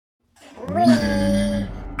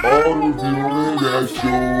reviewing that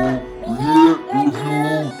show. We here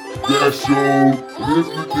review that show. And if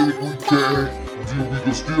you think we can, then we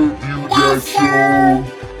can still view that show.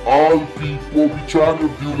 All the people be trying to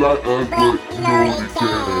view like us, but you know they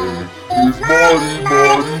can. It's Marty,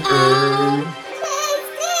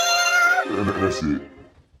 and that's it.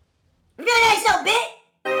 Review that show, bitch!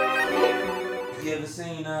 You ever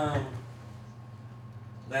seen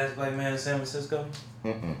Last Black Man in San Francisco?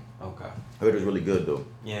 Mm-mm. Okay. I heard it was really good though.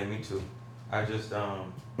 Yeah, me too. I just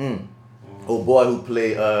Oh boy, who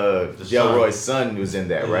played Delroy's son was in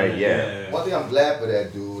that, right? Yeah. One thing I'm glad for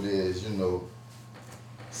that dude is, you know,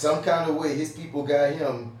 some kind of way his people got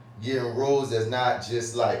him getting roles that's not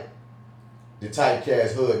just like the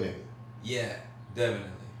typecast hood nigga. Yeah, definitely.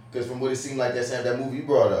 Because from what it seemed like that movie you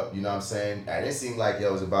brought up, you know what I'm saying? It didn't seem like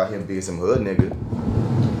it was about him being some hood nigga.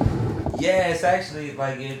 Yeah, it's actually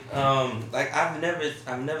like it. Like I've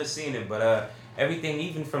never seen it, but everything,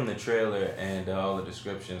 even from the trailer and all the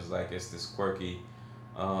descriptions, like it's this quirky,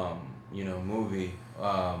 movie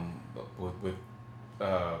with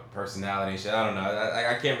personality and shit. I don't know.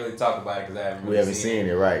 I can't really talk about it because I haven't. We haven't seen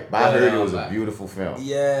it, right? But I heard it was a beautiful film.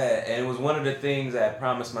 Yeah, and it was one of the things I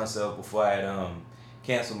promised myself before I had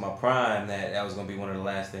canceled my Prime that was gonna be one of the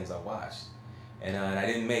last things I watched. And I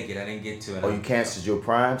didn't make it. I didn't get to it. Oh, you canceled your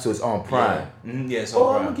Prime? So it's on Prime? Yeah, yeah, it's on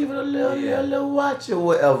Prime. I'm going to give it a little watch or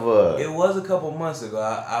whatever. It was a couple months ago.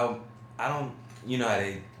 I don't, you know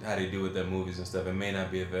how they do with their movies and stuff. It may not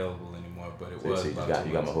be available anymore, but it was. You got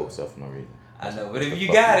my hopes up for no reason. I know, but if you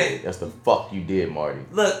got it. That's the fuck you did, Marty.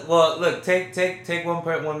 Look, take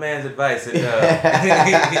one man's advice. And,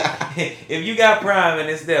 if you got Prime and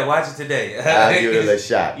it's there, watch it today. I'll give it a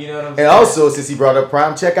shot. You know what I'm saying? And also, since he brought up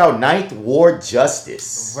Prime, check out Ninth Ward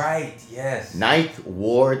Justice. Right, yes. Ninth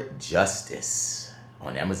Ward Justice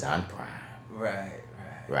on Amazon Prime.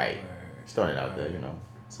 Right. Starting out there, you know.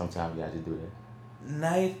 Sometimes you got to do that.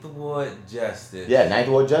 Ninth Ward Justice. Yeah, Ninth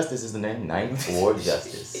Ward Justice is the name. Ninth Ward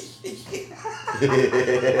Justice.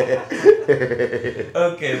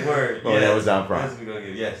 Okay, word. Oh, that was on Prime. That's what we're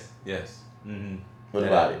gonna get. Yes. Mm-hmm. What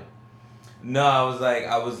about it? No,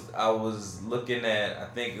 I was looking at. I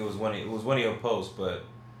think it was one of your posts, but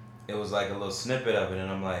it was like a little snippet of it,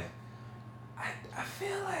 and I'm like, I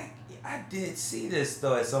feel like I did see this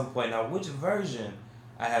though at some point. Now, which version?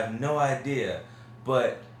 I have no idea,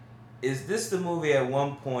 but. Is this the movie at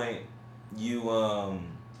one point you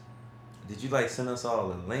did you like send us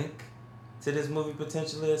all a link to this movie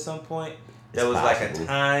potentially at some point? That was possible. Like a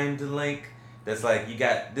timed link that's like you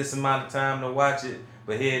got this amount of time to watch it,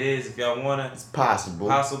 but here it is if y'all wanna. It's possible.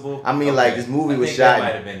 I mean, like this movie was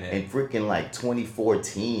shot in freaking like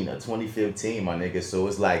 2014 or 2015, my nigga. So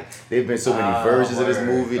it's like there've been so many versions of this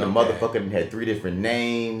movie. The motherfucker had 3 different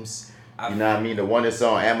names. You know what I mean? The one that's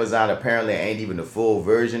on Amazon apparently ain't even the full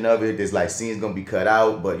version of it. There's like scenes gonna be cut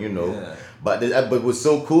out, but you know. Yeah. But what's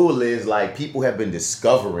so cool is like people have been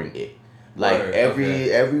discovering it. Like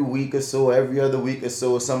every week or so, every other week or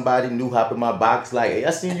so, somebody new hop in my box like, hey,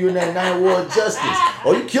 I seen you in that Ninth Ward Justice.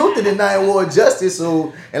 Oh, you killed it in Ninth Ward Justice.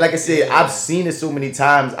 So, and like I said, I've seen it so many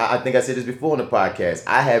times. I think I said this before on the podcast.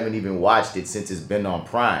 I haven't even watched it since it's been on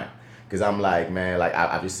Prime. Because I'm like, man, like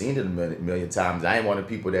I've just seen it a million times. I ain't one of the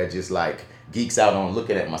people that just like geeks out on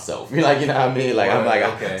looking at myself. You know what I mean? Like I'm like,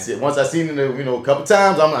 once I seen it, a couple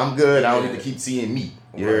times, I'm good. I don't need to keep seeing me.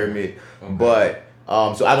 You heard me? Okay. But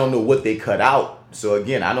so I don't know what they cut out. So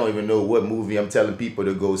again, I don't even know what movie I'm telling people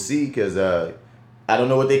to go see because I don't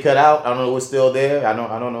know what they cut out. I don't know what's still there. I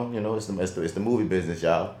don't know. You know, it's the movie business,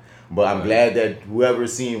 y'all. But I'm glad that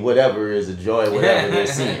whoever's seen whatever is enjoying whatever they're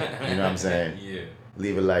seeing. You know what I'm saying? Yeah.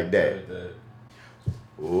 Leave it like that.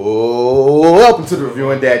 Oh, welcome to the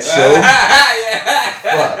Reviewing Dat Show.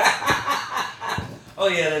 Oh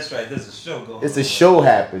yeah, that's right. There's a show going on. It's a show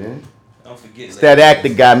happening. Don't forget. It's that actor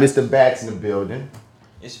guy, Mr. Bax in the building.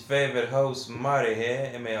 It's your favorite host, Marty here.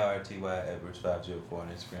 Marty Edwards 504 on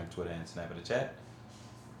Instagram, Twitter, and Snap of the chat.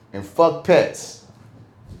 And fuck pets.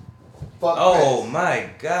 Oh my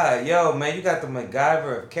God, yo man, you got the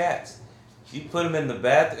MacGyver of cats. You put him in the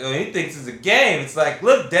bathroom. He thinks it's a game. It's like,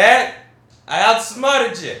 look, Dad, I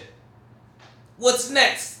outsmarted you. What's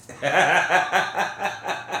next?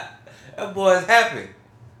 That boy's happy.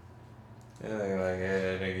 Like,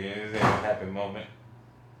 yeah, nigga, this ain't a happy moment.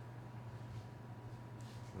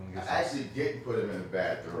 I actually didn't put him in the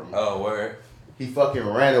bathroom. Oh, word. He fucking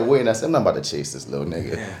ran away, and I said, I'm not about to chase this little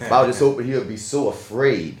nigga. But I was just hoping he'll be so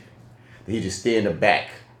afraid that he'd just stay in the back.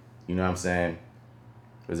 You know what I'm saying?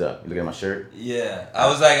 What's up? You looking at my shirt? Yeah. I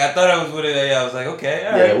was like, I thought I was with it. I was like, okay,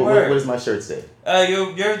 all right. Yeah, what does my shirt say?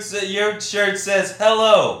 Your shirt says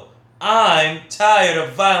hello. I'm tired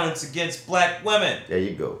of violence against black women. There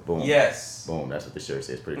you go. Boom. Yes. Boom. That's what the shirt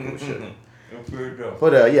says. Pretty cool shirt. Pretty dope.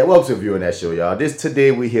 But yeah, welcome to Reviewing That Show, y'all. Today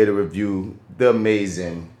we're here to review the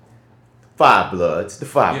amazing Five Bloods, The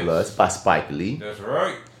Five Bloods by Spike Lee. That's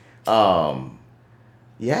right.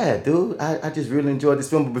 Yeah, dude, I just really enjoyed this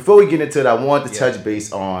film. But before we get into it, I wanted to touch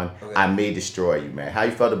base on I May Destroy You, man. How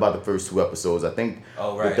you felt about the first 2 episodes? I think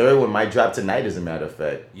the third one might drop tonight, as a matter of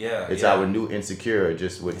fact. Yeah. It's our new Insecure,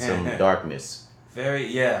 just with some darkness.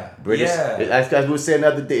 British. As we were saying the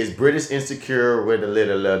other day, it's British Insecure with a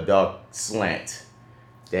little dark slant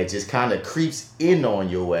that just kind of creeps in on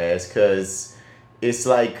your ass, because it's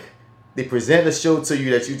like they present a show to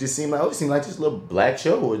you that you just seem like, it seemed like just a little black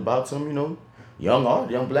show about some, young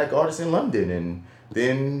black artist in London, and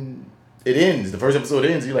then it ends. The first episode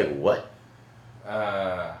ends, and you're like, what?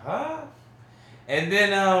 And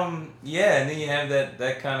then and then you have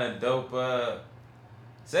that kind of dope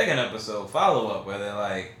second episode follow-up where they're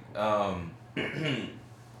like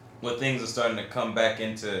where things are starting to come back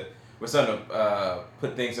into, we're starting to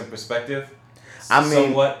put things in perspective. I mean,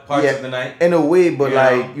 somewhat parts of the night in a way, but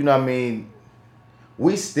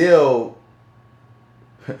we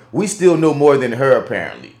still know more than her,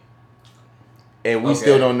 apparently, and we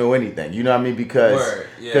still don't know anything. You know what I mean? Because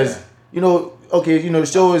the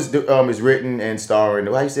show is written and starring,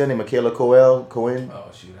 how you say her name, Michaela Cohen?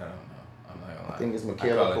 Oh shoot, I don't know. I'm not gonna lie. I think it's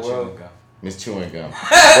Michaela Cohen. Miss Chewing Gum.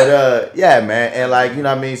 But yeah, man, and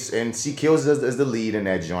and she kills as the lead in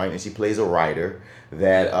that joint, and she plays a writer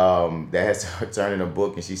that has to turn in a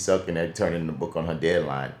book, and she's sucking at turning in the book on her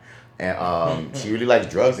deadline. And she really likes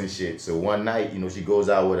drugs and shit. So one night, she goes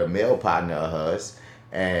out with a male partner of hers,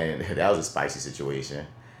 and that was a spicy situation.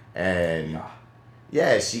 And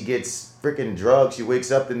she gets freaking drugs. She wakes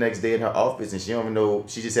up the next day in her office, and she don't even know.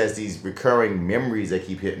 She just has these recurring memories that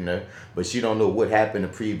keep hitting her, but she don't know what happened the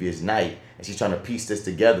previous night. And she's trying to piece this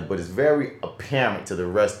together, but it's very apparent to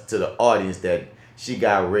the audience that she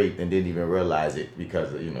got raped and didn't even realize it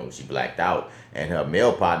because she blacked out, and her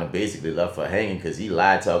male partner basically left her hanging because he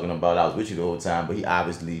lied talking about I was with you the whole time, but he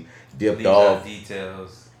obviously dipped off.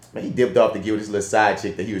 Details. Man, he dipped off to get with this little side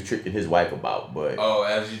chick that he was tricking his wife about. But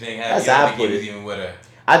as you think, that's how I put it. Even with her.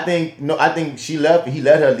 I think she left. He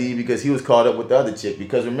let her leave because he was caught up with the other chick.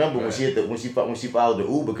 Because remember when she followed the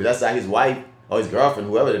Uber, because that's how his wife or his girlfriend,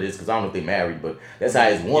 whoever it is, because I don't know if they married, but that's how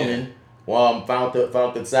his woman. Found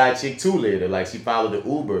the side chick too later. Like, she followed the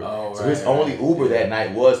Uber. So his only Uber that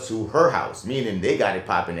night was to her house, meaning they got it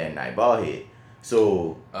popping that night, ball head.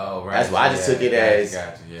 So that's why I just took it as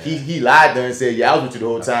he lied to her and said, I was with you the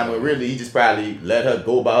whole time, but really he just probably let her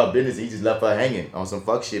go about her business. He just left her hanging on some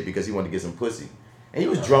fuck shit because he wanted to get some pussy. And he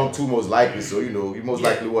was drunk too, most likely, so you most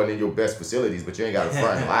likely wasn't in your best facilities, but you ain't got a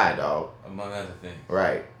front and lie, dog. Among other things.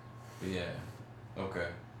 Right. Yeah. Okay.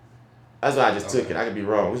 That's why I just took it. I could be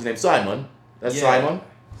wrong. What's his name? Simon. That's Simon?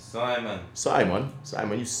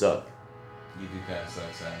 Simon, you suck. You do kind of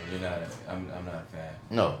suck, Simon. You're not. I'm not a fan.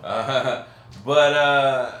 No. But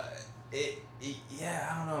I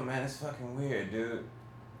don't know, man. It's fucking weird, dude.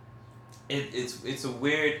 It's a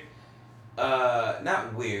weird.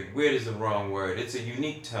 Not weird. Weird is the wrong word. It's a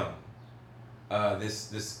unique tone.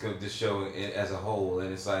 This show as a whole,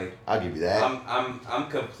 and it's like, I'll give you that. I'm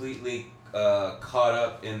completely caught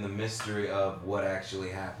up in the mystery of what actually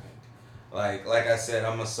happened. Like I said,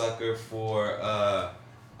 I'm a sucker for I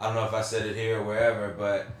don't know if I said it here or wherever,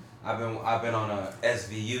 but I've been on a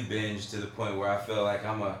SVU binge to the point where I feel like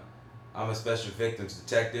I'm a special victims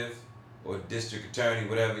detective or district attorney,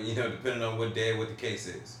 whatever, depending on what day, what the case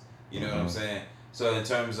is. You know what I'm saying? So in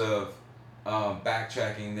terms of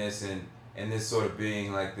backtracking this and this sort of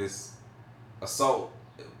being like this assault,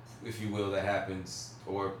 if you will, that happens,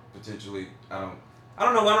 or potentially, I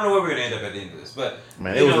don't know where we're gonna end up at the end of this, but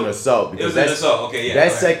man, it was an assault. It was an assault. Okay, yeah.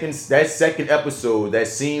 That second episode, that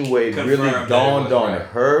scene where it really dawned on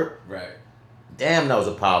her. Right. Damn, that was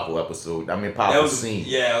a powerful episode. I mean, powerful scene.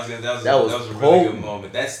 Yeah, that was a really good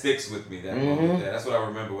moment. That sticks with me. That moment. That's what I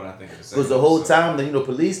remember when I think of the second. Because the whole time, the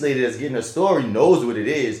police lady that's getting her story knows what it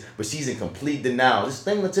is, but she's in complete denial. This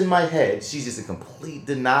thing that's in my head, she's just in complete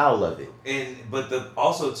denial of it. But the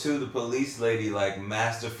police lady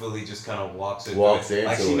masterfully just kind of walks in.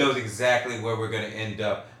 Like, she knows exactly where we're gonna end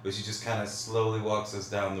up, but she just kind of slowly walks us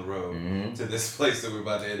down the road to this place that we're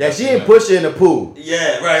about to end up. Yeah, she didn't push her in the pool.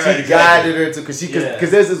 Yeah, right. She guided her to,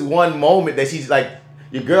 because there's this one moment that she's like,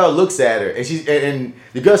 your girl looks at her and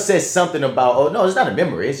the girl says something about, oh no, it's not a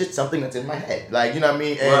memory, it's just something that's in my head. Like, you know what I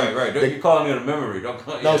mean? And right. You're calling me a memory. Don't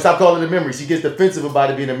call. No, stop calling it a memory. She gets defensive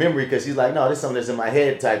about it being a memory because she's like, no, this is something that's in my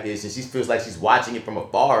head type ish, and she feels like she's watching it from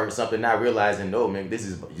afar or something, not realizing, no, man, this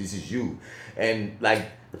is you. And like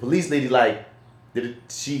the police lady, like,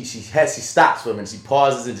 she stops for him and she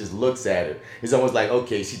pauses and just looks at her. It's almost like,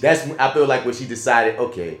 okay, I feel like when she decided,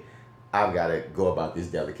 okay, I've got to go about this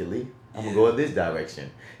delicately. I'm gonna go in this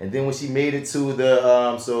direction. And then when she made it to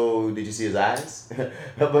the so did you see his eyes?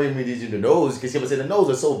 But I mean, did you the nose? Because she ever said the nose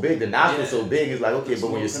is so big, the nostrils so big. It's like, okay,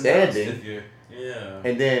 but when you're standing,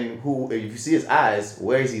 and then if you see his eyes,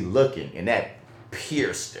 where is he looking? And that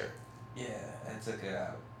pierced her. Yeah, that took it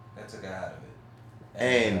out. That took it out of it.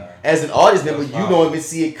 And as an audience member, you don't even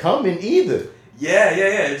see it coming either. Yeah.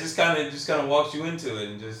 It just kind of walks you into it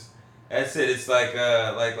and just that's it. It's like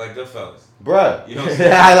Goodfellas. Bruh. You know what I'm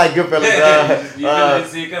saying? I like Goodfellas. You really didn't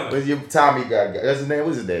see it coming. What's your Tommy guy? That's his name.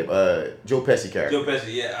 What's his name? Joe Pesci character. Joe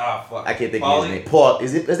Pesci. Yeah. Ah, fuck. I can't think of his name. Paul.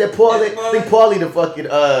 Is that Paul? I think Paulie the fucking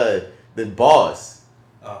the boss.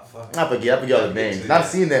 Oh fuck. I forget all the names. I've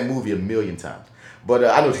seen that movie a million times. But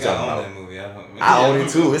I know what you're talking about. That movie. I own it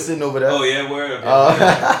too. It's sitting over there. Oh yeah, word.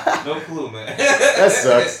 No clue, man. That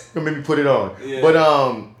sucks. Made me put it on. Yeah. But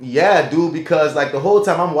yeah, dude, because like the whole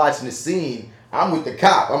time I'm watching the scene, I'm with the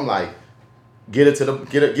cop. I'm like, get her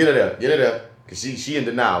up. Cause she in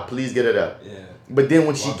denial. Please get her up. Yeah. But then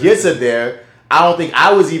when she gets her there, I don't think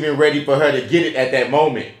I was even ready for her to get it at that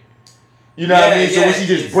moment. You know what I mean? So when she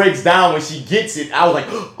just breaks down when she gets it, I was like,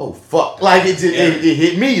 oh fuck! Like it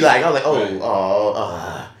hit me. Like I was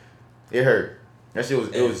like, it hurt. That shit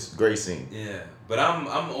was a great scene. Yeah, but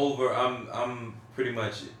I'm pretty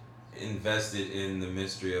much invested in the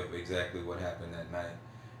mystery of exactly what happened that night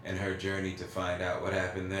and her journey to find out what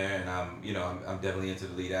happened there. And I'm definitely into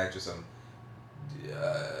the lead actress.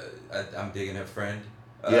 I'm digging her friend.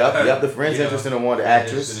 The friend's interested in one of the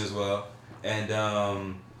actress as well,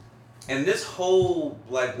 and this whole,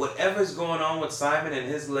 like, whatever's going on with Simon and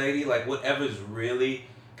his lady, like, whatever's really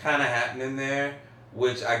kind of happening there,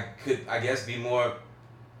 which I guess, be more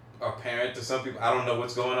apparent to some people. I don't know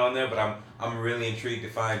what's going on there, but I'm really intrigued to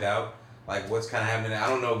find out, like, what's kind of happening there. I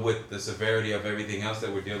don't know with the severity of everything else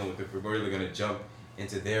that we're dealing with, if we're really going to jump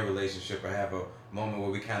into their relationship or have a moment where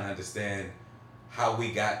we kind of understand how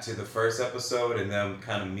we got to the first episode and them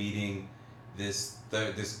kind of meeting this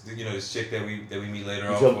chick that we meet later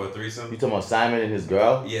on for a threesome. You talking about Simon and his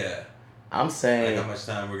girl? Yeah. I'm saying, like, how much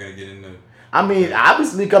time we're gonna get into. I mean,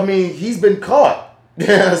 obviously, he's been caught,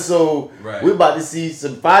 so we're about to see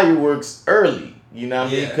some fireworks early. You know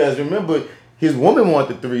what I mean? Because remember, his woman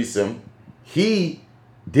wanted the threesome. He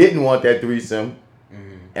didn't want that threesome,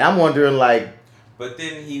 and I'm wondering, like. But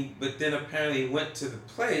then apparently he went to the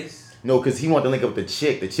place. No, because he wanted to link up with the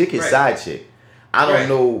chick. The chick is side chick. I don't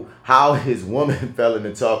know how his woman fell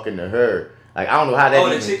into talking to her. Like, I don't know how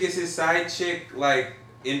that. The chick is his side chick, like,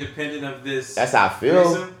 independent of this. That's how I feel.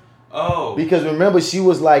 Threesome? Oh. Because remember, she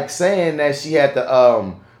was like saying that she had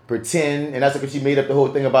to pretend, and that's because she made up the whole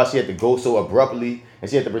thing about she had to go so abruptly, and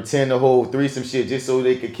she had to pretend the whole threesome shit just so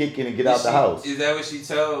they could kick in and get out the house. Is that what she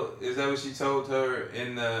told her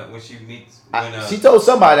in when she meets? She told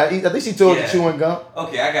somebody. I think she told the chewing gum.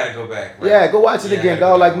 Okay, I gotta go back. Right? Yeah, go watch it again.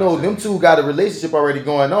 Dog, like, no, them two got a relationship already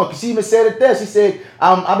going on. Cause she even said it there. She said,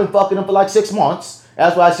 I've been fucking him for like 6 months.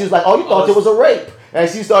 That's why she was like, oh, you thought it was a rape. And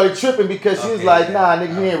she started tripping because she was like, nah,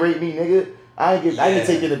 nigga, you ain't rape me, nigga. I ain't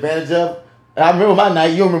taking advantage of. I remember my night.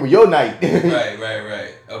 You don't remember your night.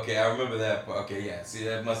 Right. Okay, I remember that. Okay, yeah. See,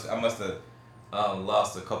 I must have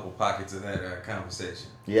lost a couple pockets of that conversation.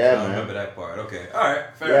 Yeah, man. I remember that part. Okay, all right,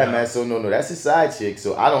 fair enough. Man. So no, that's his side chick.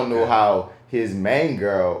 So I don't know how his main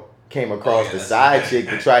girl came across the side chick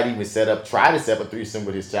to try to set up a threesome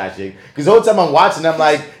with his side chick. Because the whole time I'm watching, I'm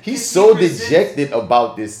like, he's so dejected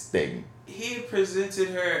about this thing. He presented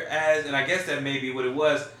her as, and I guess that may be what it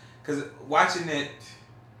was, because rewatching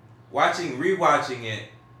it,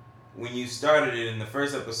 when you started it in the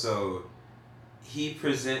first episode, he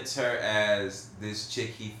presents her as this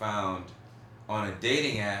chick he found on a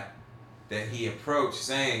dating app that he approached,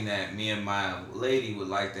 saying that me and my lady would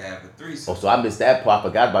like to have a threesome. Oh, so I missed that part. I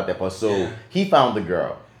forgot about that part. So he found the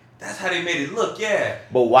girl. That's how they made it look, yeah.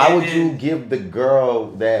 But why would you give the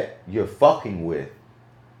girl that you're fucking with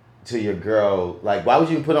to your girl? Like, why would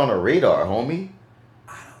you put on a radar, homie?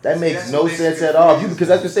 That makes no sense at all. Because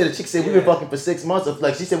that's what the chick said, we've been fucking for 6 months.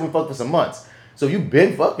 Like, she said we've been fucking for some months. So you've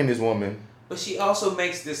been fucking this woman. But she also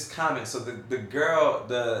makes this comment. So the girl,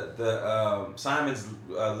 the Simon's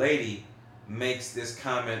lady makes this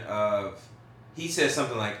comment of, he says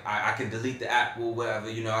something like, I can delete the app or whatever,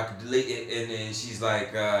 you know, I can delete it, and then she's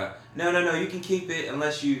like, no, you can keep it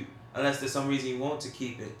unless there's some reason you want to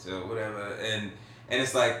keep it or whatever, and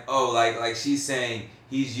it's like, oh, like she's saying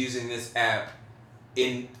he's using this app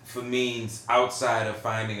for means outside of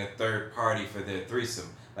finding a third party for their threesome,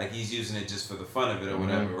 like he's using it just for the fun of it or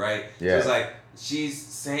whatever, right? Yeah. So it's like she's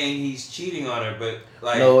saying he's cheating on her, but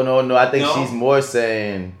like no, I think she's more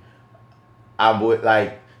saying I would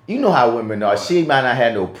like. You know how women are. She might not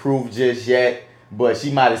have no proof just yet, but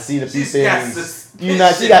she might have seen a few things. You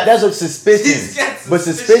know, she got that's what suspicions. But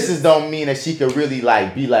suspicions don't mean that she could really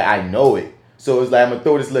like be like, I know it. So it's like, I'm gonna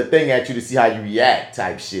throw this little thing at you to see how you react,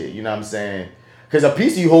 type shit. You know what I'm saying? Because a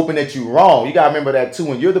piece of you hoping that you're wrong. You gotta remember that too.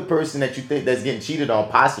 When you're the person that you think that's getting cheated on,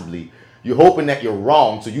 possibly, you're hoping that you're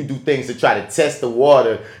wrong. So you do things to try to test the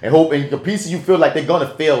water and hoping the piece of you feel like they're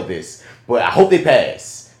gonna fail this, but I hope they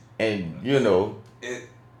pass. And you know.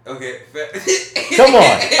 Okay. Come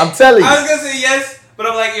on, I'm telling you. I was gonna say yes, but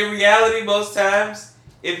I'm like, in reality, most times,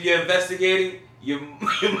 if you're investigating, you're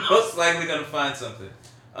most likely gonna find something.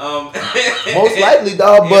 Most likely,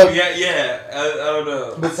 dog. But yeah, I don't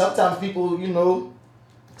know. But sometimes people, you know,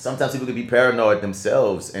 can be paranoid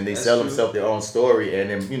themselves, and they sell themselves their own story, and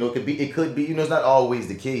then you know, it could be, you know, it's not always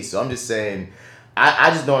the case. So I'm just saying, I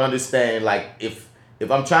just don't understand. Like, if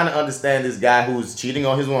I'm trying to understand this guy who's cheating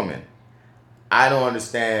on his woman, I don't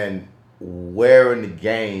understand where in the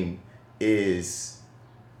game is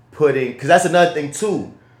putting, because that's another thing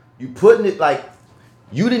too. You putting it like,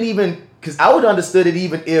 you didn't even, because I would have understood it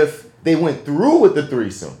even if they went through with the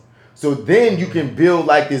threesome. So then you can build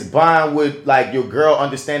like this bond with like your girl,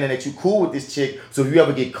 understanding that you cool with this chick. So if you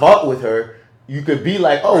ever get caught with her, you could be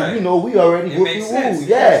like, oh, right. You know, we already whooped you.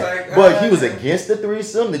 Yeah. Like, but he was against the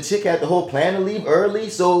threesome. The chick had the whole plan to leave early.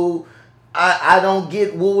 So I don't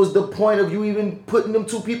get what was the point of you even putting them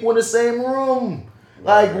two people in the same room.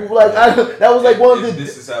 That was like one of the.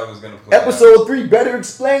 This is how it was gonna play episode 3 better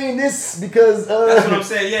explain this because that's what I'm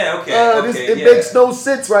saying. Yeah, okay. It makes no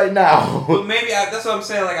sense right now. But maybe that's what I'm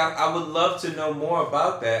saying. Like I would love to know more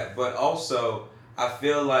about that, but also I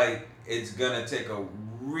feel like it's gonna take a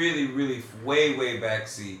really, really way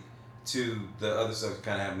backseat to the other stuff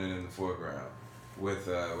kind of happening in the foreground with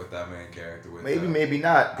that main character. Maybe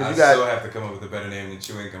not. I still have to come up with a better name than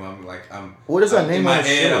chewing gum. What is her name? In my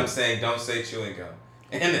head, I'm saying don't say chewing gum.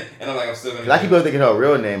 And I'm like, I'm still gonna. I keep on thinking her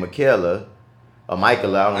real name, Michaela, or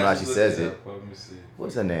Michaela. I don't know how she says it. Let me see.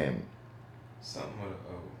 What's her name? Something with an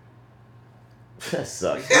O. That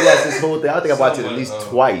sucks. That's this whole thing. I think I watched it at least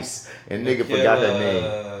twice, and nigga forgot her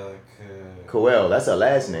name. Coel, that's her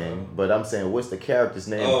last name. But I'm saying, what's the character's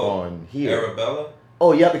name on here? Arabella.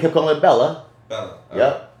 Oh, yep, they kept calling her Bella. Bella.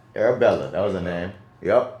 Yep, Arabella. That was her name.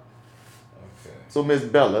 Yep. Okay. So Miss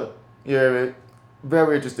Bella, yeah.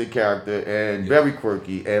 Very interesting character and very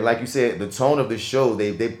quirky, and like you said, the tone of the show,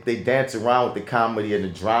 they dance around with the comedy and the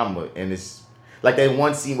drama, and it's like that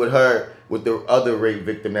one scene with her with the other rape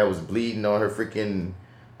victim that was bleeding on her freaking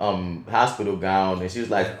hospital gown, and she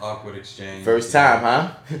was like, an awkward exchange, first time,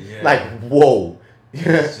 huh? Yeah. Like, whoa.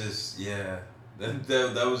 It's just that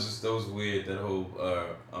was weird. That whole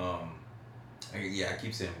I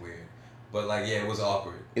keep saying weird. But it was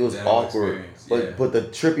awkward. It was awkward. But the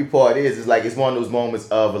trippy part is like it's one of those moments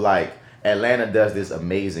of like Atlanta does this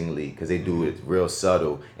amazingly because they do it real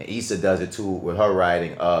subtle, and Issa does it too with her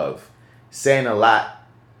writing of saying a lot,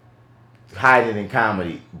 hiding in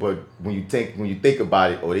comedy. But when you think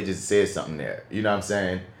about it, they just said something there. You know what I'm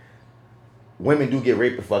saying? Women do get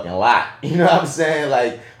raped a fucking lot. You know what I'm saying?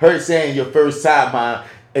 Like her saying your first time, huh?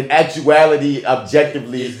 In actuality,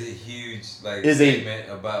 objectively. Is a huge statement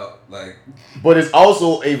about like. But it's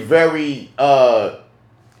also a very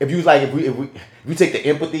if you take the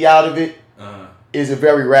empathy out of it, is a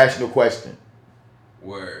very rational question.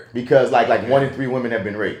 Word. Because like 1 in 3 women have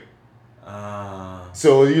been raped.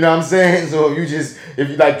 So you know what I'm saying?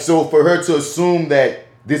 So for her to assume that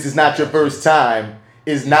this is not your first time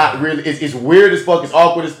is not really it's weird as fuck, it's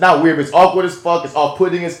awkward, it's not weird, but it's awkward as fuck, it's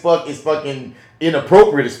off-putting as fuck, it's fucking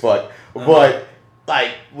inappropriate as fuck. But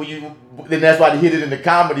like then that's why they hit it in the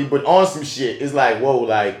comedy, but on some shit, it's like, whoa,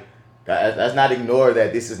 like let's not ignore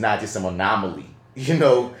that this is not just some anomaly, you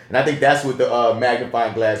know. And I think that's what the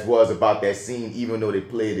magnifying glass was about that scene, even though they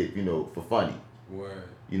played it, you know, for funny. Word.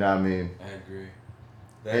 You know what I mean? I agree.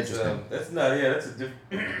 That's a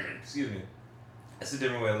different. Excuse me. That's a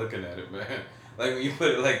different way of looking at it, man. Like when you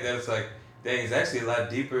put it like that, it's like, dang, it's actually a lot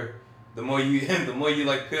deeper. The more you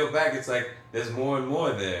like peel back, it's like there's more and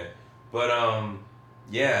more there. But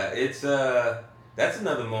it's That's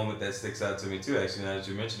another moment that sticks out to me too. Actually, now that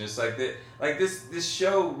you mentioned it, it's like that, like this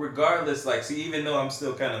show, regardless. Like, see, even though I'm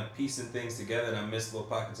still kind of piecing things together and I miss little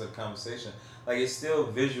pockets of conversation, like it's still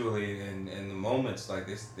visually and the moments like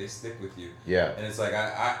they stick with you. Yeah. And it's like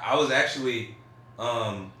I was actually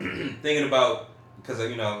thinking about, because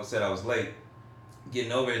I said I was late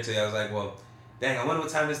getting over here today. I was like, well, dang, I wonder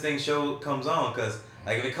what time this show comes on, because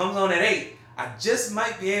like if it comes on at 8, I just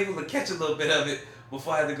might be able to catch a little bit of it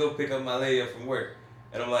before I had to go pick up my lady up from work.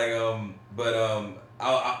 And I'm like,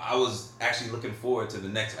 I was actually looking forward to the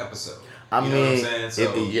next episode. I know mean, what I'm saying?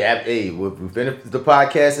 if we finish the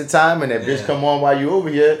podcast in time and that bitch come on while you over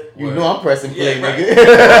here, you know I'm pressing play, nigga.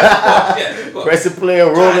 Right. Of course. Pressing play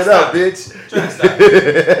and roll it up, bitch. Trying to stop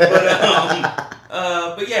it.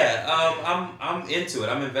 But yeah, I'm into it.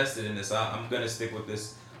 I'm invested in this. I'm gonna stick with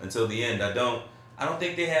this until the end. I don't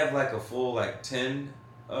think they have like a full like 10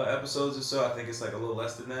 episodes or so. I think it's like a little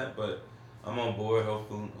less than that, but I'm on board.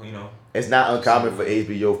 Hopefully, It's not uncommon for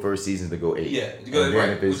HBO first seasons to go 8. Yeah, and then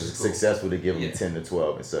if it's successful, to give them 10 to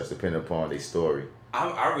 12 and such, depending upon their story.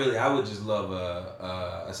 I would just love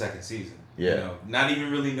a second season. Yeah. Not even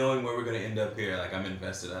really knowing where we're gonna end up here. Like, I'm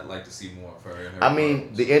invested. I'd like to see more of her. And her I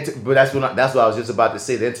mean, but that's what I was just about to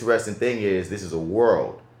say. The interesting thing is, this is a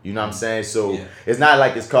world. You know what I'm saying? So it's not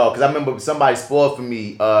like it's called, because I remember somebody spoiled for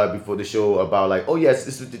me before the show about like, oh yes,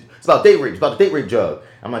 it's about date rape. It's about the date rape drug.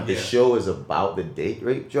 I'm like, the show is about the date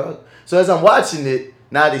rape drug. So as I'm watching it,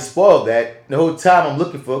 now they spoiled that. The whole time I'm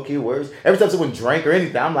looking for, okay, every time someone drank or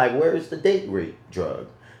anything, I'm like, where's the date rape drug?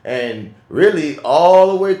 And really, all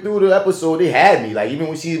the way through the episode, they had me. Like, even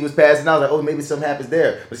when she was passing out, I was like, oh, maybe something happens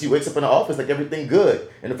there. But she wakes up in the office, like, everything good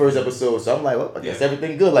in the first episode. So I'm like, well, I guess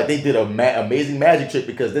everything good. Like, they did a amazing magic trick,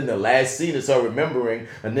 because then the last scene is her remembering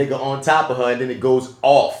a nigga on top of her, and then it goes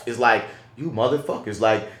off. It's like, you motherfuckers.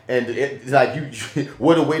 Like, and it's like,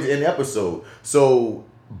 what a way to end the episode. So,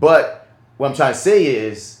 but what I'm trying to say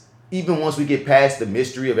is, even once we get past the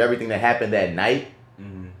mystery of everything that happened that night,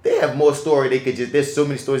 they have more story. There's so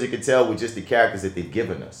many stories they could tell with just the characters that they've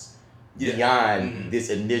given us beyond this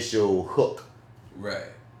initial hook. Right,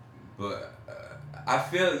 but I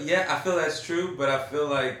feel that's true. But I feel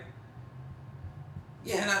like,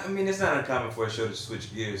 I mean, it's not uncommon for a show to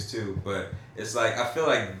switch gears too. But it's like, I feel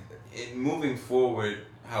like moving forward,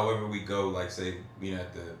 however we go, like say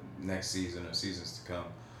at the next season or seasons to come,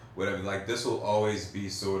 whatever. Like, this will always be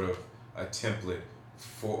sort of a template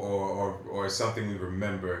for or something we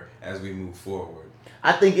remember as we move forward.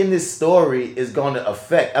 I think in this story is going to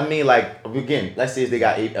affect. I mean, like, again, let's say they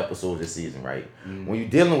got 8 episodes this season, right? When you're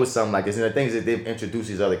dealing with something like this, and the things that they've introduced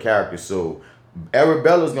these other characters, so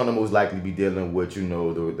Arabella's going to most likely be dealing with,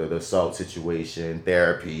 the assault situation,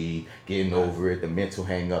 therapy, getting over it, the mental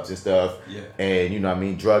hang-ups and stuff. Yeah.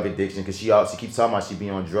 And, drug addiction, because she keeps talking about she be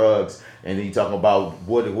on drugs. And then you talking about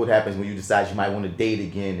what happens when you decide you might want to date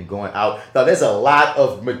again and going out. Now, there's a lot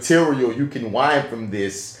of material you can wind from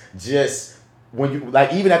this, just when you,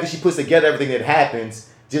 like, even after she puts together everything that happens,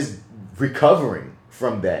 just recovering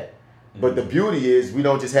from that. But the beauty is, we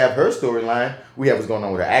don't just have her storyline. We have what's going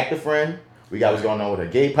on with her actor friend. We got what's going on with her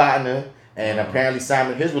gay partner. And apparently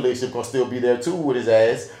Simon, his relationship, gonna still be there too with his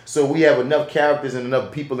ass. So we have enough characters and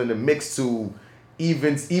enough people in the mix to,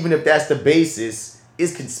 even if that's the basis,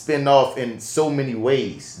 it can spin off in so many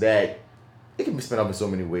ways that it can be spin off in so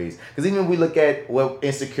many ways. Because even when we look at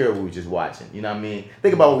Insecure we were just watching, you know what I mean?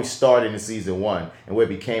 Think about what we started in season 1 and what it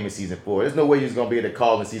became in season 4. There's no way you was gonna be able to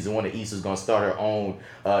call in season 1 that Issa's gonna start her own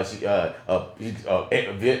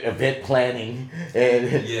event planning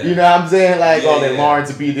and you know what I'm saying? Like that Lauren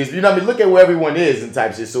to be this. You know what I mean? Look at where everyone is and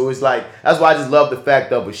type shit. So it's like, that's why I just love the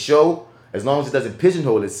fact of a show. As long as it doesn't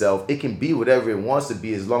pigeonhole itself, it can be whatever it wants to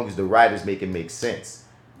be, as long as the writers make it make sense.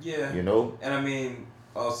 Yeah. You know? And I mean,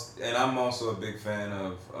 and I'm also a big fan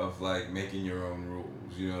of like making your own rules.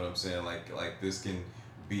 You know what I'm saying? Like this can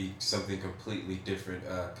be something completely different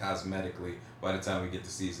cosmetically by the time we get to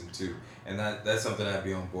season 2. And that's something I'd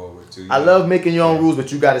be on board with too. I love making your own rules, but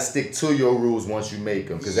you got to stick to your rules once you make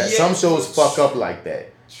them. Because some shows fuck up like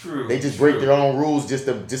that. True. They just break their own rules just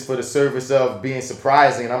for the service of being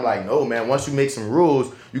surprising. And I'm like, no, man. Once you make some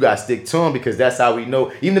rules, you gotta stick to them, because that's how we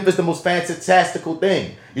know. Even if it's the most fantastical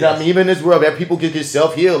thing, you know what I mean. Even in this world, that people can get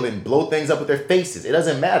self-heal and blow things up with their faces. It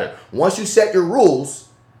doesn't matter. Once you set your rules,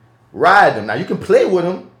 ride them. Now you can play with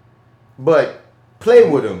them, but play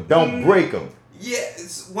with them. Don't break them. Yeah.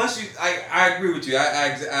 I agree with you.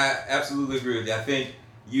 I absolutely agree with you. I think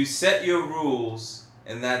you set your rules,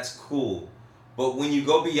 and that's cool. But when you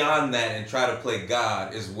go beyond that and try to play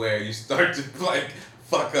God is where you start to like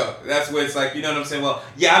fuck up. That's where it's like, you know what I'm saying? Well,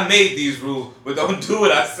 yeah, I made these rules, but don't do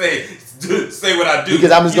what I say. Say what I do.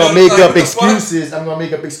 Because I'm just gonna make up excuses. I'm gonna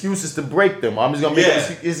make up excuses to break them. I'm just gonna make up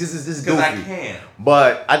excuses. This is goofy. I can.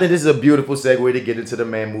 But I think this is a beautiful segue to get into the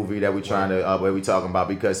main movie that we're trying to where we talking about,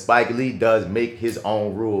 because Spike Lee does make his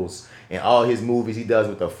own rules in all his movies. He does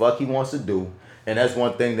what the fuck he wants to do. And that's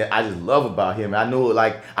one thing that I just love about him. I know,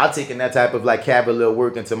 like, I've taken that type of, like, cavalier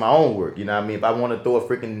work into my own work. You know what I mean? If I want to throw a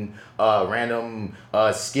freaking random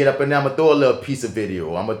skit up in there, I'm going to throw a little piece of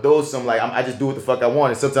video. I'm going to throw some, like, I just do what the fuck I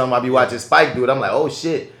want. And sometimes I'll be watching Spike do it. I'm like, oh,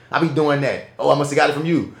 shit. I be doing that. Oh, I must have got it from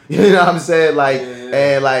you. You know what I'm saying? Like,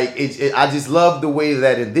 and, like, I just love the way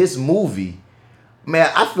that in this movie, man,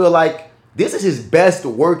 I feel like this is his best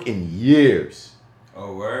work in years.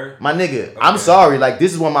 Oh, word? My nigga, okay. I'm sorry. Like,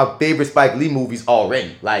 this is one of my favorite Spike Lee movies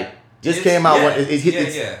already. Like, came out.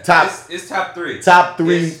 It's top. It's top three. Top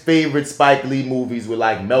three favorite Spike Lee movies with,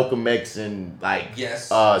 like, Malcolm X and, like,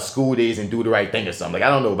 School Days and Do the Right Thing or something. Like, I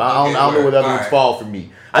don't know. But I don't know what other ones fall for me.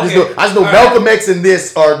 I just know Malcolm X and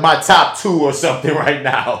this are my top two or something right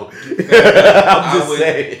now. I'm just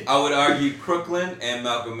saying. I would argue Crooklyn and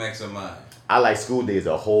Malcolm X are mine. I like School Days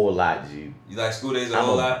a whole lot, G. You like School Days a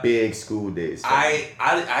whole lot? I'm a big School Days fan.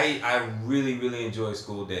 I really, really enjoy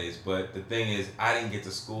School Days, but the thing is, I didn't get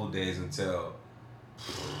to School Days until,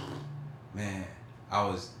 man, I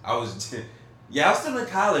was still in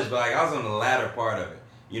college, but like I was on the latter part of it.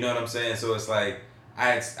 You know what I'm saying? So it's like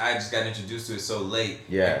I just got introduced to it so late.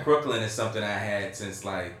 Yeah. And Crooklyn is something I had since,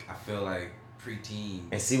 like, I feel like preteen.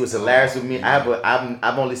 And see what's hilarious with me,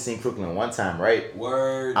 I've only seen Crooklyn one time, right?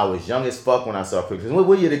 Word. I was young as fuck when I saw Crooklyn.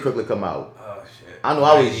 What year did Crooklyn come out? Oh shit. I know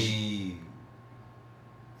I was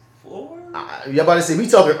 94. You're about to say we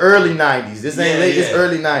talking early 90s. This ain't late. It's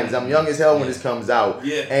early 90s. I'm young as hell when this comes out.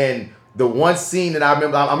 Yeah. And the one scene that I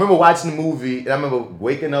remember watching the movie, and I remember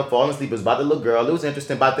waking up, falling asleep. It was about the little girl. It was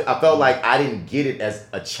interesting. I felt like I didn't get it as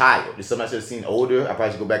a child. It's something I should have seen older. I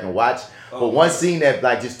probably should go back and watch. But one scene that,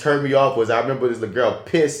 like, just turned me off was I remember this little girl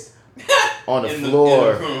pissed on the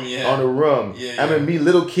floor, on the room. Yeah, I mean,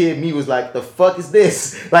 little kid, me was like, the fuck is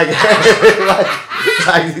this? Like,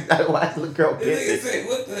 I watched the little girl pissing.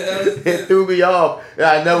 What the hell is this? It threw me off. And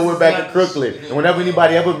I never went back to Crooklyn. And whenever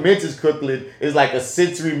anybody ever mentions Crooklyn, it's like a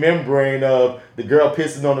sensory membrane of the girl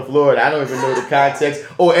pissing on the floor, and I don't even know the context.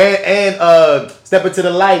 Oh, and Step Into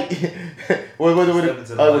the Light.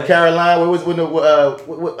 With Caroline.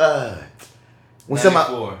 When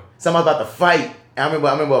somebody about to fight. I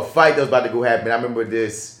remember a fight that was about to go happen. I remember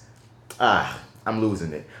this. I'm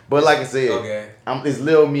losing it. But like I said, it's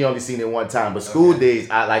little me only seen it one time. But School Days,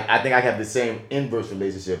 I think I have the same inverse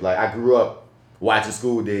relationship. Like, I grew up watching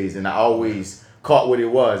School Days, and I always caught what it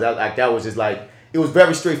was. That was just like, it was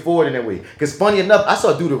very straightforward in that way. Because funny enough, I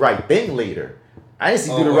saw Do the Right Thing later. I didn't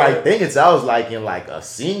see Do the Right Thing until I was like in like a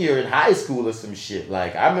senior in high school or some shit.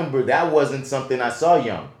 Like, I remember that wasn't something I saw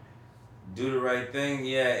young. Do the Right Thing,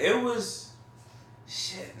 yeah, it was.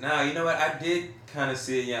 Shit, nah, you know what? I did kind of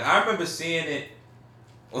see it young. I remember seeing it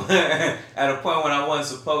at a point when I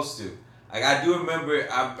wasn't supposed to. Like, I do remember,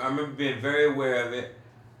 I remember being very aware of it.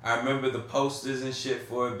 I remember the posters and shit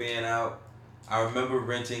for it being out. I remember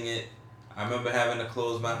renting it. I remember having to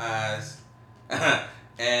close my eyes.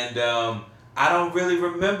 And I don't really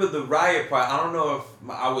remember the riot part. I don't know if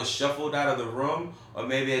I was shuffled out of the room or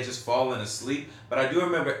maybe I had just fallen asleep. But I do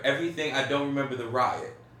remember everything. I don't remember the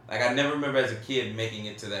riot. Like, I never remember as a kid making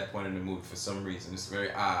it to that point in the movie for some reason. It's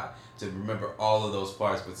very odd to remember all of those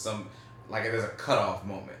parts, but like there's a cutoff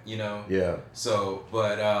moment, you know? Yeah. So,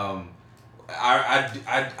 but I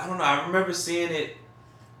don't know. I remember seeing it.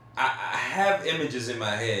 I have images in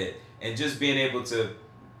my head, and just being able to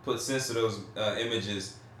put sense to those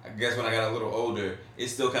images, I guess when I got a little older, it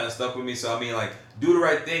still kind of stuck with me. So, I mean, like, Do the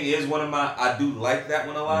Right Thing is one of my, I do like that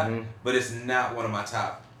one a lot, but it's not one of my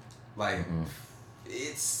top, like,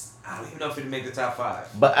 I don't even know if it'd make the top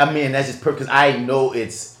 5. But I mean, that's just because I know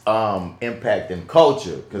it's impact and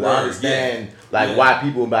culture. Because I understand why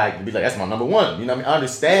people might be like, that's my number one. You know what I mean? I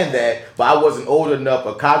understand that, but I wasn't old enough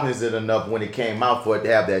or cognizant enough when it came out for it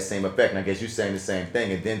to have that same effect. And I guess you're saying the same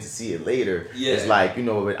thing. And then to see it later, it's like, you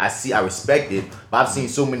know, I respect it. But I've seen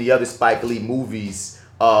so many other Spike Lee movies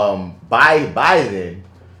by then.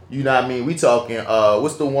 You know what I mean? We talking,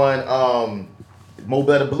 what's the one, Mo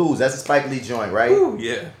Better Blues? That's a Spike Lee joint, right? Ooh,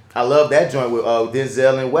 yeah. I love that joint with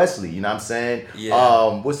Denzel and Wesley. You know what I'm saying?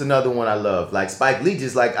 Yeah. What's another one I love? Like, Spike Lee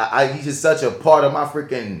just like he's just such a part of my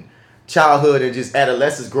freaking childhood and just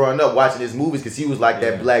adolescence growing up watching his movies because he was like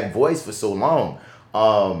that black voice for so long.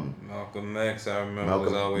 Malcolm X, I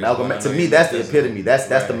remember. Malcolm X. To me, that's the epitome. That's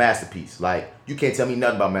the masterpiece. Like, you can't tell me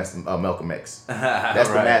nothing about Malcolm X. That's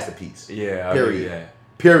the masterpiece. Yeah. Period.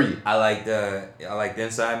 Period. I liked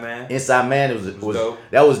Inside Man. Inside Man was dope.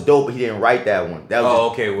 That was dope, but he didn't write that one. That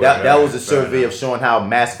was that was a survey of showing how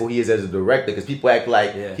masterful he is as a director. Because people act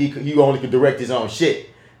like he only could direct his own shit.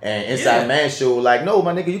 And Inside Man showed like, no,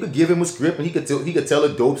 my nigga, you could give him a script and he could tell a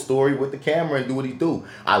dope story with the camera and do what he do.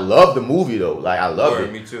 I love the movie though, like I love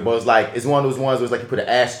it. Me too. But it's like it's one of those ones where it's like you put an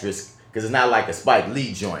asterisk because it's not like a Spike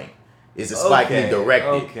Lee joint. It's a Spike Lee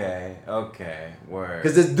directed. Okay, word.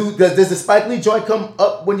 Because does the Spike Lee joint come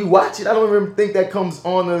up when you watch it? I don't even think that comes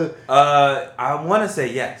on the. I want to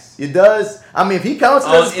say yes. It does. I mean, if he counts it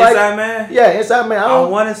as a Spike, Inside Man. Yeah, Inside Man. I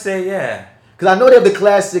want to say yeah. Because I know they have the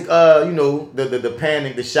classic, the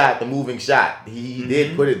panning, the shot, the moving shot. He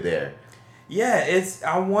did put it there. Yeah,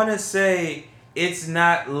 I want to say it's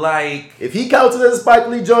not like... If he counts it as a Spike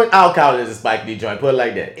Lee joint, I'll count it as a Spike Lee joint. Put it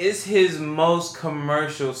like that. It's his most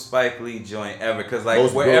commercial Spike Lee joint ever. Because like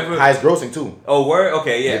highest grossing too. Oh, word?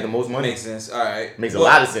 Okay, yeah. The most money. Makes sense. All right. Makes a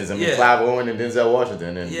lot of sense. I mean, Clive Owen and Denzel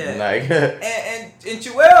Washington. And like... and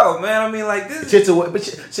Chihuahua, man. I mean, like this... But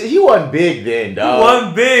he wasn't big then, dog. He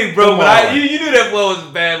wasn't big, bro. But you knew that boy was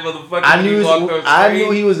a bad motherfucker. I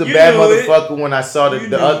knew he was a bad motherfucker when I saw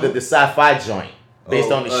the sci-fi joint.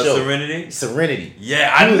 Based on the show. Serenity.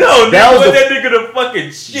 Yeah, I know. That nigga the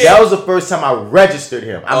fucking shit. That was the first time I registered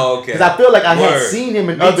him. Okay. Because I feel like I had seen him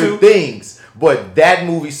in other things. But that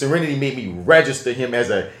movie, Serenity, made me register him as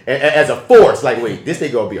a force. Like, wait, this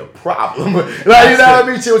nigga gonna be a problem. Like, you know what I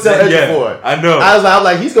mean? Chill tell for. I know. I was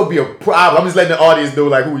like, he's gonna be a problem. I'm just letting the audience know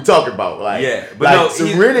like who we talking about. Like, but like, no,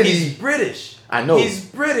 Serenity. He's British. I know. He's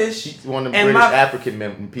British. He's one of the British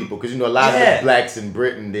African people. Because, a lot of the blacks in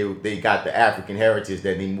Britain, they got the African heritage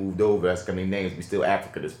that they moved over. That's because their names be still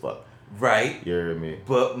African as fuck. Right. You hear what I mean?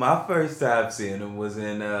 But my first time seeing him was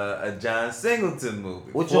in a John Singleton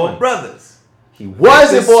movie. Which Four one? Brothers. He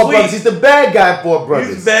was in Four Brothers. He's the bad guy in Four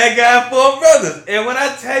Brothers. He's the bad guy in Four Brothers. And when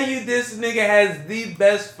I tell you this nigga has the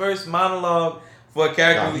best first monologue for a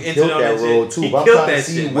character who entered on that role too. But I'm trying to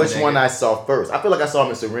see which one I saw first. I feel like I saw him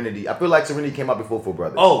in Serenity. I feel like Serenity came out before Four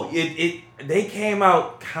Brothers. Oh, they came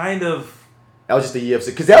out kind of. That was just a year of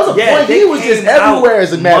because that was a point. He was just everywhere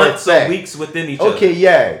as a matter of fact. Weeks within each other. Okay,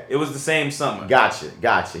 yeah. It was the same summer. Gotcha.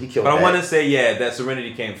 He killed. But I want to say that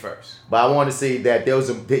Serenity came first. But I want to say that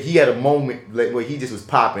he had a moment where he just was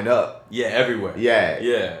popping up. Yeah, everywhere.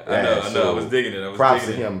 Yeah. I know. I was digging it. Props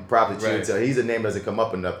to him. Props to Chiwetel. He's a name that doesn't come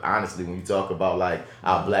up enough. Honestly, when you talk about like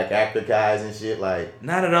our black actor guys and shit, like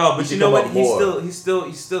not at all. But you know what? He's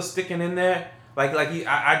still sticking in there.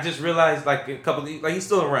 I just realized like a couple like he's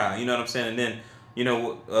still around. You know what I'm saying? And then.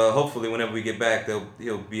 Hopefully, whenever we get back,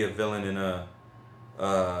 he'll be a villain in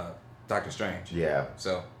Doctor Strange. Yeah.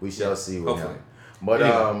 So we shall see. Hopefully. But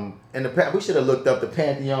we should have looked up the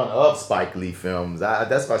pantheon of Spike Lee films.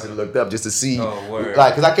 That's what I should have looked up just to see. Oh, word.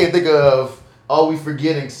 Like, because I can't think of. Are we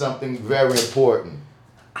forgetting something very important?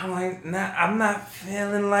 I'm not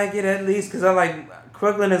feeling like it at least because I like.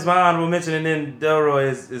 Crooklyn is my honorable mention, and then Delroy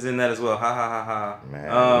is in that as well. Ha ha ha ha.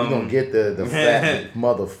 Man, we gonna get the fat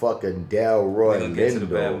motherfucking Delroy Lindo. Get to the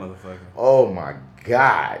bad motherfucker. Oh my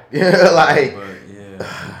god! Like,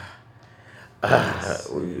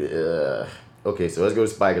 okay, so let's go to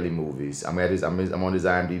Spike Lee movies. I'm on his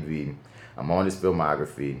IMDb. I'm on his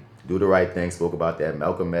filmography. Do the Right Thing. Spoke about that.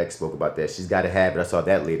 Malcolm X spoke about that. She's Gotta Have It. I saw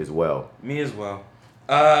that late as well. Me as well.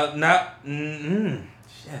 Shit.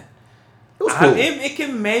 It was cool. It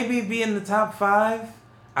can maybe be in the top 5.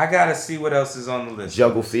 I gotta see what else is on the list.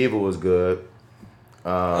 Jungle Fever was good.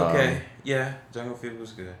 Okay, yeah, Jungle Fever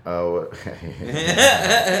was good. Oh, I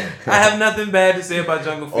have nothing bad to say about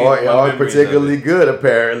Jungle Fever. Or particularly good,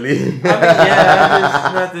 apparently.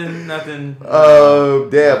 Nothing.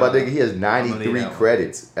 Damn, I think he has 93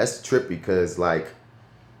 credits. That's trippy because,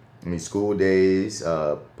 School Days,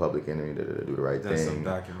 Public Enemy, Do the Right Thing. Some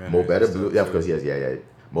documentary. Mo Better Blue, yeah, of course, yes, yeah.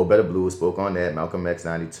 Mo Better Blue spoke on that. Malcolm X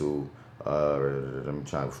 92. I'm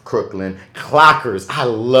trying. Crooklyn. Clockers. I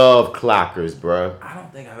love Clockers, bro. I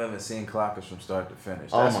don't think I've ever seen Clockers from start to finish.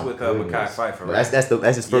 That's with Mekhi Phifer, right?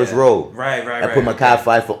 That's his first role. Right. I put Mekhi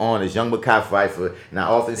Phifer on as young Mekhi Phifer, and I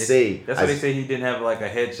often say that's why they say he didn't have a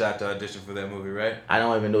headshot to audition for that movie, right? I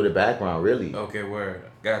don't even know the background really. Okay, word.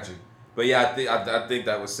 Got you. But yeah, I think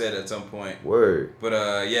that was said at some point. Word.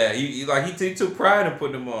 But he took pride in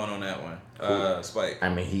putting him on that one. Cool. Spike. I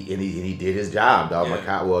mean, he did his job, dog.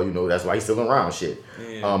 Yeah. Well, that's why he's still around, shit.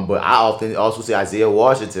 Yeah. But I often also say Isaiah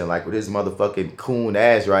Washington, with his motherfucking coon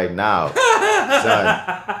ass right now,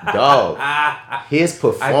 son, dog. His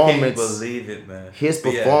performance. I can't believe it, man. His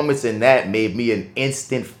performance in that made me an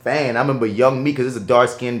instant fan. I remember young me, because it's a dark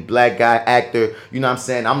skinned black guy actor. You know what I'm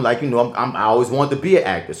saying? I'm I always wanted to be an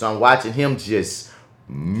actor, so I'm watching him just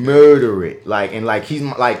murder it. Like, and like he's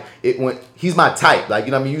he's my type. Like,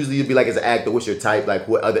 you know what I mean? Usually you'd be like, as an actor, what's your type? Like,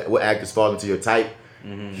 what actors fall into your type?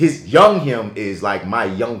 Mm-hmm. His young him is like my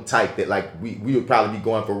young type that like we would probably be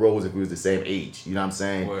going for roles if we was the same age. You know what I'm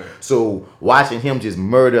saying? Word. So watching him just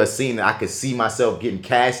murder a scene that I could see myself getting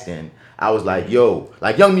cast in, I was like, yo,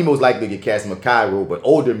 like young me most likely to get cast in Makai role, but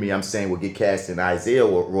older me, I'm saying, would get cast in Isaiah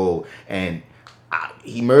role, and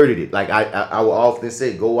he murdered it. Like I will often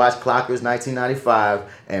say, go watch Clockers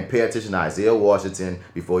 1995 and pay attention to Isaiah Washington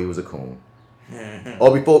before he was a coon,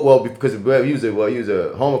 or because he was a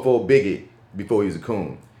homophobe bigot before he was a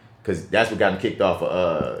coon, because that's what got him kicked off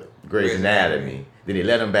of Grey's Anatomy. Then they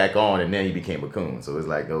let him back on, and then he became a coon. So it's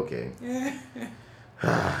like, okay,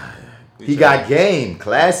 he got game,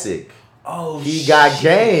 classic. Oh, he got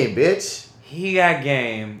game, bitch. He got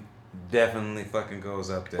game. Definitely fucking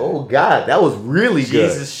goes up there. Oh God, that was really good.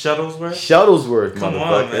 Jesus Shuttlesworth, Come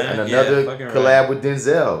on, man. And another collab with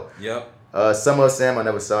Denzel. Yep. Summer of Sam, I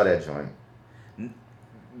never saw that joint.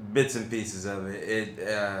 Bits and pieces of it.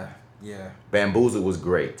 Yeah. Bamboozle was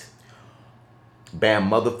great.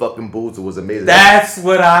 Motherfucking Boozle was amazing. That's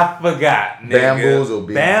what I forgot, nigga. Bamboozle,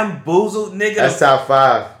 B. Bamboozle, nigga. That's top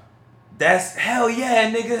 5. That's hell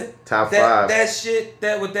yeah, nigga. Top 5. That shit,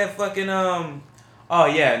 that with that fucking oh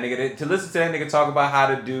yeah, nigga. To listen to that nigga talk about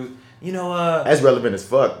how to do, you know, that's relevant as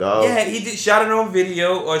fuck, dog. Yeah, he shot it on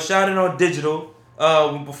video or shot it on digital.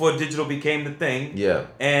 Before digital became the thing. Yeah.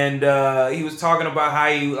 And he was talking about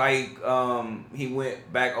how he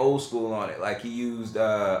went back old school on it. Like he used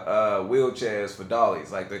wheelchairs for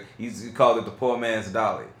dollies. Like he called it the poor man's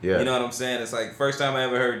dolly. Yeah. You know what I'm saying? It's like first time I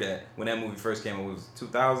ever heard that when that movie first came out. It was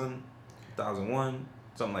 2000, 2001,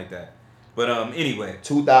 something like that. But anyway.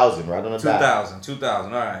 2000, right on the dot.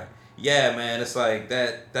 2000. All right. Yeah, man. It's like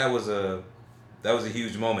that was a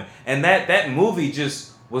huge moment. And that movie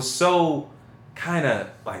just was so kind of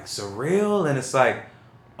like surreal, and it's like,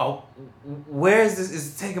 oh, where is this?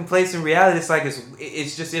 Is it taking place in reality? It's like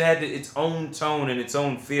it's just it had its own tone and its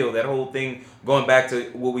own feel. That whole thing going back to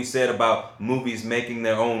what we said about movies making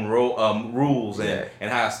their own rules and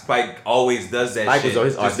how Spike always does that. Spike shit. Was on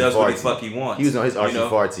his just does what the fuck he wants. He was on his artsy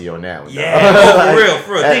farty on that one. Yeah,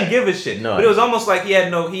 for real. Didn't give a shit. No, but it was almost like he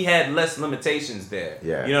had less limitations there.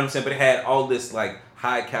 Yeah, you know what I'm saying. But it had all this like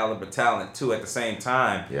high caliber talent too at the same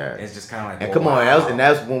time. Yeah, it's just kind of like. And come on,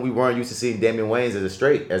 that's when we weren't used to seeing Damian Wayans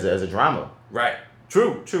as a drama. Right.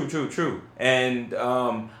 True. And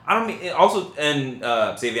I don't mean also and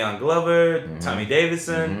Savion Glover, Tommy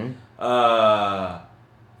Davidson, Jada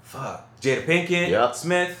Pinkett,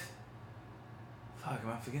 Smith. Fuck, am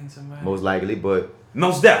I forgetting somebody? Most likely, but.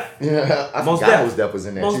 Mos Def. I forgot Mos Def was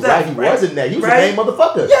in there. Mos Def, right? He was in there. He was the main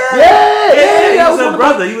motherfucker. Yeah. He was a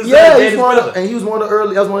brother. He was he was one of the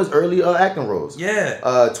early. That was one of his early acting roles. Yeah.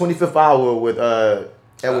 25th Hour with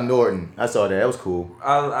Edward Norton. I saw that. That was cool.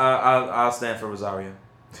 I'll stand for Rosario.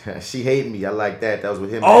 She Hated Me. I like that. That was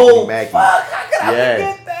with him. Oh, fuck. How could I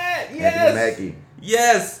forget that? Yes. Anthony Mackie.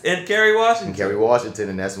 Yes, and Kerry Washington.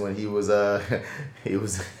 And that's when he was that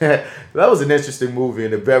was an interesting movie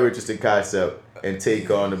and a very interesting concept and take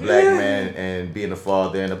on the black man and being a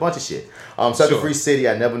father and a bunch of shit. Sucker Free City,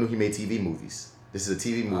 I never knew he made TV movies. This is a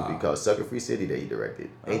TV movie called Sucker Free City that he directed.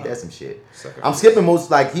 Ain't that some shit? I'm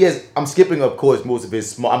skipping of course most of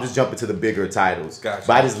his small. I'm just jumping to the bigger titles. Gotcha.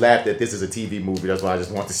 But I just laughed that this is a TV movie. That's why I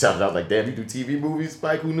just want to shout it out. Like, damn, you do TV movies,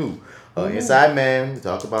 Spike? Who knew? Inside Man, we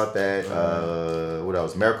talked about that. What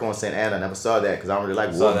else? Miracle on St. Anna. I never saw that because I don't really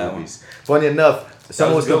like war movies. Funny enough,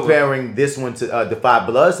 someone was comparing this one to The Five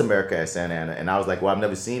Bloods to Miracle at St. Anna, and I was like, well, I've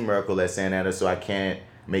never seen Miracle at St. Anna, so I can't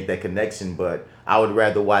make that connection. But I would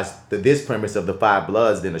rather watch this premise of The Five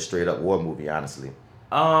Bloods than a straight up war movie, honestly.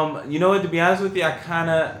 You know what? To be honest with you,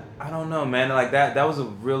 I don't know, man. Like that was a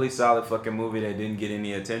really solid fucking movie that didn't get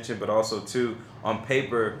any attention, but also too, on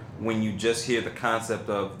paper, when you just hear the concept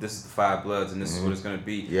of this is the Five Bloods and this is what it's gonna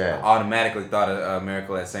be, I automatically thought of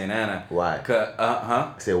Miracle at St. Anna. Why?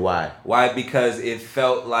 Say why? Why? Because it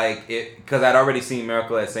felt like it. Because I'd already seen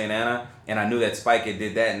Miracle at St. Anna, and I knew that Spike had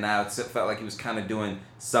did that, and now it felt like he was kind of doing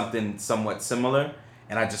something somewhat similar.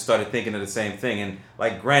 And I just started thinking of the same thing. And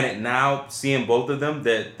like, granted, now seeing both of them,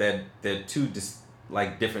 they're two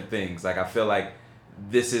different things. Like, I feel like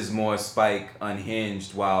this is more Spike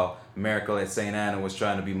unhinged, while Miracle at St. Anna was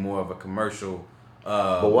trying to be more of a commercial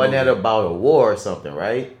But wasn't that about a war or something,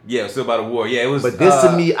 right? Yeah, it was still about a war. Yeah, it was. But this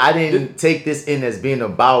to me, I didn't take this in as being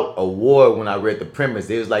about a war when I read the premise.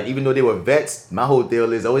 It was like, even though they were vets, my whole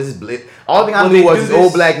deal is always this all thing I knew was this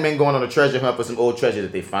old black men going on a treasure hunt for some old treasure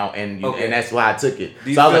that they found, and and that's why I took it.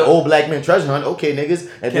 So I was like, old black men treasure hunt, okay, niggas.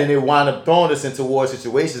 And then they wound up throwing us into war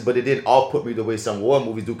situations, but it didn't all put me the way some war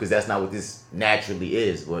movies do, because that's not what this naturally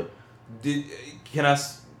is. But have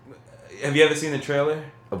you ever seen the trailer?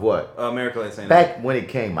 Of what? America Let's Say Back when it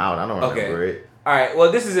came out, I don't remember it. All right.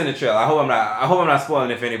 Well, this is in the trailer. I hope I'm not spoiling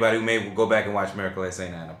it for anybody who may go back and watch America Let's Say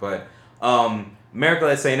Nana. But America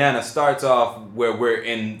Let's Say Nana starts off where we're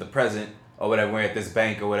in the present or whatever. We're at this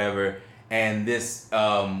bank or whatever, and this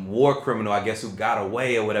war criminal, I guess, who got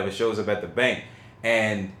away or whatever, shows up at the bank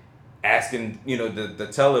and asking the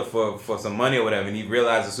teller for some money or whatever, and he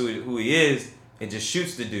realizes who he is and just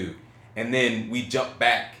shoots the dude. And then we jump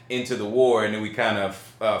back into the war, and then we kind of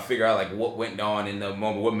figure out like what went on in the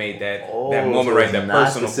moment, what made that moment so right, that not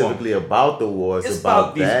personal specifically moment. About the war. It's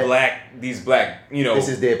about that. these black this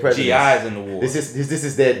is dead presidents. GIs in the war. This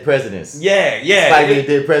is dead presidents. Yeah. Fighting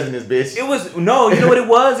dead presidents, bitch. It was you know what it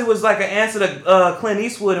was? It was like an answer to Clint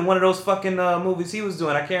Eastwood in one of those fucking movies he was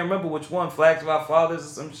doing. I can't remember which one, Flags of Our Fathers or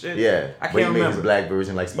some shit. Yeah, I can't remember. Made his black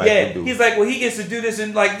version like Spike Lee. He's like, well, he gets to do this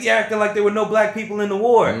and like acting like there were no black people in the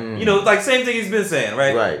war. Like same thing he's been saying,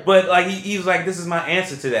 right? Right. But like he was like, this is my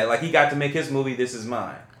answer to that. Like he got to make his movie. This is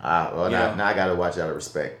mine. Now I gotta watch out of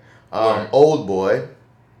respect. Old Boy.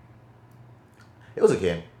 It was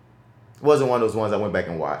okay. It wasn't one of those ones I went back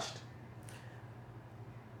and watched.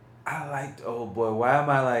 I liked Old Boy. Why am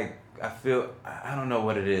I like? I don't know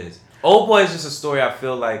what it is. Old Boy is just a story. I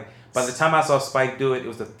feel like by the time I saw Spike do it, it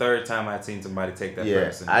was the third time I'd seen somebody take that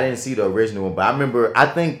person. I didn't see the original one, but I remember. I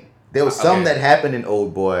think there was something that happened in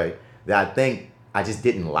Old Boy that I think I just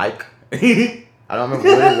didn't like. I don't remember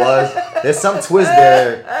what it was. There's some twist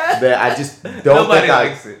there that I just don't Nobody think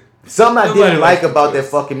likes it. Something I didn't like about that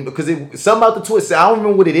fucking, because something about the twist. I don't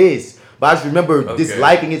remember what it is, but I just remember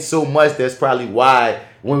disliking it so much. That's probably why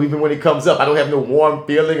when it comes up, I don't have no warm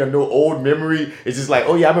feeling or no old memory. It's just like,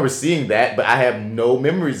 oh yeah, I remember seeing that, but I have no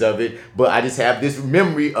memories of it. But I just have this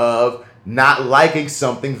memory of not liking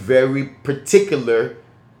something very particular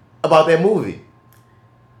about that movie.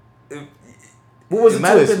 What was the twist? It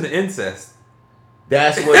might have been the incest.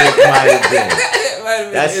 That's what it might have been.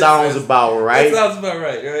 That sounds about right. That sounds about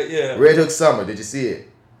right, yeah. Red Hook Summer, did you see it?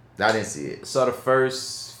 I didn't see it. Saw the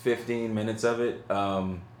first 15 minutes of it.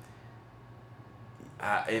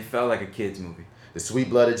 It felt like a kid's movie. The Sweet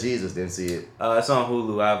Blood of Jesus, didn't see it. It's on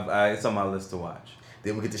Hulu. It's on my list to watch.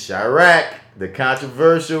 Then we get to Chirac, the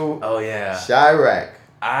controversial. Oh yeah, Chirac.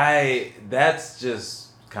 That's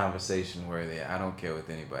just conversation worthy. I don't care what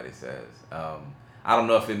anybody says. I don't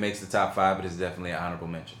know if it makes the top 5, but it's definitely an honorable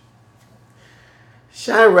mention.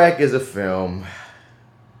 Chirac is a film.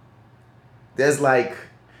 There's like,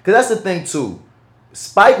 because that's the thing too.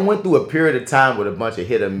 Spike went through a period of time with a bunch of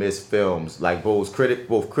hit or miss films, like both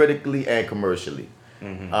critically and commercially.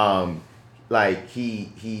 Mm-hmm. Like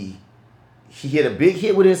he hit a big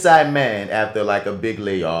hit with Inside Man after like a big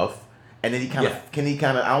layoff. And then he kind of,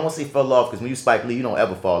 I don't want to say fell off, because when you Spike Lee, you don't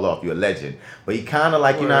ever fall off. You're a legend. But he kind of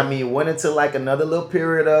like, you know what I mean, went into like another little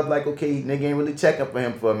period of like, okay, nigga ain't really checking for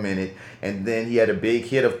him for a minute. And then he had a big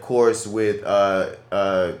hit, of course, with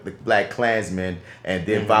the Black Klansman, and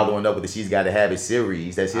then following up with the She's Gotta Have It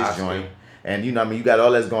series. That's his joint. And you know what I mean, you got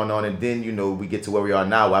all that's going on, and then we get to where we are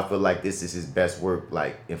now. I feel like this is his best work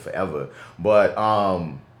like in forever. But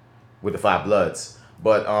with the Five Bloods.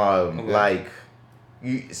 But like.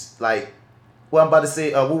 It's like, what I'm about to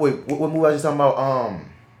say. What movie I was just talking about?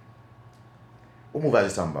 What movie I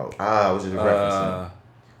was just talking about? I was just referencing.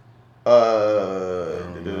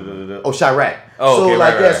 Chirac. Oh, okay,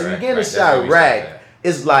 like so you get into Chirac,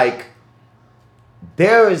 it's like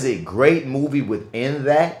there is a great movie within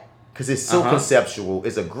that, because it's so conceptual.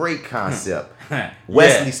 It's a great concept.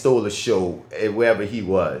 Wesley stole a show wherever he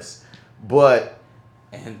was,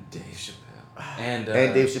 and Dave Chappelle. And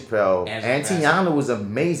Dave Chappelle. And Tiana was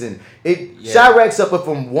amazing. Chirac suffered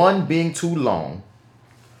from 1, being too long,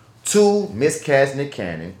 2, miscast Nick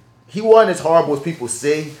Cannon. He wasn't as horrible as people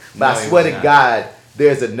say, but I swear to God,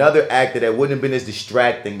 there's another actor that wouldn't have been as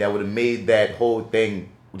distracting that would have made that whole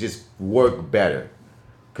thing just work better.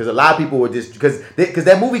 Because a lot of people were just because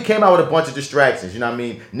that movie came out with a bunch of distractions. You know what I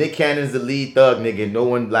mean? Nick Cannon's the lead thug nigga. No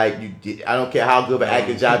one like you. I don't care how good of an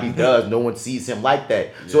acting job he does. No one sees him like that.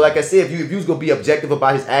 Yeah. So like I said, if you was gonna be objective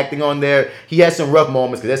about his acting on there, he had some rough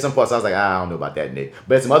moments. Because there's some parts I was like, I don't know about that, Nick.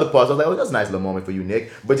 But at some other parts I was like, oh, that's a nice little moment for you,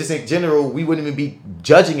 Nick. But just in general, we wouldn't even be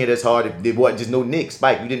judging it as hard if there wasn't just no Nick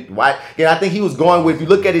Spike. You didn't. Why? And I think he was going with. If you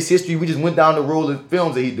look at his history, we just went down the road of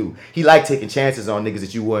films that he do. He liked taking chances on niggas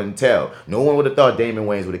that you wouldn't tell. No one would have thought Damon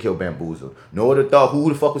Wayans would have killed Bamboozle. No one would have thought who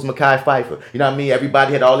the fuck was Mekhi Phifer. You know what I mean?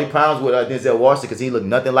 Everybody had all their problems with Denzel Washington because he looked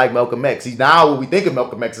nothing like Malcolm X. He's now when we think of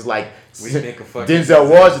Malcolm X is like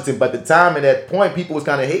Denzel Washington. But at the time at that point, people was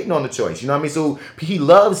kind of hating on the choice. You know what I mean? So he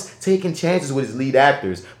loves taking chances with his lead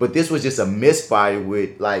actors. But this was just a misfire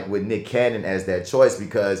with Nick Cannon as that choice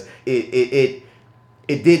because it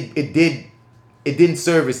didn't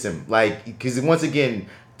service him. Like because once again.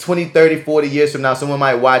 20, 30, 40 years from now, someone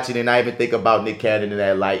might watch it and not even think about Nick Cannon in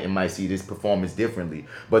that light and might see this performance differently.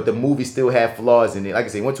 But the movie still had flaws in it. Like I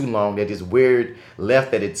said, it went too long. That just weird left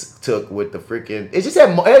that it took with the freaking. It just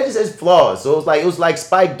has flaws. So it was like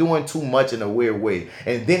Spike doing too much in a weird way.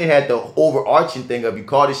 And then it had the overarching thing of you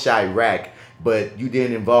called it Chirac, but you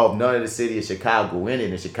didn't involve none of the city of Chicago in it.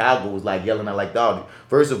 And Chicago was like yelling out like, dog.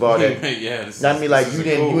 First of all, that I mean, like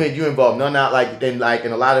you involved none out like in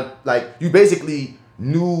a lot of like you basically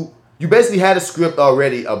had a script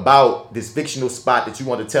already about this fictional spot that you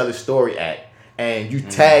want to tell a story at, and you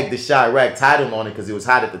tagged the Chirac title on it because it was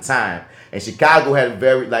hot at the time. And Chicago had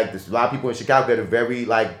a lot of people in Chicago had a very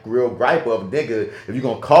real gripe of nigga. If you're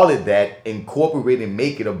gonna call it that, incorporate and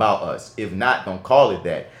make it about us. If not, don't call it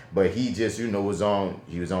that. But he just was on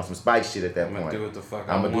some Spike shit at that point. I'm gonna do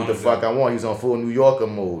what the fuck I want. He was on full New Yorker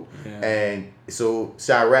mode. Yeah. And so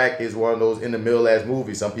Chirac is one of those in the middle ass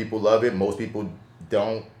movies. Some people love it, most people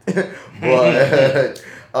don't. But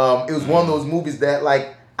it was one of those movies that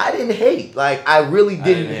I didn't hate. I really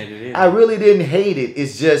didn't hate it.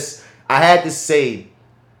 It's just I had to say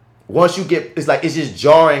once you get it's just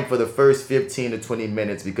jarring for the first 15 to 20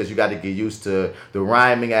 minutes because you got to get used to the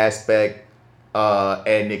rhyming aspect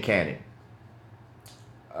and Nick Cannon.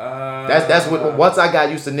 That's what once I got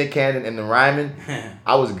used to Nick Cannon and the rhyming,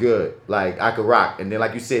 I was good. I could rock. And then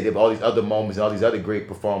like you said, there were all these other moments and all these other great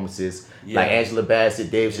performances. Yeah. Like Angela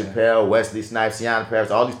Bassett, Dave Chappelle, Wesley Snipes, Tiana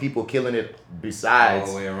Paris, all these people killing it besides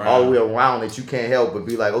all the way around that you can't help but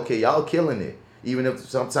be like, okay, y'all killing it. Even if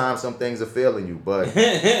sometimes some things are failing you. But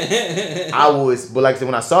but like I said,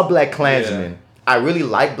 when I saw Black Klansman, I really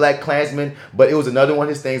liked Black Klansman, but it was another one of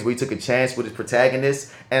his things where he took a chance with his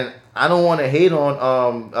protagonist. And I don't want to hate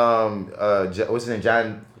on what's his name,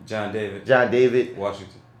 John David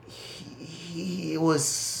Washington. He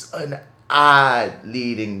was an odd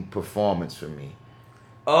leading performance for me.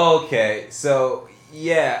 Okay, so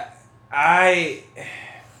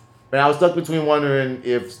And I was stuck between wondering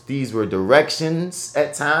if these were directions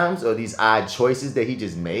at times or these odd choices that he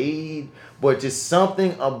just made. But just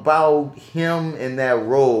something about him in that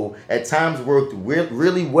role at times worked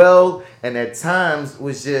really well, and at times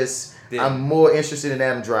was just, I'm more interested in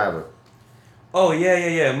Adam Driver. Oh,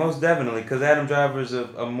 yeah, most definitely. Because Adam Driver is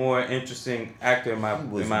a more interesting actor in my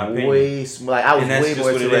opinion. I was way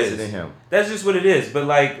more interested in him. That's just what it is. But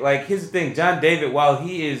here's the thing. John David, while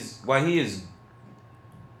he is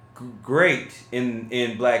great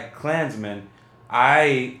in Black Klansman,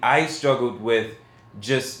 I struggled with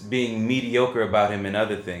just being mediocre about him in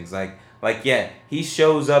other things. He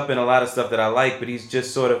shows up in a lot of stuff that I like, but he's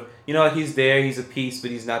just sort of, he's there, he's a piece, but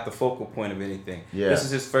he's not the focal point of anything. Yeah. This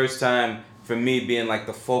is his first time for me being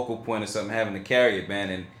the focal point of something, having to carry it,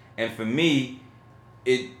 man. And for me,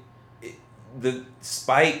 the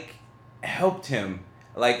Spike helped him.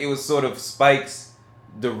 It was sort of Spike's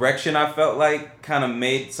direction, I felt kind of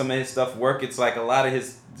made some of his stuff work. It's a lot of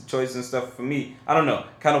his choices and stuff for me, I don't know,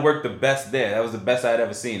 kind of worked the best there. That was the best I'd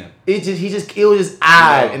ever seen him. It was just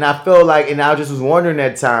odd, and I felt and I just was wondering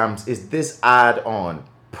at times, is this odd on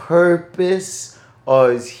purpose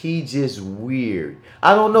or is he just weird?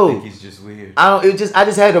 I don't know. I think he's just weird. I just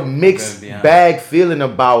had a mixed bag feeling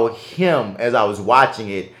about him as I was watching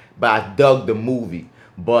it, but I dug the movie.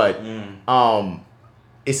 But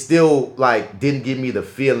it still didn't give me the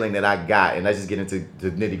feeling that I got, and let's just get into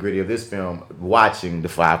the nitty gritty of this film. Watching The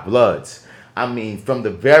Five Bloods, I mean, from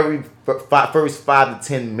the very first 5 to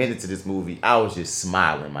 10 minutes of this movie, I was just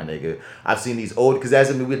smiling, my nigga. I've seen these old because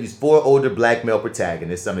as a movie, these 4 older black male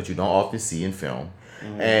protagonists, something that you don't often see in film,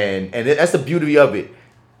 and that's the beauty of it.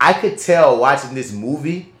 I could tell watching this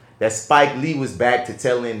movie that Spike Lee was back to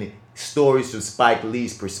telling stories from Spike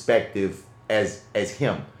Lee's perspective as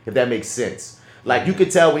him, if that makes sense. Like, you could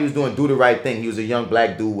tell when he was doing Do the Right Thing, he was a young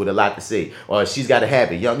black dude with a lot to say. Or She's Got a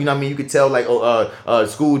Habit, young, you know what I mean? You could tell, like,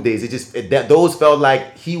 School Days. Those felt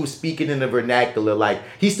like he was speaking in the vernacular. Like,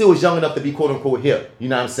 he still was young enough to be quote unquote hip. You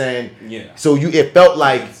know what I'm saying? Yeah. So it felt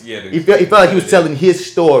like it felt like he was telling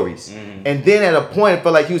his stories. Mm-hmm. And then at a point, it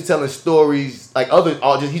felt like he was telling stories like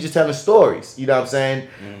he's just telling stories. You know what I'm saying?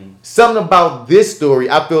 Mm-hmm. Something about this story,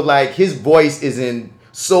 I feel like his voice is in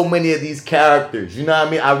so many of these characters. You know what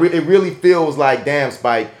I mean? It really feels like, damn,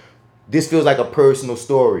 Spike, this feels like a personal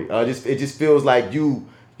story. It just feels like you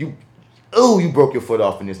broke your foot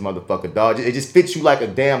off in this motherfucker, dog. It just fits you like a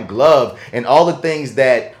damn glove. And all the things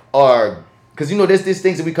that are, because there's these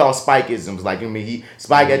things that we call Spikeisms. Like, I mean,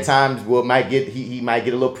 Spike at times might get a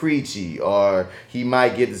little preachy, or he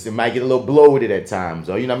might get a little bloated at times,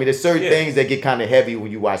 or there's certain things that get kind of heavy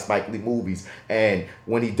when you watch Spike Lee movies. And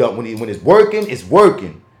when it's working, it's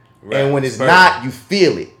working, right. And when it's not, you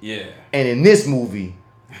feel it. Yeah. And in this movie,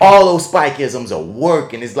 all those Spikeisms are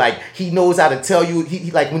working. It's like he knows how to tell you.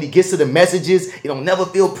 He like when he gets to the messages, it don't never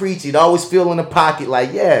feel preachy. It always feel in the pocket.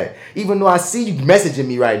 Like, yeah, even though I see you messaging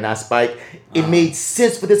me right now, Spike, it made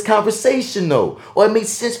sense for this conversation though, or it made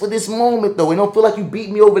sense for this moment though. It don't feel like you beat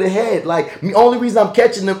me over the head. Like, the only reason I'm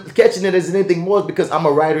catching it as anything more is because I'm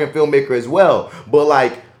a writer and filmmaker as well. But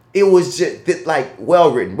like, it was just like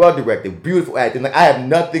well written, well directed, beautiful acting. Like, I have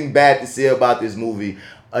nothing bad to say about this movie,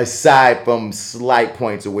 aside from slight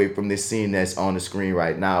points away from this scene that's on the screen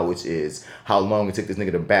right now, which is how long it took this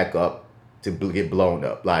nigga to back up to get blown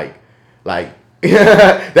up. Like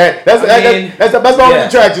that's my only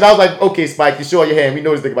attraction. I was like, okay, Spike, you show your hand. We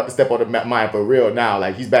know this nigga about to step on the mine for real now.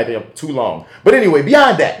 Like, he's backing up too long. But anyway,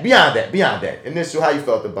 beyond that. Initial, how you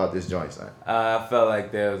felt about this joint, son? I felt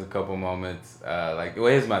like there was a couple moments.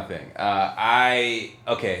 Here's my thing.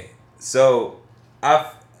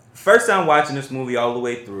 First time watching this movie all the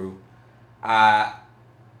way through, I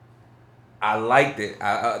liked it.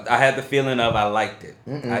 I had the feeling of I liked it.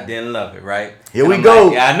 I didn't love it, right? Here we go.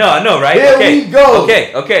 Like, I know, right? Here we go.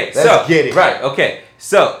 Okay. Let's get it. Right, okay.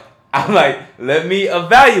 So, I'm like, let me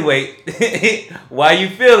evaluate why you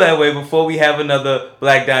feel that way before we have another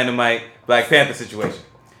Black Dynamite, Black Panther situation.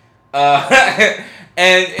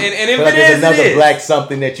 And if like it is, another black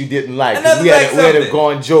something that you didn't like. We had a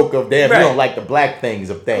going joke of, damn, right. You don't like the black things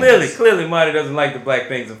of things. Clearly, Marty doesn't like the black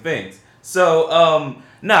things of things. So,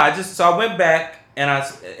 I went back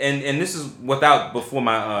and this is before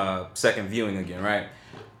my second viewing again, right?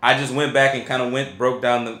 I just went back and kind of went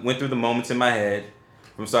through the moments in my head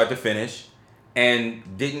from start to finish, and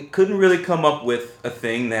couldn't really come up with a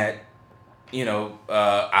thing that,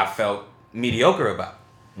 I felt mediocre about.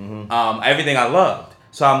 Mm-hmm. Everything I loved.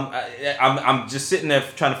 So I'm just sitting there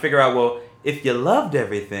trying to figure out, well, if you loved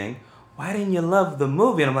everything, why didn't you love the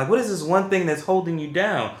movie? And I'm like, what is this one thing that's holding you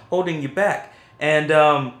down, holding you back? And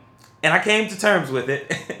I came to terms with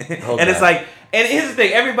it. And it's like, and here's the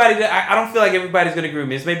thing, I don't feel like everybody's gonna agree with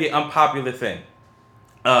me. It's maybe an unpopular thing.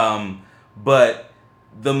 But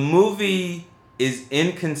the movie is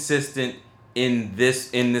inconsistent in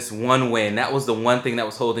this one way, and that was the one thing that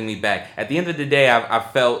was holding me back. At the end of the day, I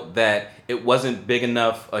felt that it wasn't big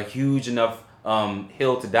enough, a huge enough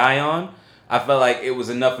hill to die on. I felt like it was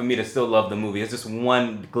enough for me to still love the movie. It's just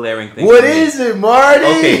one glaring thing. What is it, Marty?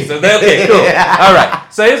 Okay, cool. All right.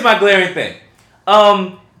 So here's my glaring thing.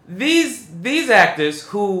 These actors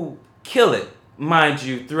who kill it, mind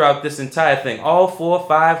you, throughout this entire thing, all 4,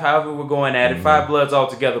 5, however we're going at it, 5 Bloods all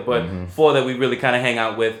together, but 4 that we really kind of hang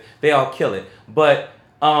out with, they all kill it. But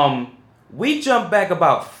we jump back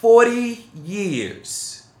about 40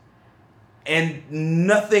 years. And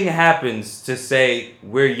nothing happens to say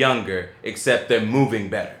we're younger, except they're moving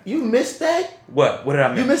better. You missed that? What? What did I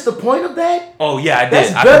miss? You missed the point of that? Oh, yeah, I did.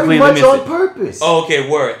 That's very much on purpose. Oh, okay,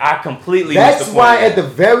 word. I completely missed the point. That's why at the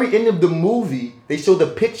very end of the movie, they show the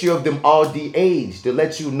picture of them all de-aged to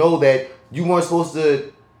let you know that you weren't supposed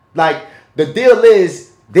to... Like, the deal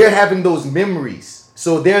is, they're having those memories.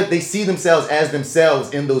 So they see themselves as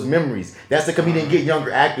themselves in those memories. That's the comedian get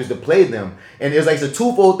younger actors to play them. And it's like it's a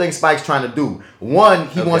twofold thing Spike's trying to do. One,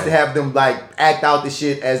 he wants to have them like act out the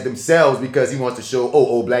shit as themselves because he wants to show,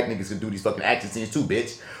 oh, black niggas can do these fucking action scenes too,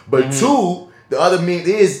 bitch. But two, the other mean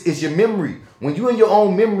is your memory. When you in your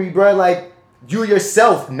own memory, bro, like you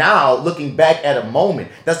yourself now looking back at a moment.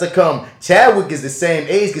 That's to come. Chadwick is the same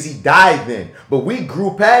age because he died then. But we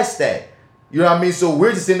grew past that. You know what I mean? So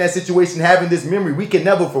we're just in that situation having this memory. We can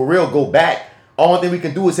never for real go back. Only thing we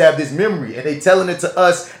can do is have this memory. And they telling it to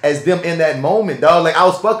us as them in that moment, dog. Like, I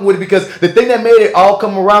was fucking with it because the thing that made it all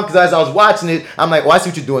come around, because as I was watching it, I'm like, oh, I see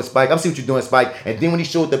what you're doing, Spike. And then when he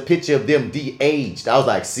showed the picture of them de-aged, I was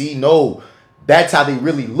like, see, no. that's how they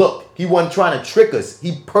really look. He wasn't trying to trick us.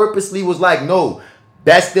 He purposely was like, no,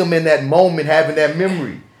 that's them in that moment having that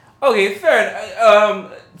memory. Okay, fair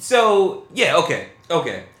enough. So yeah, okay.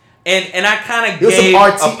 And I kind of gave some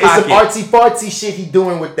artsy fartsy shit he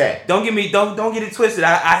doing with that. Don't get it twisted.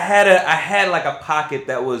 I had like a pocket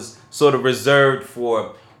that was sort of reserved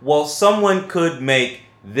for, well, someone could make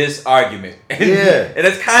this argument. And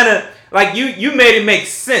it's kind of like you made it make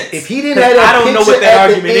sense. If he didn't have that, I don't know what that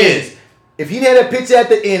argument is. If he had a picture at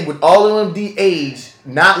the end with all of them de-aged,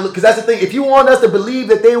 not look, because that's the thing. If you want us to believe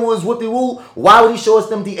that they was whoopie-woo, why would he show us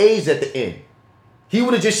them de-aged at the end? He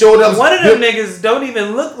would have just showed us. One of them niggas don't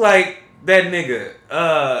even look like that nigga.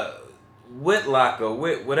 Whitlock or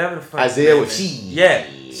whatever the fuck. Isaiah was Yeah,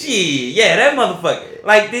 that motherfucker.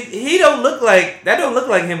 Like he don't look like that. Don't look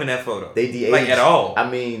like him in that photo. They de-aged like at all. I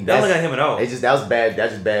mean, don't look like him at all. That was bad.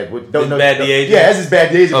 That's just bad. Bad de-aging. Yeah, that's just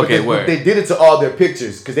bad de-aging. Okay, but they did it to all their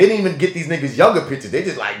pictures because they didn't even get these niggas younger pictures. They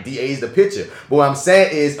just like de-aged the picture. But what I'm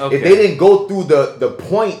saying is, if they didn't go through the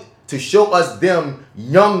point to show us them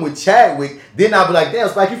young with Chadwick, then I'll be like, damn,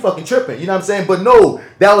 Spike, you fucking tripping. You know what I'm saying? But no,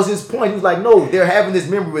 that was his point. He was like, no, they're having this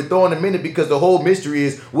memory. We're throwing them in it because the whole mystery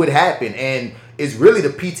is what happened. And it's really the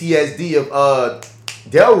PTSD of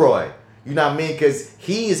Delroy. You know what I mean? Because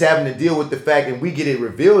he is having to deal with the fact, and we get it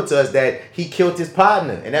revealed to us that he killed his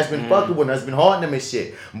partner. And that's been fucking with him. That's been haunting him and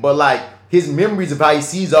shit. But like, his memories of how he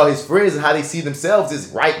sees all his friends and how they see themselves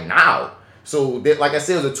is right now. So, like I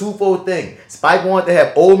said, it was a twofold thing. Spike wanted to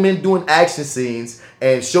have old men doing action scenes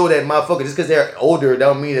and show that motherfucker, just because they're older,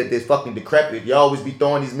 don't mean that they're fucking decrepit. You always be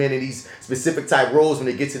throwing these men in these specific type roles when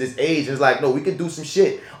they get to this age. And it's like, no, we can do some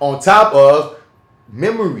shit on top of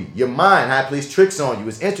memory, your mind, how it plays tricks on you.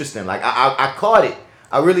 It's interesting. Like, I caught it.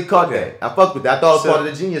 I really caught that. I fucked with that. I thought it was part of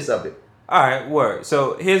the genius of it. All right, word.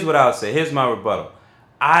 So, here's what I would say. Here's my rebuttal.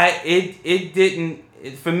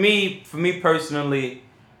 For me personally,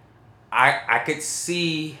 I could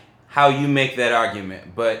see how you make that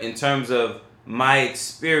argument, but in terms of my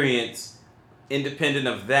experience, independent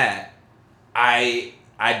of that, I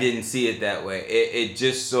didn't see it that way. It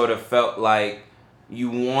just sort of felt like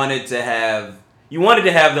you wanted to have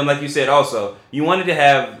them, like you said also, you wanted to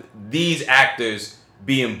have these actors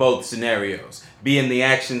be in both scenarios. Be in the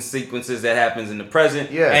action sequences that happens in the present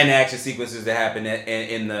and the action sequences that happen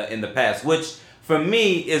in the past, which for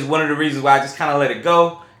me is one of the reasons why I just kind of let it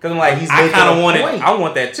go. Because I'm like, I kind of want it. I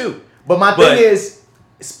want that too. But my thing is,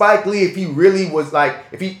 Spike Lee, if he really was like,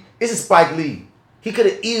 this is Spike Lee. He could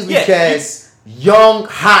have easily cast young,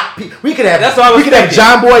 hot people. We could have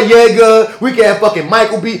John Boy Yeager. We could have fucking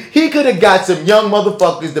Michael B. He could have got some young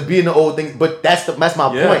motherfuckers to be in the old things. But that's my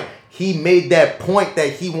point. He made that point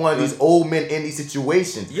that he wanted these old men in these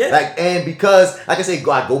situations. Yeah. And because, like I say,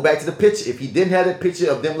 I go back to the picture. If he didn't have that picture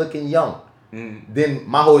of them looking young, then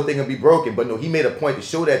my whole thing would be broken. But no, he made a point to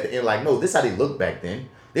show that at the end, like, no, this is how they look back then.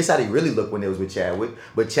 This is how they really look when they was with Chadwick.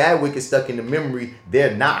 But Chadwick is stuck in the memory.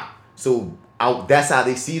 They're not. So that's how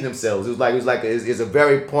they see themselves. It's a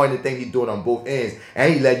very pointed thing he's doing on both ends.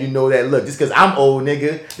 And he let you know that, look, just because I'm old,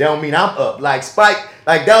 nigga, that don't mean I'm up. Like, Spike,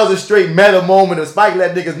 like, that was a straight meta moment of Spike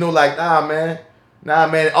let niggas know, like, nah,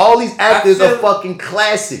 man. All these actors are fucking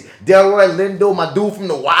classic. Delroy Lindo, my dude from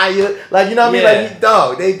The Wire. Like, you know what I mean?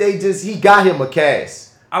 Like, he got him a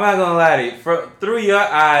cast. I'm not gonna lie to you. Through your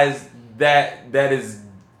eyes, that is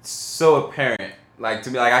so apparent. Like,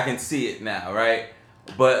 to me, like, I can see it now, right?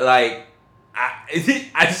 But, like,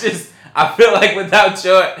 I feel like without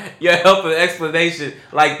your help and explanation,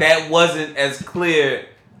 like, that wasn't as clear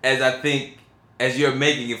as I think as you're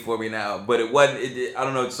making it for me now. But it wasn't. I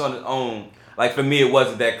don't know. It's on its own. Like, for me, it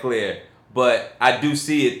wasn't that clear. But I do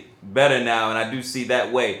see it better now, and I do see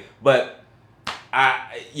that way. But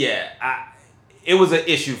it was an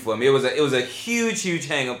issue for me. It was a huge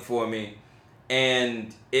hang up for me.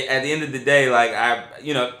 And at the end of the day, like, I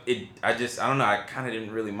don't know. I kind of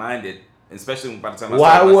didn't really mind it, especially by the time.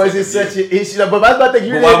 Why was it such an issue? But I was about to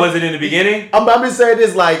think why was it in the beginning? I'm just saying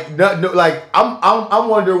this, like, no, like, I'm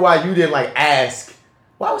wondering why you didn't, like, ask,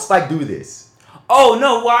 why would Spike do this? Oh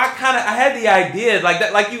no! Well, I had the idea, like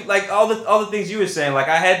that, like all the things you were saying. Like,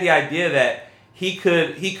 I had the idea that he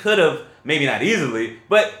could have, maybe not easily,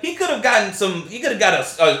 but he could have gotten a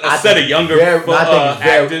set of younger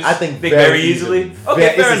actors. I think very easily.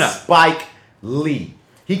 Okay, fair enough. Spike Lee.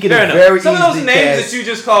 He could have very easily. Some of those names that you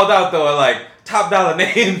just called out though are like top dollar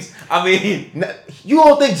names. I mean, you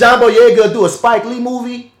don't think John Boyega do a Spike Lee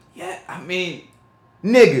movie? Yeah, I mean,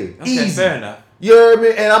 nigga, okay, easy. Fair enough. You know what I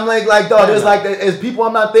mean? And I'm like, dog, there's like, as people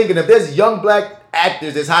I'm not thinking, if there's young black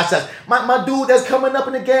actors that's hot shots. My dude that's coming up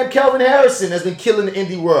in the game, Kelvin Harrison, has been killing the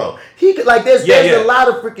indie world. He could like there's a lot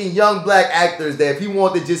of freaking young black actors that if he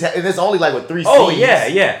wanted to just have, and it's only like 3 scenes. Oh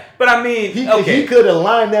yeah. But I mean, he could have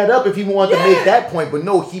lined that up if he wanted to make that point, but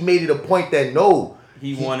no, he made it a point that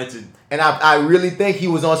he wanted to. And I really think he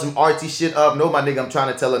was on some artsy shit of, no, my nigga, I'm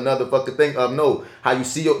trying to tell another fucking thing of, no, how you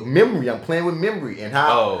see your memory. I'm playing with memory and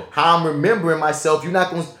how I'm remembering myself.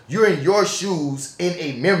 You're in your shoes in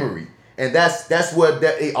a memory. And that's what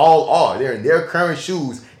they all are. They're in their current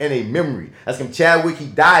shoes in a memory. That's from Chadwick, he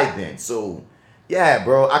died then. So, yeah,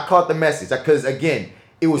 bro, I caught the message. Because, again,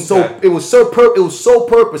 it was so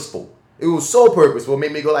purposeful. It was so purposeful. It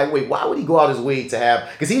made me go like, wait, why would he go out his way to have?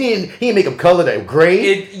 Because he didn't make him color that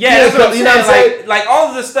gray. That's what I'm saying. You know what I'm saying? Like all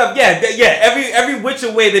of this stuff. Yeah. Every which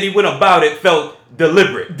way that he went about it felt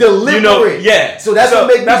deliberate. You know? Yeah. So that's what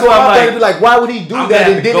made me go out there and be like, why would he do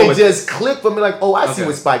that? And then it just clicked for me like, oh, I see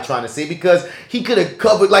what Spike trying to say, because he could have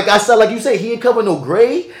covered, like I said, like you say, he didn't cover no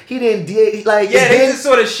gray. He didn't they just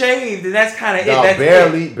sort of shaved, and that's kind of it.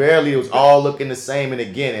 Barely. It was all looking the same. And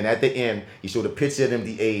again, and at the end, he showed a picture of them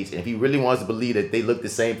the age. And if he really wants to believe that they look the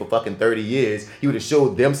same for fucking 30 years, he would have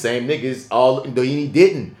showed them same niggas all, and he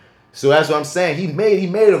didn't. So that's what I'm saying. He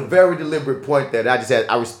made a very deliberate point that I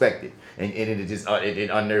respect it. And it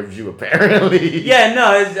unnerves you apparently. Yeah,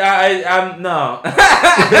 no, I'm no.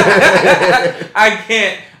 I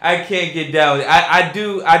can't get down with it. I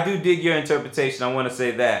do dig your interpretation. I want to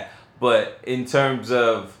say that, but in terms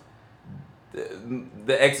of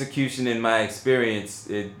the execution in my experience,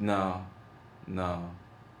 no.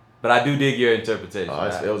 But I do dig your interpretation.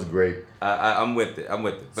 It was great. I'm with it. But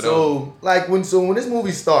when this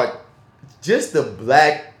movie starts, just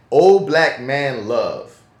the old black man love.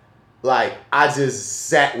 Like, I just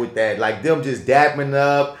sat with that. Like, them just dapping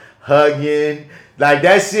up, hugging. Like,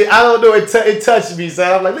 that shit, I don't know, it touched me. So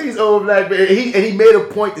I'm like, look at these old black men. He made a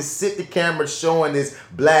point to sit the camera showing this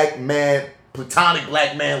black man, platonic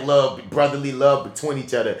black man love, brotherly love between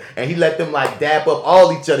each other. And he let them, like, dap up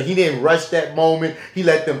all each other. He didn't rush that moment. He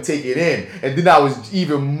let them take it in. And then I was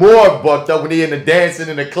even more bucked up when they in the dancing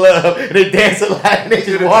in the club. And they dancing like, and they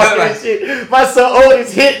just walking and shit. My son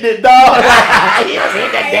Otis hitting it, dog. He was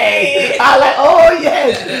hitting that day. I was like, oh,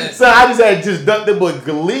 yes. So I just had nothing but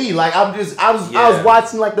glee. Like, I was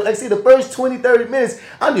watching, like, the first 20, 30 minutes,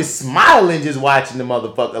 I'm just smiling just watching the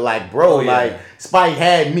motherfucker. Like, bro, like, Spike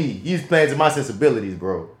had me. He was playing to my sensibilities,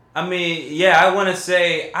 bro. I mean, yeah, I want to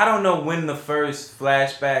say, I don't know when the first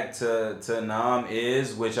flashback to Nam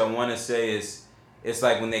is, which I want to say is, it's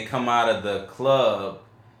like when they come out of the club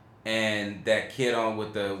and that kid on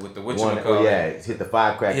with the hit the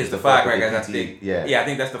firecrackers. Hits the firecrackers, I think. Yeah, I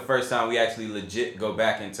think that's the first time we actually legit go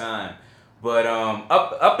back in time. But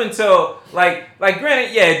up until like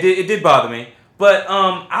granted, yeah, it did bother me. But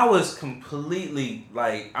I was completely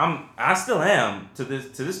like I still am to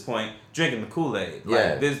this point drinking the Kool-Aid.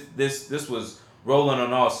 Like this was rolling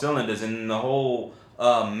on all cylinders, and the whole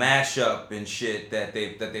mashup and shit that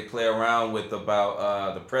they play around with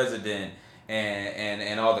about the president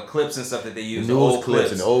and all the clips and stuff that they use. The old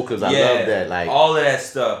clips. I love that. Like all of that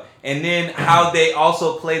stuff. And then how they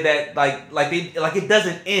also play that like it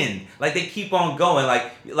doesn't end. Like they keep on going.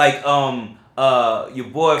 Like your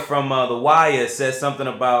boy from The Wire says something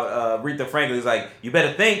about Aretha Franklin. He's like, you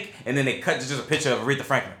better think, and then they cut to just a picture of Aretha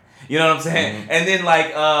Franklin. You know what I'm saying? Mm-hmm. And then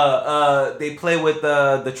like they play with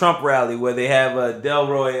the Trump rally where they have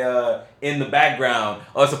Delroy in the background,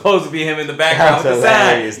 or supposed to be him in the background with the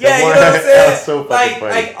sign. Yeah, you know what I'm saying? That's so fucking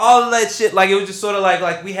funny. Like all of that shit. Like it was just sort of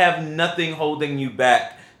like we have nothing holding you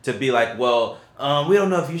back to be like, well, we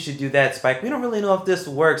don't know if you should do that, Spike. We don't really know if this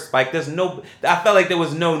works, Spike. I felt like there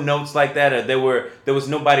was no notes like that, or there was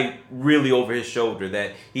nobody really over his shoulder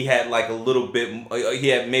that he had like a little bit. He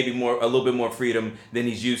had maybe a little bit more freedom than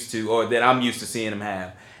he's used to, or that I'm used to seeing him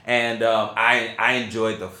have. And I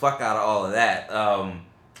enjoyed the fuck out of all of that.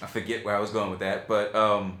 I forget where I was going with that, but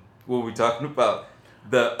what were we talking about?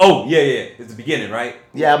 It's the beginning, right?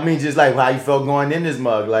 Yeah, I mean just like how you felt going in this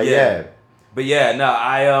mug, like yeah. But yeah, no,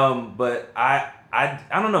 I don't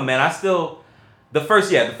know, man. I still the first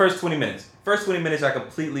 20 minutes. First 20 minutes I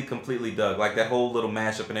completely dug. Like that whole little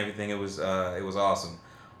mashup and everything, it was awesome.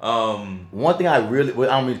 One thing I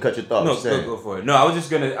don't mean to cut your thoughts. No, go for it. No, I was just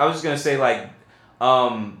gonna say like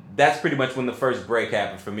that's pretty much when the first break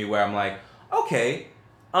happened for me, where I'm like, okay,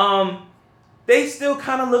 they still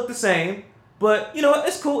kind of look the same. But, you know what,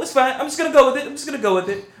 it's cool, it's fine. I'm just going to go with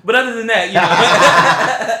it. But other than that, you know.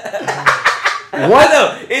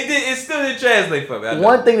 It still didn't translate for me.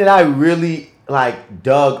 One thing that I really,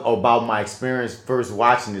 dug about my experience first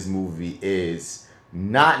watching this movie is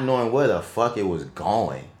not knowing where the fuck it was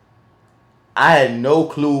going. I had no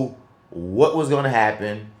clue what was gonna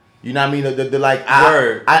happen. You know what I mean?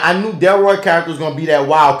 I knew Delroy character was gonna be that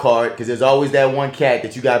wild card because there's always that one cat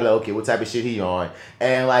that you gotta be like, okay, what type of shit he on?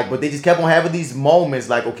 And like, but they just kept on having these moments,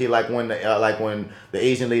 like okay, like when the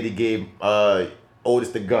Asian lady gave Otis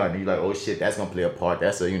the gun, you're like, oh shit, that's gonna play a part.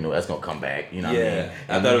 That's that's gonna come back. You know what I mean?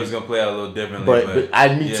 I thought it was gonna play out a little differently.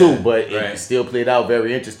 But me too. But it still played out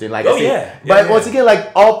very interesting. Like once again,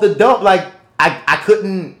 like off the dump, like I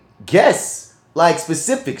couldn't guess. Like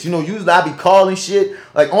specifics, usually I be calling shit.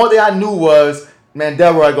 Like only thing I knew was, man,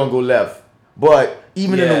 Delroy gonna go left. But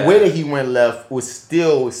even in the way that he went left was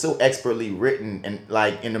still so expertly written and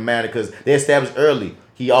like in the manner because they established early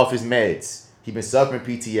he off his meds. He been suffering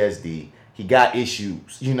PTSD. He got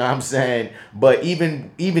issues. You know what I'm saying? But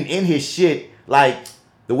even in his shit, like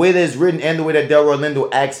the way that it's written and the way that Delroy Lindo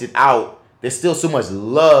acts it out, there's still so much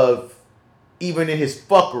love, even in his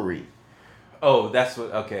fuckery. Oh, that's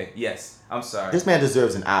what. Okay, yes. I'm sorry. This man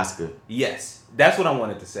deserves an Oscar. Yes, that's what I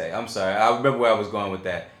wanted to say. I'm sorry. I remember where I was going with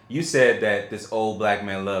that. You said that this old black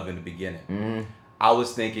man love in the beginning. Mm-hmm. I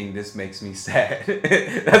was thinking this makes me sad.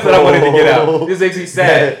 That's what I wanted to get out. This makes me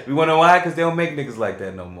sad. We wanna know why? Because they don't make niggas like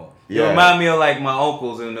that no more. You remind me of like my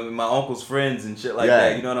uncles and my uncle's friends and shit like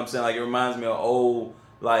that. You know what I'm saying? Like it reminds me of old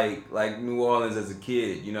like New Orleans as a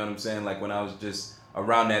kid. You know what I'm saying? Like when I was just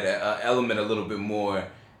around that element a little bit more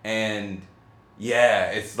and. Yeah,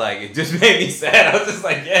 it's like, it just made me sad. I was just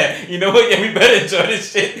like, yeah, you know what? Yeah, we better enjoy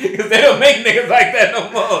this shit because they don't make niggas like that no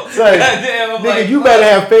more. Like, goddamn, I'm nigga, like, you better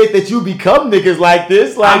have faith that you become niggas like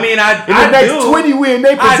this. Like, I mean, in the next 20, we in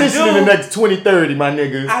their position in the next 20, 30, my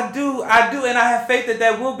niggas. I do, and I have faith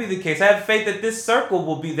that will be the case. I have faith that this circle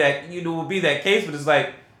will be that, will be that case, but it's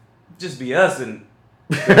like, just be us and...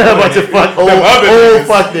 a bunch of old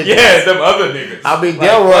fuck niggas. Yeah, them other niggas. I mean,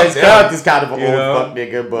 Delroy's character's kind of an old fuck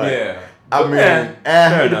nigga, but... Yeah. I mean,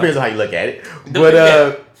 it depends on how you look at it.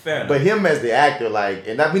 But him as the actor, like,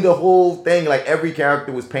 and I mean the whole thing, like every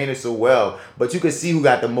character was painted so well, but you could see who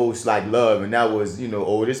got the most like love, and that was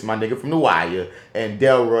Otis, my nigga from The Wire, and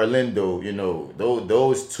Delroy Lindo.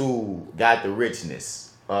 Those two got the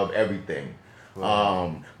richness of everything.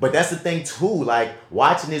 Right. But that's the thing too. Like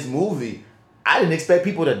watching this movie, I didn't expect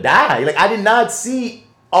people to die. Like I did not see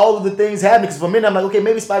all of the things happening. Because for a minute, I'm like, okay,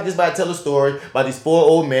 maybe Spike just about to tell a story about these four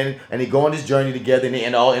old men and they go on this journey together and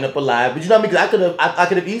they all end up alive. But you know what I mean? Because I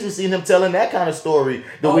could have easily seen them telling that kind of story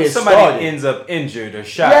the way it started. Somebody ends up injured or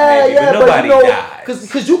shot, but nobody dies.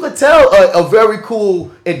 Because you could tell a very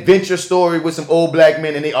cool adventure story with some old black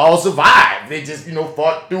men and they all survived. They just,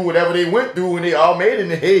 fought through whatever they went through and they all made it.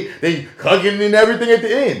 And they hugging and everything at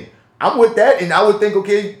the end. I'm with that. And I would think,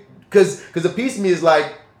 okay, because a piece of me is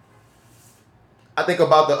like, I think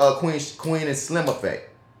about the Queen and Slim effect.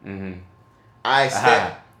 Mm-hmm. I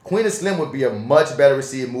expect Queen and Slim would be a much better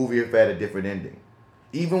received movie if it had a different ending.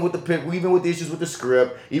 Even with the issues with the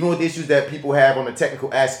script, even with the issues that people have on the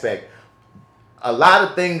technical aspect, a lot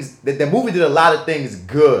of things the movie did a lot of things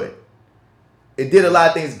good. It did a lot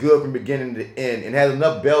of things good from beginning to end and had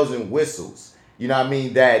enough bells and whistles. You know what I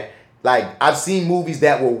mean? That like I've seen movies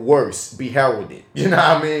that were worse be heralded. You know what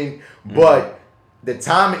I mean? Mm-hmm. But the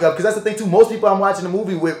timing of, because that's the thing too, most people I'm watching the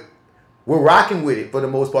movie with, we're rocking with it for the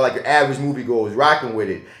most part, like your average movie goer is rocking with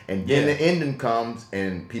it, and then the ending comes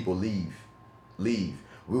and people leave. We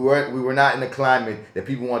were not in a climate that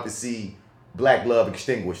people want to see black love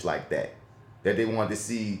extinguished like that. That they wanted to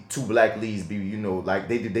see two black leads be, like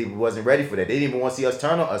they wasn't ready for that. They didn't even want to see us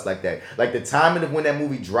turn on us like that. Like the timing of when that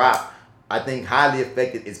movie dropped, I think highly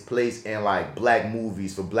affected its place in like black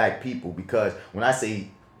movies for black people, because when I say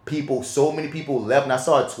people, so many people left, and I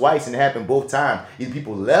saw it twice and it happened both times. Either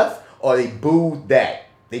people left or they booed that.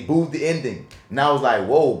 They booed the ending. And I was like,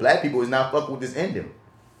 whoa, black people is not fucking with this ending.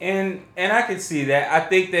 And I can see that. I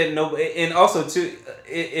think that and also too,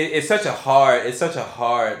 it's such a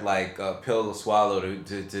hard like pill to swallow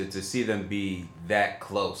to see them be that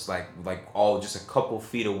close, like all just a couple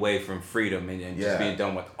feet away from freedom and just being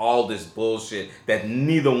done with all this bullshit that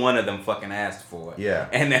neither one of them fucking asked for. Yeah.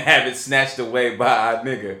 And to have it snatched away by our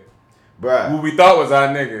nigga. Bruh. Who we thought was our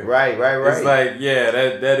nigga. Right. It's like,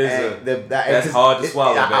 that's hard to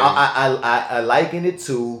swallow, baby. I liken it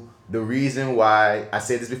to the reason why I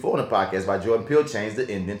said this before on the podcast, why Jordan Peele changed the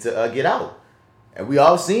ending to Get Out. And we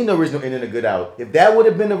all seen the original ending of Get Out. If that would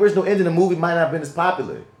have been the original ending, the movie might not have been as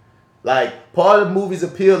popular. Like, part of the movie's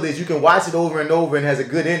appeal is you can watch it over and over and has a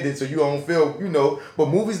good ending, so you don't feel, But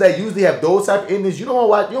movies that usually have those type of endings, you don't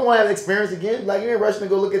want to have that experience again. Like, you ain't rushing to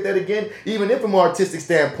go look at that again. Even if from an artistic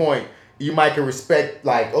standpoint, you might can respect,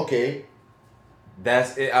 like, okay,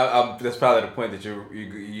 That's it. That's probably the point that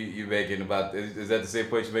you're making about. Is that the same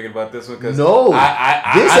point you're making about this one? Cause no, I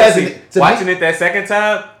honestly, watching it that second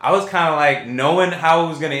time, I was kind of like knowing how it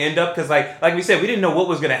was gonna end up because like we said, we didn't know what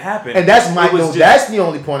was gonna happen. And that's that's the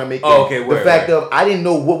only point I'm making. Oh, okay. The fact of I didn't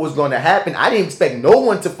know what was gonna happen. I didn't expect no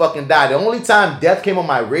one to fucking die. The only time death came on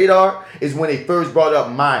my radar is when they first brought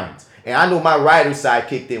up mines. And I know my writer side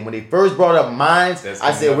kicked in. When they first brought up mines,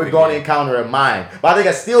 I said, we're going to encounter a mine. But I think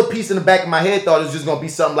I still piece in the back of my head thought it was just going to be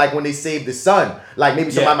something like when they saved the sun. Like maybe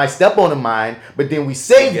somebody might step on a mine, but then we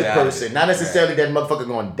saved the person. Not necessarily that motherfucker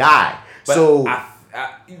going to die. But so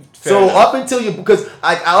up until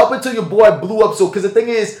your boy blew up. So because the thing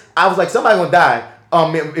is, I was like, somebody going to die.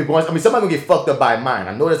 Somebody gonna get fucked up by a mine.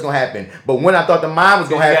 I know that's gonna happen. But when I thought the mine was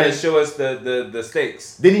gonna happen, you gotta show us the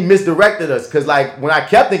stakes. Then he misdirected us because like when I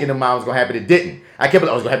kept thinking the mine was gonna happen, it didn't. I kept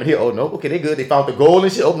like, oh, it's gonna happen here. Oh no, okay, they good. They found the gold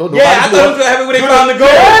and shit. Oh no, yeah, I thought it was gonna happen when they found the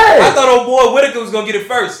gold. Yeah. I thought old boy Whitaker was gonna get it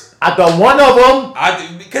first. I thought one of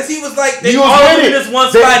them. Because he was like, they all in this one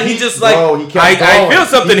spot, and he just like, I feel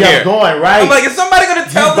something here. He kept going, right? I'm like, is somebody gonna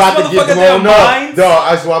tell this motherfucker their minds?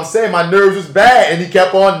 Dog, that's what I'm saying. My nerves was bad, and he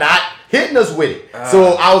kept on not hitting us with it.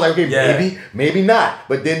 So I was like, okay, maybe not.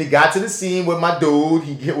 But then he got to the scene with my dude.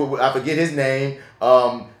 I forget his name.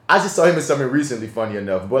 I just saw him in something recently, funny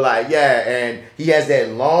enough. But like, and he has that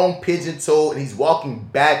long pigeon toe, and he's walking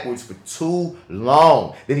backwards for too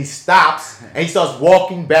long. Then he stops, and he starts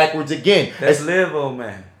walking backwards again. That's Liv, old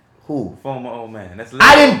man. Who? Former old man. That's Liv,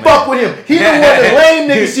 I didn't fuck with him. He the one, the lame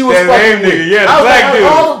nigga she was fucking with. Yeah, the black dude.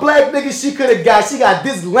 All the black niggas she could have got, she got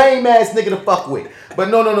this lame ass nigga to fuck with. But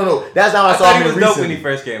no. That's not what I saw him recently. I thought he was dope when he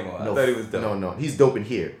first came on. I thought he was dope. No. He's dope in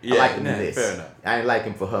here. Yeah, I like him in this. Fair enough. I ain't like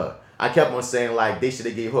him for her. I kept on saying like they should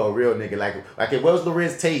have gave her a real nigga. Like okay, where's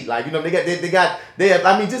Lorenz Tate? Like, you know, they have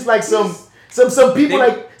I mean just like some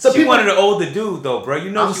people she wanted an older dude though, bro. You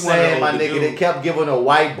know I'm she wanted an older my nigga, dude. They kept giving her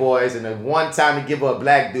white boys, and the one time to give her a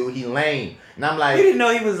black dude, he lame. And I'm like, you didn't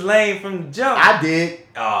know he was lame from the jump. I did.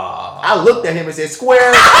 Oh. I looked at him and said,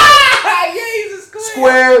 Square. Yeah, he's a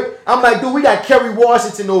Square. I'm like, dude, we got Kerry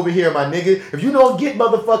Washington over here, my nigga. If you don't get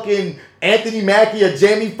motherfucking Anthony Mackie or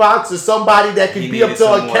Jamie Foxx or somebody that can be up to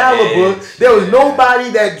her caliber, there was nobody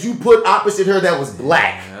that you put opposite her that was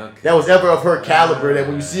black. Okay. That was ever of her caliber. That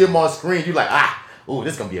when you see him on screen, you're like, ooh,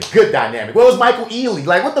 this is gonna be a good dynamic. Where was Michael Ealy?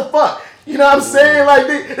 Like, what the fuck? You know what I'm saying? Like,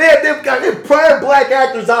 they have prime black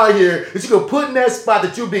actors out here that you can put in that spot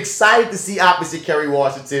that you'll be excited to see opposite Kerry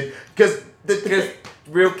Washington. Because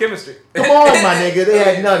real chemistry. Come on, my nigga. They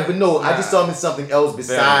had none. But no, I just saw him in something else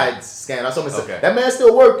besides Scandal. I saw him in something. That man's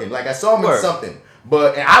still working. Like, I saw him in something.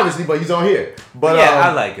 But and he's on here. But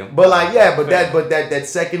I like him. But like, that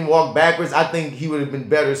second walk backwards, I think he would have been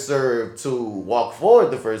better served to walk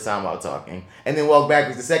forward the first time while talking, and then walk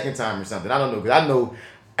backwards the second time or something. I don't know, because I know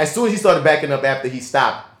as soon as he started backing up after he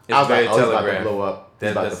stopped, I was like, oh, he's about to blow up.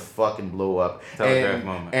 He's about to fucking blow up. Telegraph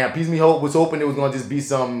moment. And piece of me was hoping it was gonna just be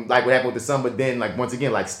some like what happened with the sun, but then like once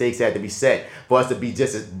again, like stakes had to be set for us to be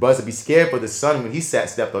scared for the sun when he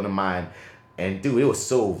stepped on the mine. And dude, it was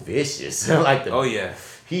so vicious.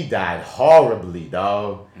 He died horribly,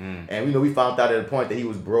 dog. And we found out at a point that he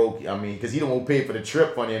was broke. I mean, because he don't want to pay for the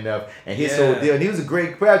trip, funny enough. And his whole deal, and he was a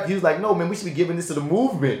great crowd. He was like, no, man, we should be giving this to the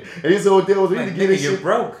movement. And his whole deal was we need to get this shit.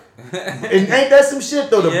 Broke. And ain't that some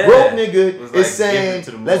shit though? The broke nigga is saying,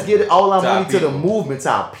 let's get all our money to the movement,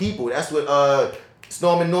 to our people. That's what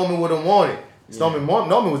Norman would have wanted. Norman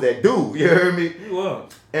was that dude. You heard me? He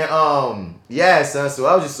was. And son. So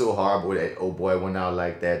I was just so horrible that old boy went out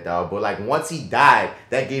like that, dog. But like once he died,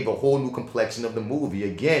 that gave a whole new complexion of the movie.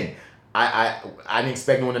 Again, I didn't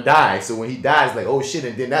expect anyone to die. So when he died, it's like, oh shit.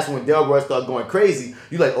 And then that's when Delroy started going crazy.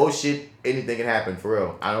 You like, oh shit, anything can happen for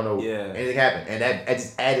real. I don't know. Yeah. Anything happened. And that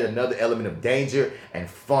just added another element of danger and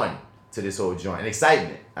fun to this whole joint and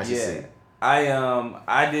excitement. I should say.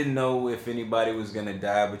 I didn't know if anybody was gonna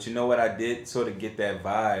die, but you know what? I did sort of get that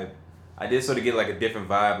vibe. I did sort of get like a different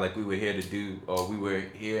vibe, like we were here to do, or we were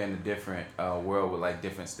here in a different world with like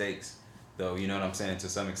different stakes, though. You know what I'm saying, to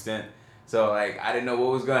some extent. So like I didn't know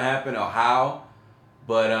what was gonna happen or how,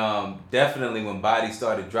 but definitely when bodies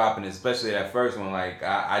started dropping, especially that first one, like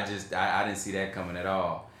I didn't see that coming at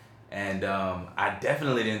all. And I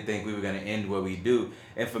definitely didn't think we were gonna end where we do.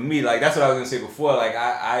 And for me, like that's what I was gonna say before. Like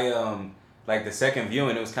I like the second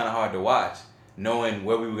viewing, it was kind of hard to watch, knowing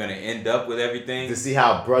where we were gonna end up with everything. To see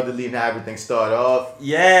how brotherly and how everything started off.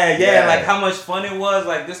 Yeah, like how much fun it was.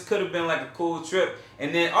 Like this could have been like a cool trip.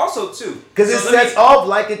 And then also too, because it sets off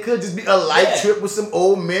like it could just be a light trip with some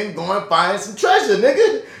old men going find some treasure,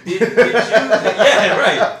 nigga. Did you? Yeah,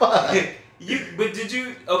 right. Did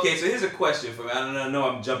you? Okay, so here's a question for me. I don't know.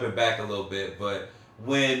 I'm jumping back a little bit, but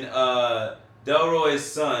when Delroy's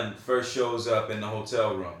son first shows up in the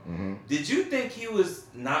hotel room. Mm-hmm. Did you think he was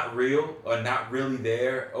not real or not really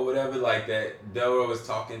there or whatever? Like that Delroy was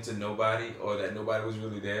talking to nobody or that nobody was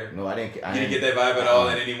really there? No, I didn't. You didn't get that vibe at all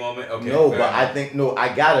at any moment? Okay. No, but enough.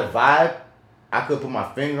 I got a vibe. I could put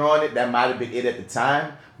my finger on it. That might have been it at the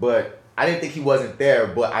time, but I didn't think he wasn't there.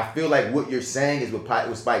 But I feel like what you're saying is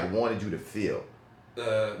what Spike wanted you to feel.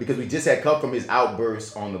 Because we just had come from his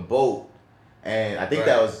outburst on the boat. And I think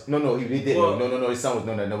that was he didn't. Well, no. His son was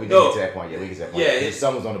we didn't get to that point yet. We didn't get to that point. Yeah, his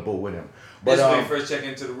son was on the boat with him. But when he first checked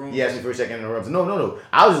into the room. Yeah, when he first checked into the rooms. No.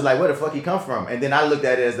 I was just like, where the fuck he come from? And then I looked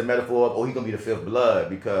at it as the metaphor of, he's gonna be the fifth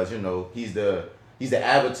blood because he's the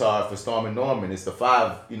avatar for Storm and Norman. It's the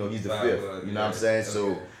five. He's the fifth. Blood, you know what I'm saying? Okay.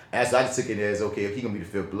 So. And so I just took it as, okay, if he gonna be the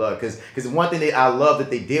fifth blood, because one thing I love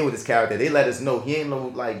that they did with this character, they let us know he ain't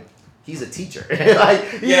he's a teacher.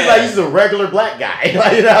 He's a regular black guy.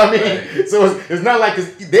 You know what I mean? Right. So it's not like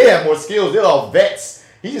they have more skills. They're all vets.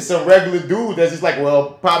 He's just some regular dude that's just like,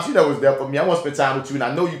 well, Pops, was there for me. I want to spend time with you, and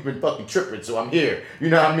I know you've been fucking tripping, so I'm here. You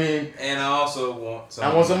know what I mean? And I also want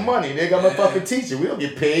some money. They got my fucking teacher. We don't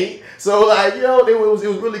get paid. So it was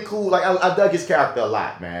really cool. Like I dug his character a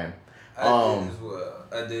lot, man.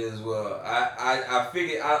 I did as well. I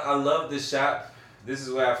figured I love this shot. This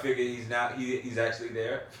is where I figured he's actually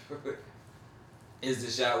there. Is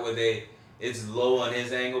the shot where it's low on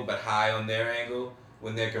his angle but high on their angle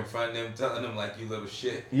when they're confronting him, telling them like, you little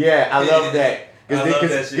shit. Yeah, I love that.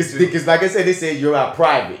 Because like I said, they said you're out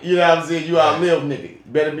private. You know what I'm saying? You outlive nigga. You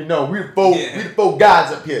better be known. We the four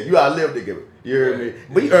guys up here. You outlive nigga. You hear me?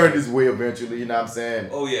 But he earned his way eventually, you know what I'm saying?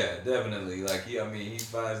 Oh yeah, definitely. Like he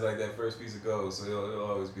finds like that first piece of gold, so he'll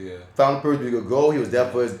always be a found the first piece of gold. He was there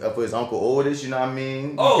for his Uncle Otis, you know what I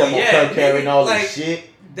mean? Oh he kept carrying all this shit.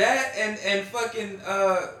 That and fucking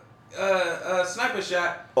sniper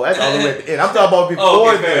shot. Oh, that's all the way at the end. I'm talking about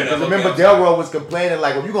before that. Because remember, Delroy was complaining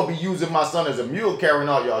like, well, you're gonna be using my son as a mule carrying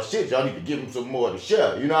all y'all shit. Y'all need to give him some more of the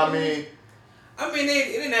share. You know what I mean? I mean, they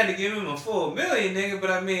didn't have to give him a full million, nigga, but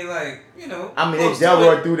I mean, like,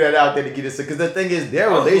 Delroy threw that out there to get it. Because the thing is, their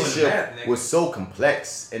relationship was so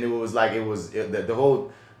complex. And it was like,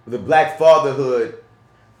 the black fatherhood.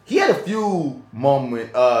 He had a few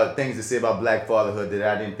things to say about black fatherhood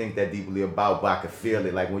that I didn't think that deeply about, but I could feel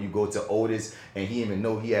it. Like when you go to Otis and he didn't even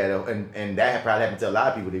know he had and that probably happened to a lot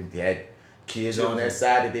of people. They had kids on their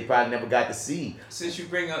side that they probably never got to see. Since you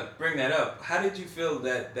bring that up, how did you feel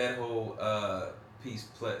that whole piece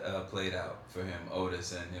played out for him,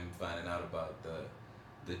 Otis, and him finding out about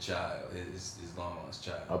the child, his long lost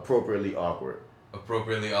child? Appropriately awkward.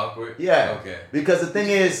 Appropriately awkward? Yeah. Okay. Because the thing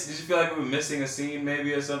is, did you feel like we were missing a scene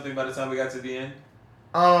maybe or something by the time we got to the end?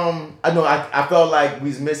 I know I felt like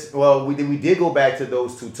we missed. Well, we did go back to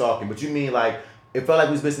those two talking, but you mean like it felt like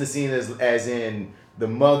we was missing the scene as in the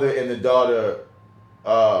mother and the daughter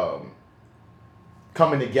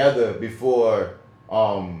coming together before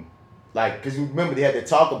because you remember they had to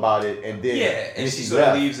talk about it and then and she sort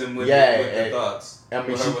of leaves him with the thoughts. I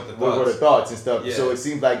mean, with her thoughts and stuff. Yeah. So it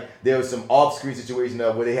seems like there was some off-screen situation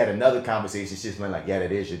where they had another conversation. She's like,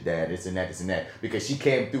 that is your dad. This and that. Because she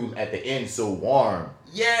came through at the end so warm.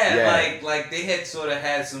 Yeah. Like they had sort of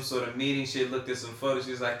had some sort of meeting. She had looked at some photos.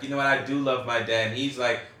 She was like, you know what? I do love my dad. And he's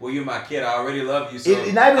like, well, you're my kid. I already love you. So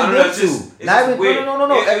not even them two.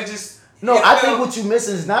 No. It just. I think what you're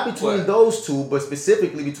missing is not between those two, but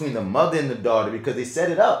specifically between the mother and the daughter, because they set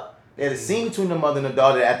it up. They had a scene between the mother and the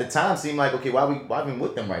daughter that at the time seemed like, okay, why we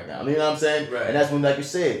with them right now? You know what I'm saying? Right. And that's when, like you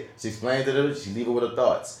said, she explains to her, she leave her with her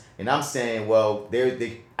thoughts. And I'm saying, well,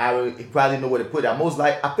 he probably know where to put it. I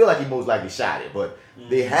feel like he most likely shot it, but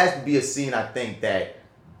there has to be a scene, I think, that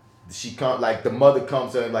the mother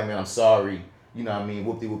comes to her like, man, I'm sorry. You know what I mean?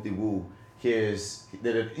 Whoopty-whoopty-woo.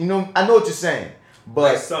 I know what you're saying.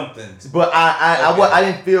 But like something. But I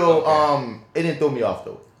didn't feel it didn't throw me off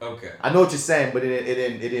though. Okay. I know what you're saying, but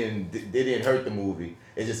it didn't hurt the movie.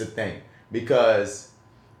 It's just a thing because.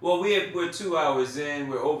 Well, we're 2 hours in.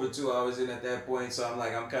 We're over 2 hours in at that point. So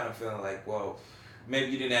I'm kind of feeling like, well,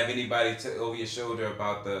 maybe you didn't have anybody over your shoulder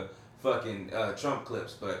about the fucking Trump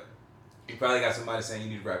clips, but you probably got somebody saying you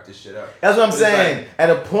need to wrap this shit up. That's what I'm saying. At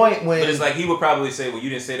a point when. But it's like he would probably say, well, you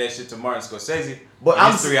didn't say that shit to Martin Scorsese. But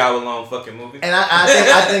I'm 3 hour long fucking movie. And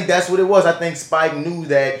I think that's what it was. I think Spike knew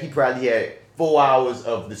that he probably had 4 hours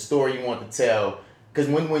of the story you want to tell. Because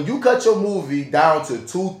when you cut your movie down to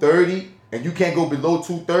 2:30 and you can't go below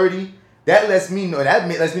 2:30, that lets me know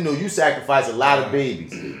you sacrificed a lot of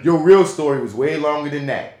babies. Your real story was way longer than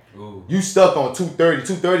that. Ooh. You stuck on 2:30.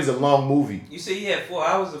 2:30 is a long movie. You say you had 4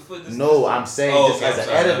 hours of footage? No, I'm saying as an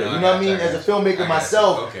editor. You know what I mean? As a filmmaker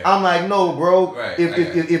myself, I'm like, no, bro. Right,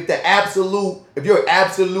 if your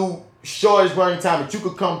absolute shortest running time that you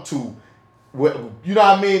could come to, you know what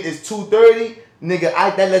I mean, it's 2:30, nigga,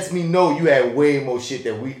 that lets me know you had way more shit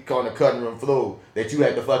that we on the cutting room floor that you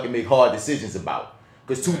had to fucking make hard decisions about.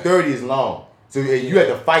 Because 2:30 is long. So you had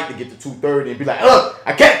to fight to get to 2:30 and be like,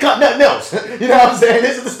 I can't cut nothing else. You know what I'm saying?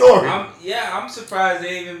 This is the story. I'm surprised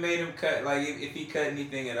they even made him cut, like, if he cut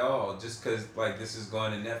anything at all, just because, like, this is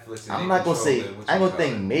going to Netflix. And I'm not going to say, I ain't going to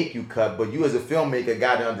think make you cut, but you as a filmmaker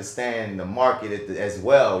got to understand the market as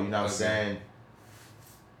well. You know what I'm saying?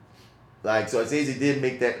 Like, so Scorsese did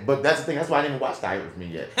make that, but that's the thing. That's why I didn't even watch The Irishman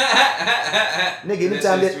yet. Nigga,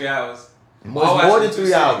 anytime that 3 hours. More than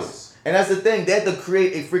 3 hours. And that's the thing. They had to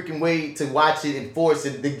create a freaking way to watch it and force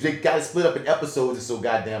it. They got to split up in episodes. It's so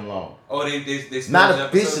goddamn long. Oh, they split not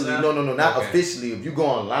officially. No, not officially. If you go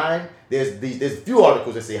online, there's a few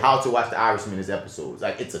articles that say how to watch The Irishman as episodes.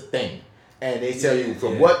 Like, it's a thing, and they tell you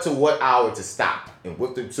from what to what hour to stop, and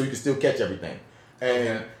so you can still catch everything.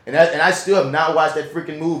 And I still have not watched that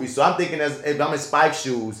freaking movie. So I'm thinking, if I'm in Spike's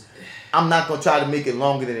shoes, I'm not gonna try to make it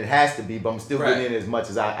longer than it has to be, but I'm still getting in as much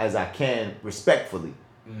as I can respectfully.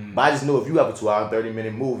 Mm. But I just know if you have a 2 hour,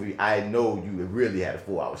 30-minute movie, I know you really had a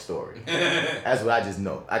 4 hour story. That's what I just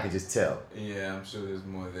know. I can just tell. Yeah, I'm sure there's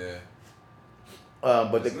more there.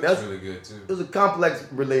 But that's really good too. It was a complex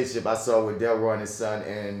relationship I saw with Delroy and his son,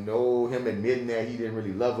 and him admitting that he didn't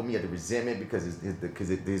really love him. He had the resentment because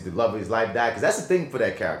the love of his life died. Because that's the thing for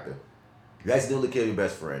that character. You accidentally kill your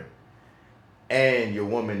best friend, and your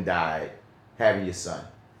woman died having your son.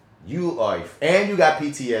 And you got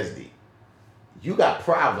PTSD. You got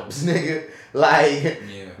problems, nigga. Like,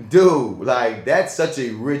 dude, like, that's such a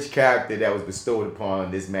rich character that was bestowed upon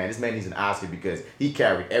this man. This man needs an Oscar because he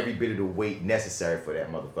carried every bit of the weight necessary for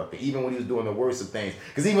that motherfucker, even when he was doing the worst of things.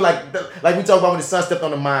 Because even like we talk about when his son stepped on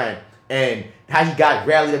the mine and how he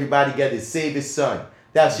rallied everybody together to save his son.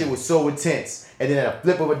 That shit was so intense. And then at a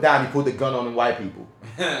flip of a dime, he pulled the gun on the white people.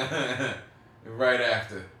 Right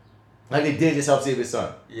after. Like, they did just help save his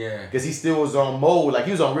son. Yeah. Because he still was on mode. Like,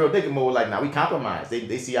 he was on real nigga mode. Like, now we compromised.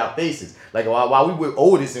 They see our faces. Like, while we were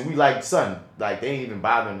oldest and we like, son, like, they ain't even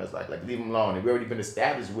bothering us. Like leave him alone. And we already been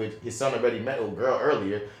established with his son already met a girl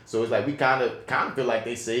earlier. So it's like, we kind of feel like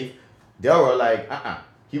they safe. Delroy, like,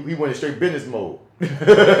 He went in straight business mode.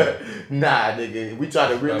 Nah, nigga. We try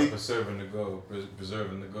to really... Preserving the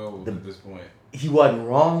gold at this point. He wasn't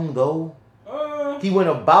wrong, though. He went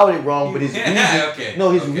about it wrong, but his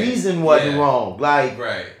reason wasn't wrong. Like,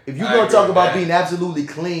 if you're going to talk about being absolutely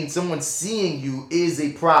clean, someone seeing you is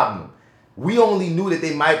a problem. We only knew that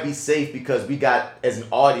they might be safe because we got, as an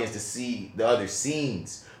audience, to see the other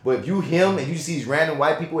scenes. But if you and you see these random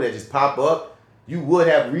white people that just pop up, you would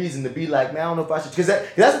have reason to be like, man, I don't know if I should. Because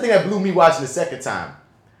that's the thing that blew me watching the second time.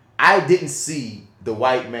 I didn't see the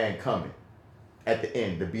white man coming at the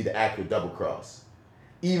end to be the actual double cross.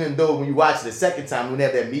 Even though when you watch it the second time, when they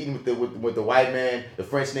have that meeting with the white man, the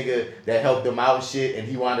French nigga that helped them out and shit, and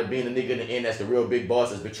he wound up being the nigga in the end that's the real big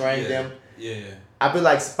boss that's betraying them. Yeah. I feel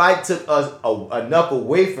like Spike took us enough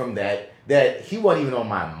away from that he wasn't even on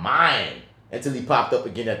my mind until he popped up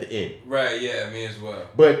again at the end. Right, yeah, me as well.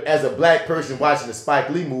 But as a black person watching the Spike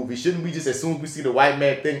Lee movie, shouldn't we just, as soon as we see the white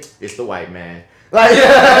man, think, it's the white man? Like,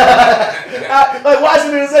 like watching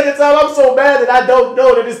it the second time, I'm so mad that I don't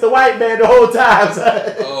know that it's the white man the whole time.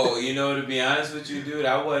 Oh, to be honest with you, dude,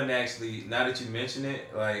 I wasn't actually, now that you mention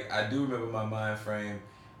it, like, I do remember my mind frame,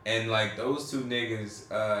 and, like, those two niggas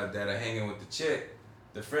that are hanging with the chick,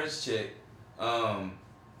 the French chick,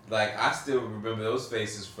 like, I still remember those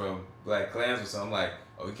faces from Black Clans or something. Like,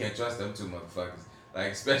 oh, we can't trust them two motherfuckers.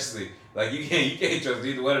 Like, especially, like, you can't trust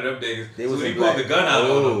either one of them niggas. So when he pulled the gun out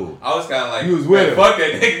on them, I was kind of like, he was with him. Fuck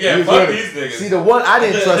that nigga. Yeah, fuck these niggas. See, the one I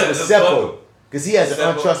didn't trust was Seppo. Because he has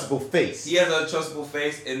an untrustable face. He has an untrustable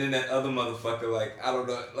face, and then that other motherfucker, like, I don't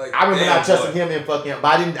know, like, I remember not trusting him in fucking, but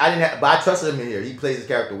I trusted him in here. He plays his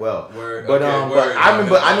character well. But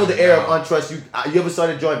I know the era of untrust. You ever saw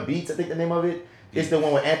the joint Beats? I think the name of it. It's the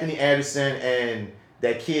one with Anthony Anderson and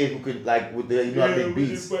that kid who could, like, with the, how big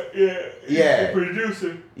beats. The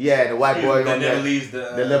producer. Yeah, and the white boy that never leaves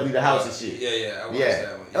the house and shit. Yeah, I watched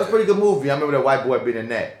that one. That was a pretty good movie. I remember that white boy being in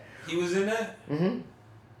that. He was in that? Mm-hmm.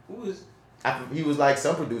 Who was? He was like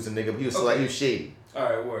some producer nigga. He was like, he was shady. All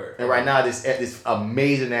right, word. And right now, this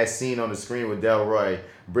amazing ass scene on the screen with Delroy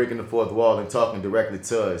breaking the fourth wall and talking directly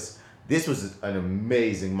to us. This was an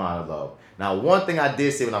amazing monologue. Now, one thing I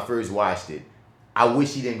did say when I first watched it, I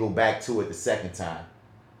wish he didn't go back to it the second time.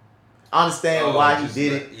 I understand why he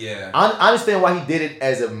did it. Yeah. I understand why he did it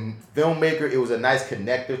as a filmmaker. It was a nice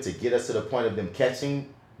connector to get us to the point of them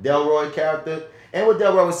catching Delroy's character. And what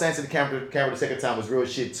Delroy was saying to the camera the second time was real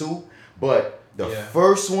shit too. But the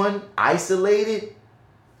first one, isolated,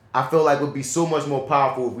 I feel like would be so much more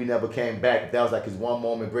powerful if we never came back. If that was like his one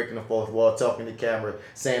moment, breaking the fourth wall, talking to the camera,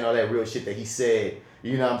 saying all that real shit that he said.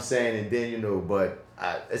 You know what I'm saying? And then, you know, but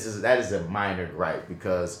that is a minor gripe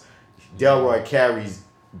because Delroy carries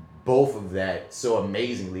both of that so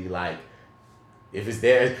amazingly. Like, if it's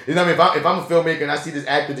there, you know what I mean? If I'm a filmmaker and I see this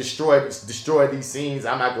actor destroy these scenes,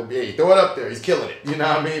 I'm not gonna be, hey, throw it up there. He's killing it. You know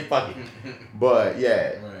what I mean? Fuck it. But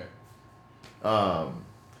yeah. Right.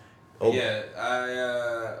 Yeah,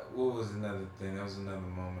 what was another thing? That was another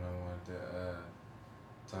moment I wanted to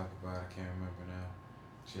talk about. I can't remember now.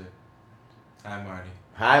 Shit. Hi, Marty.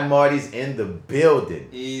 Hi, Marty's in the building.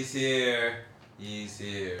 He's here.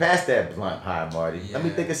 Pass that blunt, hi, Marty. Yeah. Let me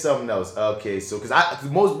think of something else. Okay, so because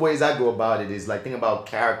most ways I go about it is like thinking about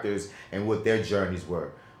characters and what their journeys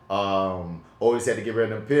were. Always had to get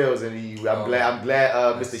rid of them pills, and I'm glad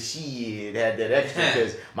Mr. Sheed had that extra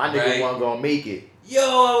because my nigga wasn't gonna make it. Yo,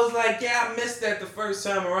 I was like, yeah, I missed that the first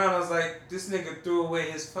time around. I was like, this nigga threw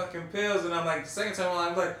away his fucking pills, and I'm like, the second time around, I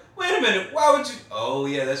was like, wait a minute, why would you? Oh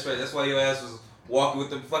yeah, that's right. That's why your ass was walking with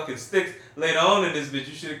them fucking sticks later on in this bitch.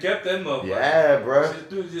 You should have kept that motherfucker. Yeah, bro.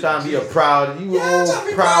 Trying to be a proud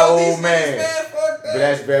old man. But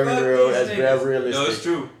that's very real. That's very realistic. No, it's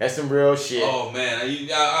true. That's some real shit. Oh man,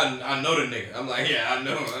 I know the nigga. I'm like, yeah, I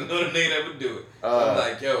know the nigga that would do it. I'm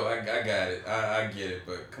like, yo, I got it. I get it.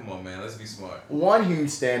 But come on, man, let's be smart. One huge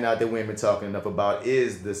standout that we ain't been talking enough about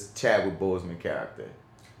is this Chadwick Boseman character.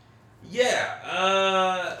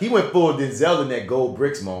 Yeah. He went full Denzel in that gold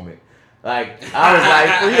bricks moment. Like, I was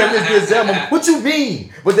like, yeah, Miss Denzel, what you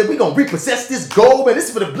mean? But then we gonna repossess this gold, man. This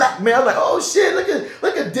is for the black man. I'm like, oh shit, look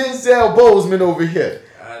at Denzel Boseman over here.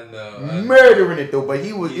 I know. Murdering it though, but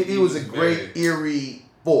he was a great eerie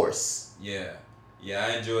force. Yeah. Yeah,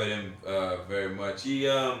 I enjoyed him very much. He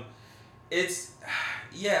it's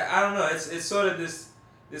I don't know. It's sort of this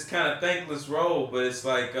kind of thankless role, but it's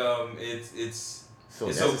like it's so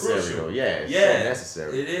it's necessary so crucial. though. Yeah, it's so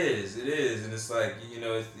necessary. It is, and it's like, you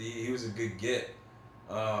know, he was a good get,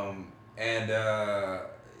 I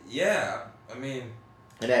mean,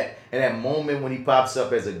 and that moment when he pops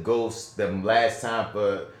up as a ghost, the last time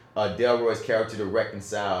for Delroy's character to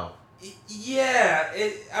reconcile. Yeah,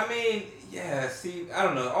 see, I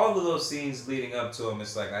don't know, all of those scenes leading up to him,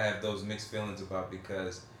 it's like I have those mixed feelings about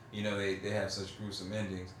because, you know, they have such gruesome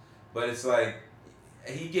endings, but it's like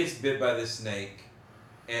he gets bit by this snake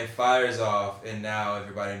and fires off, and now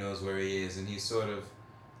everybody knows where he is, and he's sort of,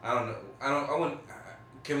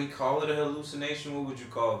 can we call it a hallucination? What would you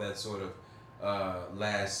call that sort of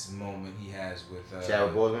last moment he has with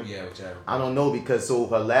Chadwick Boseman? Yeah, with Chadwick Boseman. I don't know, because so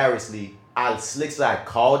hilariously, I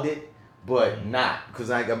called it, but not,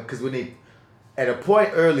 because when they, at a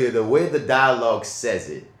point earlier, the way the dialogue says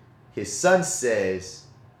it, his son says,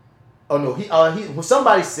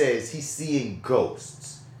 somebody says he's seeing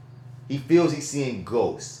ghosts. He feels he's seeing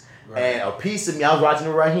ghosts. Right. And a piece of me, I was watching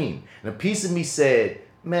the Raheem, and a piece of me said,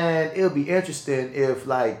 man, it'll be interesting if,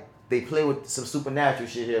 like, they play with some supernatural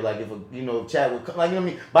shit here, like, if, Chadwick, like, you know what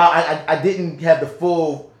I mean? But I didn't have the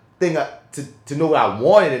full thing to know what I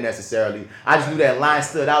wanted necessarily. I just knew that line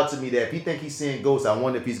stood out to me that if he think he's seeing ghosts, I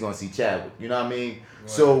wonder if he's going to see Chadwick. You know what I mean? Right.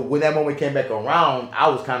 So when that moment came back around, I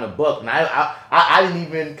was kind of bucked. And I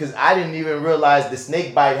didn't even realize the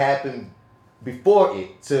snake bite happened before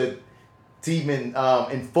it to even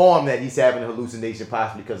inform that he's having a hallucination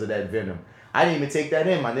possibly because of that venom. I didn't even take that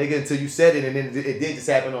in, my nigga, until you said it, and then it did just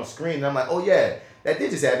happen on screen. And I'm like, oh yeah, that did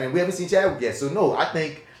just happen. We haven't seen Chadwick yet. So no, I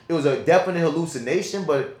think it was a definite hallucination,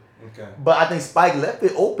 but I think Spike left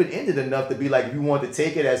it open-ended enough to be like, if you want to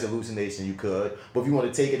take it as hallucination, you could. But if you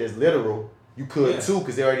want to take it as literal, you could too,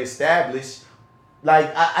 because they already established.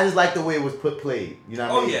 Like, I just like the way it was played. You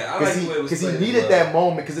know what I mean? Yeah, I like the way it was played. Because he needed that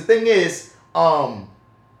moment. Because the thing is,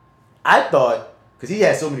 I thought, because he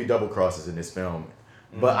had so many double crosses in this film,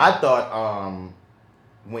 but I thought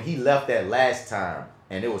when he left that last time,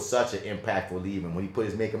 and it was such an impactful leaving, when he put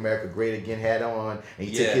his Make America Great Again hat on, and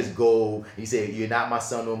he took his gold, he said, you're not my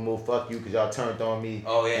son no more, fuck you, because y'all turned on me.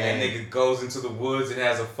 Oh yeah, and that nigga goes into the woods and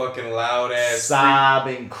has a fucking loud ass sob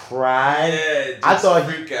and cry. Yeah, I thought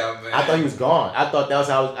freak out, man. I thought he was gone. I thought that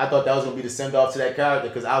was gonna be the send off to that character,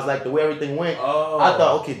 because I was like, the way everything went, I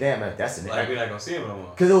thought, okay, damn, man, that's an like we're not gonna see him no more.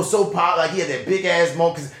 Because it was so powerful, like he had that big ass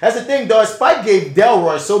moment. Because that's the thing, dog. Spike gave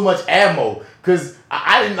Delroy so much ammo, because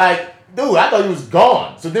I didn't like. Dude, I thought he was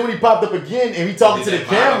gone. So then when he popped up again and he talking to the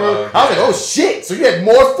camera, I was like, oh shit. So you had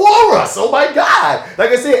more for us. Oh my God. Like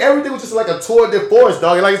I said, everything was just like a tour de force,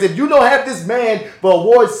 dog. And like I said, if you don't have this man for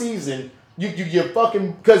award season, you're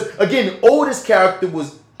fucking, because again, the oldest character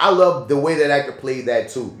was, I love the way that actor played that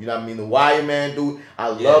too. You know what I mean? The Wire Man dude, I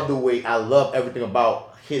love everything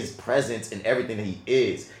about his presence and everything that he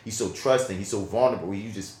is. He's so trusting. He's so vulnerable.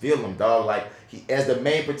 You just feel him, dog. Like, he, as the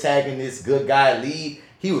main protagonist, good guy lead,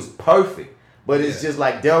 he was perfect. But it's just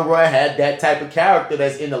like Delroy had that type of character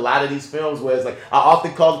that's in a lot of these films where it's like, I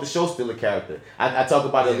often call it the show stealer character. I talk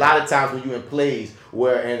about it a lot of times when you're in plays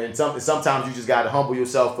where, and sometimes you just got to humble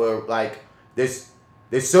yourself for, like, there's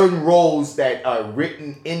certain roles that are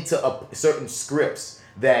written into certain scripts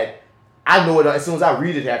that I know it as soon as I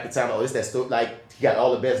read it half the time. Oh, it's that story. Like, he got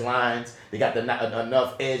all the best lines. They got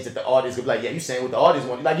enough edge that the audience could be like, yeah, you saying what the audience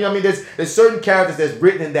want. Like, you know what I mean? There's certain characters that's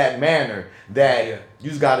written in that manner that you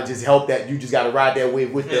just gotta just help that. You just gotta ride that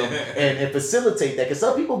wave with them and facilitate that. Because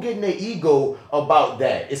some people get in their ego about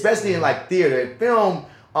that, especially in like theater and film.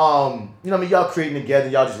 You know what I mean? Y'all creating together,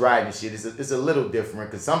 y'all just riding and shit. It's a little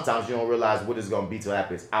different because sometimes you don't realize what it's gonna be till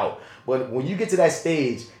after it's out. But when you get to that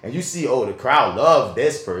stage and you see, oh, the crowd loves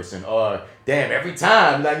this person, or damn, every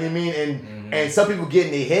time, like, you know what I mean? And some people get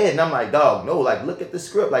in their head, and I'm like, dog, no, like, look at the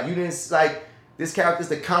script. Like, you didn't, like, this character's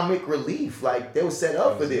the comic relief. Like, they were set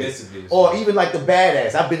up for this. Or even like the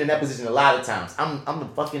badass. I've been in that position a lot of times. I'm the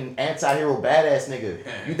fucking anti-hero badass nigga.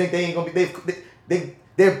 You think they ain't gonna be,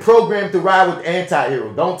 they're programmed to ride with the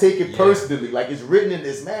anti-hero. Don't take it personally. Like, it's written in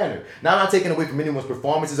this manner. Now, I'm not taking away from anyone's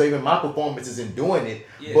performances or even my performances in doing it.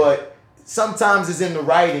 But sometimes it's in the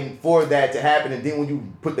writing for that to happen. And then when you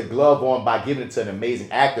put the glove on by giving it to an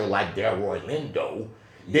amazing actor like Delroy Lindo,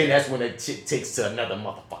 then that's when that shit takes to another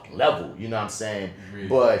motherfucking level. You know what I'm saying? Really?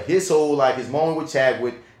 But his whole, like, his moment with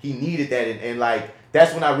Chadwick, he needed that. And like,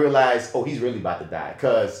 that's when I realized, oh, he's really about to die.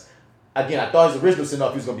 Because, again, I thought his original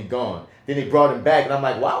send-off, he was going to be gone. Then they brought him back, and I'm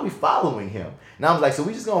like, why are we following him? And I was like, so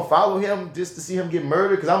we just going to follow him just to see him get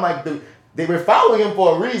murdered? Because I'm like, they were following him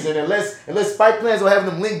for a reason, unless Spike plans on having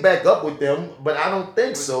them link back up with them, but I don't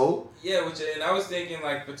think so. Yeah, and I was thinking,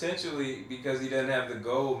 like, potentially, because he doesn't have the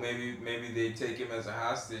gold, maybe they take him as a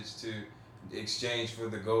hostage to exchange for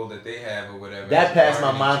the gold that they have or whatever. That passed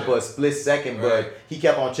my mind for a split second, but he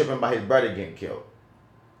kept on tripping by his brother getting killed.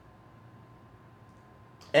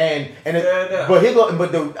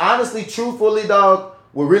 Honestly, truthfully, dog,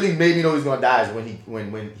 what really made me know he's gonna die is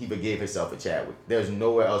when he forgave himself for Chadwick. There's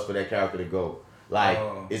nowhere else for that character to go. Like,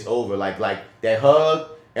 it's over. Like that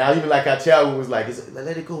hug. And I even like how Chadwick was like,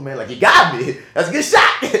 let it go, man. Like, you got me. That's a good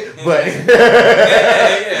shot. But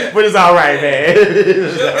but it's all right, man. You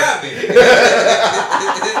sure got me.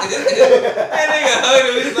 That nigga hugged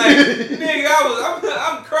him. He's like, nigga,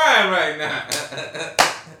 I'm crying right now.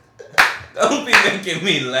 Don't be making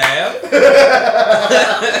me laugh.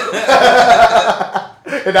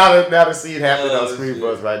 And now the scene happening on screen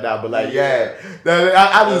for us right now. But like,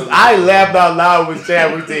 I laughed out loud with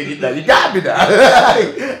Chadwick saying, you got me now.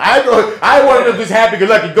 I wanted to just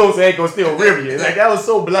happy-go-lucky ghost ain't gonna steal Rivian. Like, that was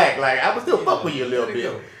so black. Like, I would still fuck with you a little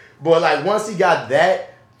bit. But like, once he got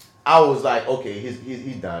that, I was like, okay,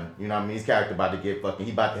 he's done. You know what I mean? His character about to get fucking.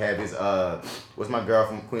 He about to have his what's my girl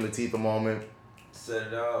from Queen Latifah moment? Set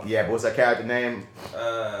it off. Yeah, but what's that character name?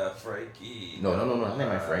 Frankie. No, her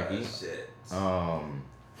name ain't Frankie. Shit.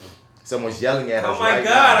 Someone's yelling at us. Oh my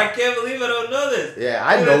god! I can't believe I don't know this. Yeah,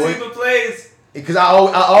 I know it. Latifah plays. Because I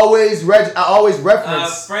always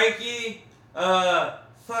reference Frankie.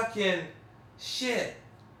 Fucking shit.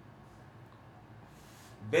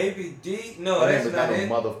 Baby D? No, that's not it.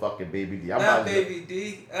 Motherfucking Baby D. Not Baby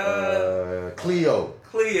D. Cleo.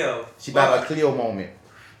 She about a Cleo moment.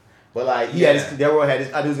 But like Delroy had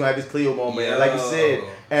his, I was gonna have his Cleo moment, and like you said,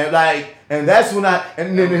 and that's when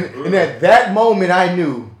and at that moment I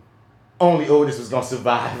knew only Otis was gonna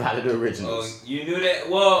survive out of the originals. Oh, you knew that?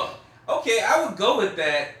 Well, okay, I would go with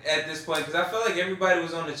that at this point because I felt like everybody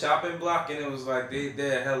was on the chopping block, and it was like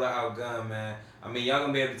they're hella outgunned, man. I mean, y'all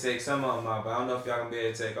gonna be able to take some of them out, but I don't know if y'all gonna be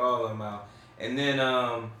able to take all of them out. And then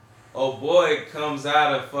oh boy comes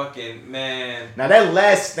out of fucking man. Now that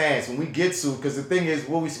last stance when we get to, because the thing is,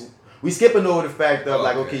 what we skipping over the fact of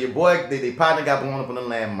like, okay, your boy, they partner got blown up on the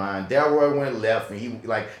landmine. Delroy went left, and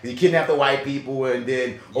he kidnapped the white people, and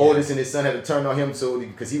then Otis and his son had to turn on him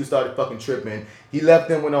because he started fucking tripping. He left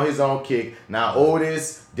them, went on his own kick. Now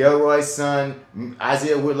Otis, Delroy's son,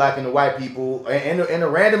 Isaiah Whitlock, and the white people, and a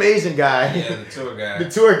random Asian guy. Yeah, the tour guy. The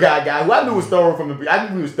tour guy who I knew was thorough I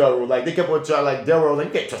knew he was thorough. Like, they kept on trying, like, Delroy was like,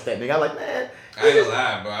 you can't trust that nigga. I was like, man. I ain't gonna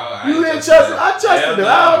lie, bro. You didn't trust him? I trusted him.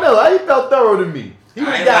 I don't know. He felt thorough to me. I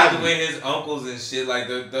ain't like the way his uncles and shit, like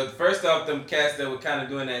the first off them cats that were kind of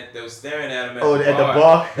doing that, they were staring at him at the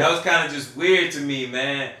bar. That was kind of just weird to me,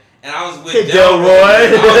 man. And I was with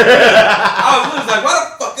Delroy. I was like, why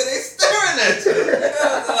the fuck are they staring at you? You know,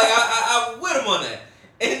 like I with him on that.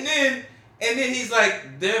 And and then he's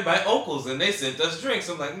like, they're my uncles and they sent us drinks.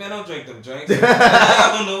 I'm like, man, don't drink them drinks.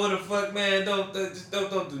 I don't know what the fuck, man. Don't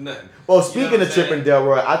do nothing. Well, speaking of tripping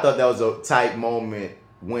Delroy, I thought that was a tight moment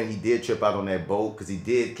when he did trip out on that boat, because he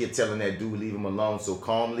did keep telling that dude leave him alone so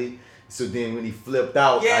calmly. So then when he flipped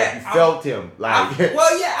out, like, you felt him. Like,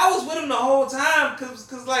 I was with him the whole time,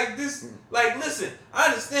 cause like this, like, listen, I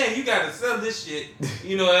understand you gotta sell this shit,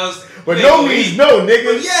 you know, else. But no means no,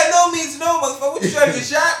 nigga. But yeah, no means no, motherfucker. What you trying to get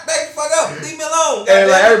shot? Back the fuck up. Leave me alone.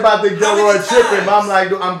 And like everybody think Delroy tripping, but I'm like,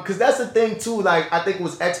 cause that's the thing too. Like, I think it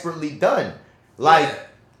was expertly done. Like,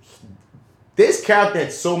 this character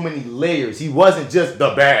had so many layers. He wasn't just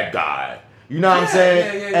the bad guy. You know what I'm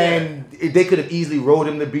saying? And they could have easily wrote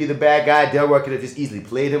him to be the bad guy. Delroy could have just easily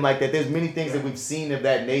played him like that. There's many things that we've seen of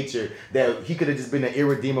that nature that he could have just been an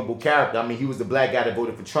irredeemable character. I mean, he was the black guy that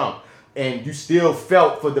voted for Trump. And you still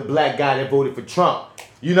felt for the black guy that voted for Trump.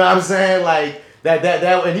 You know what I'm saying? Like, that,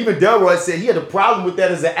 and even Delroy said he had a problem with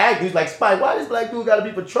that as an actor. He's like, Spike, why this black dude got to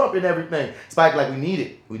be for Trump and everything? Spike, like, we need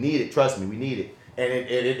it. Trust me, we need it. And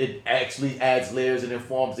it actually adds layers and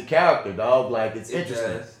informs the character, dog. Like, it's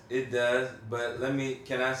interesting. It does, but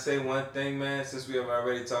can I say one thing, man? Since we have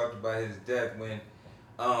already talked about his death, when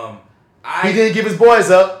he didn't give his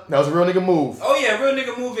boys up. That was a real nigga move. Oh yeah, real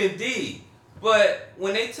nigga move indeed. But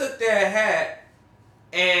when they took that hat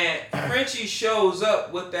and Frenchie shows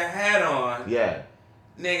up with the hat on,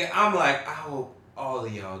 nigga, I'm like, I hope all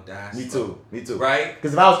of y'all die. Me too. Right?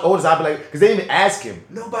 Because if I was oldest, I'd be like, because they didn't even ask him.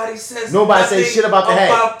 Nobody say shit about the hat.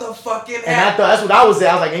 About the fucking hat. And I thought that's what I was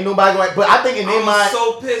saying. I was like, ain't nobody going. But I think in their mind, I was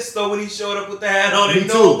so pissed though when he showed up with the hat on and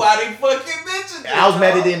nobody fucking mentioned it. I was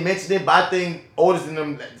mad they didn't mention it, but I think oldest than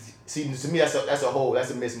them. See, to me, that's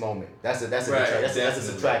a missed moment. That's a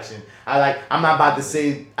subtraction. I'm not about to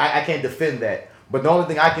say I can't defend that, but the only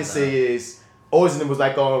thing I can say is oldest than them was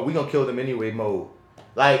like, oh, we gonna kill them anyway mode.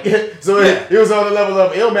 Like, so it was on the level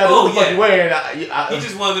of, it don't matter what the fuck you wearing. He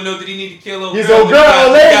just wanted to know, did he need to kill him? He's old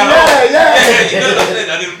girl, lady, yeah. You know what I'm saying?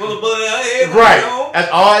 I need to pull a bullet out of here. Right.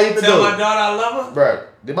 That's all I need to do. Tell my daughter I love her.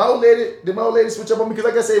 Right. Did my old lady switch up on me?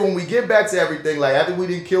 Because like I say, when we get back to everything, like after we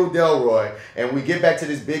didn't kill Delroy, and we get back to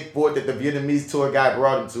this big fort that the Vietnamese tour guy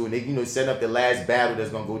brought him to, and they, setting up the last battle that's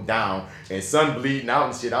gonna go down, and son bleeding out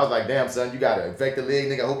and shit. I was like, damn, son, you got an infected leg,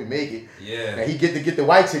 nigga. I hope you make it. Yeah. And he get the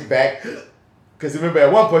white chick back. Because remember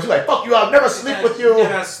at one point, she's like, fuck you, I'll never sleep with you.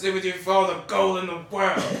 I'll sleep with you for all the gold in the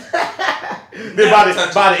world. Then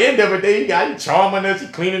by the end of it, he got charming her, she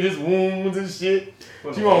cleaning his wounds and shit.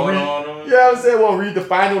 She won't read, you know what I'm saying? Won't read the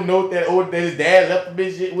final note that his dad left a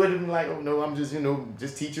bitch shit with him. Like, oh no, I'm just,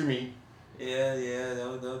 just teacher me. Yeah,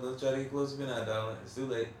 don't try to get close to me now, darling. It's too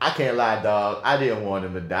late. I can't lie, dog. I didn't want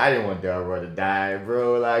him to die. I didn't want Delroy to die,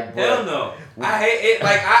 bro. Like, bro. Hell no. I hate it.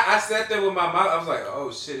 Like, I sat there with my mouth. I was like,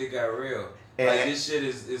 oh shit, it got real. And like, this shit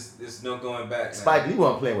is no going back. Spike Lee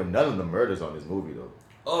wasn't playing with none of the murders on this movie, though.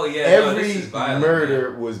 Oh, yeah. Every this is violent,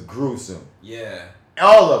 murder was gruesome. Yeah.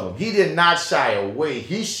 All of them. He did not shy away.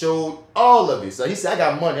 He showed all of it. So he said, I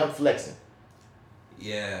got money. I'm flexing.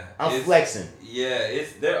 Yeah. I'm flexing. Yeah.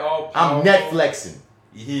 They're all powerful. I'm net flexing.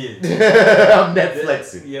 Yeah. I'm net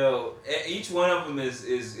flexing. Yo, each one of them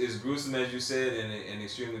is gruesome, as you said, and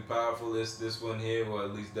extremely powerful. This one here, or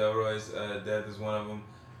at least Delroy's death is one of them.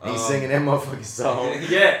 He's singing that motherfucking song.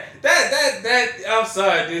 Yeah, that. I'm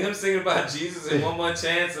sorry, dude. Him singing about Jesus and one more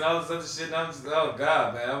chance and all this other shit. And I'm just, oh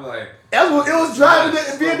god, man. I'm like, that's what it was driving the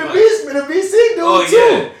VC dude too.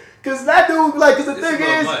 Yeah. Cause that dude, cause the thing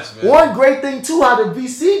is, one great thing too, how the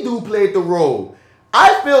VC dude played the role.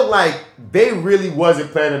 I feel like they really wasn't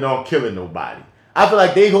planning on killing nobody. I feel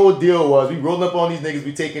like their whole deal was, we rolling up on these niggas,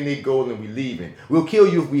 we taking their gold and we leaving. We'll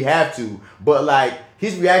kill you if we have to, but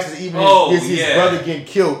his reactions, even his brother getting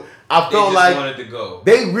killed, I felt like wanted to go.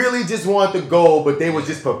 They really just wanted to go, but they was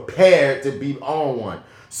just prepared to be on one.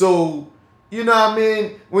 So, you know what I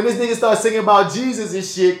mean? When this nigga starts singing about Jesus and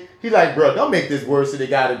shit, he like, bro, don't make this worse than it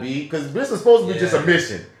gotta be, because this was supposed to be just a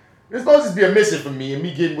mission. It's supposed to be a mission for me, and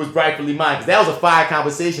me getting what's rightfully mine. Because that was a fire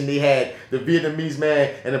conversation they had, the Vietnamese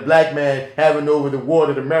man and the black man having over the war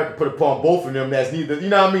that America put upon both of them. That's neither, you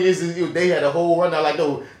know what I mean? They had a whole rundown like,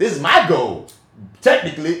 no, this is my goal,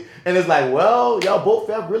 technically. And it's like, well, y'all both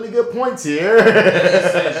have really good points here.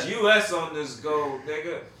 It says U.S. on this goal,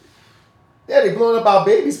 nigga. Yeah, they blowing up our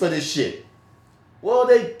babies for this shit. Well,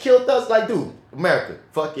 they killed us. Like, dude, America,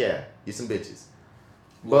 fuck yeah, you some bitches.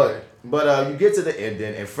 But you get to the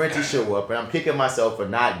ending and Frenchie show up, and I'm kicking myself for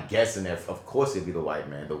not guessing that. Of course it'd be the white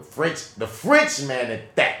man, the French man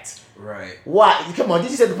at that. Right. Why? Come on, you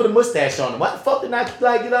just had to put a mustache on him. Why the fuck did I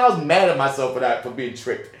I was mad at myself for being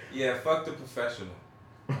tricked. Yeah, fuck the professional.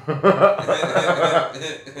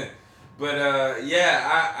 But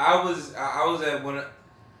I was at one.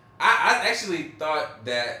 I actually thought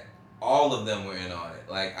that all of them were in on it.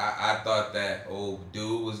 Like I thought that old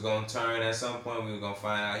dude was gonna turn at some point. We were gonna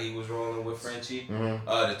find out he was rolling with Frenchie. Mm-hmm.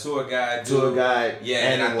 The tour guide. Yeah,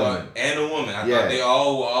 and I thought, and the woman. I thought they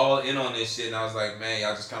all were all in on this shit, and I was like, man,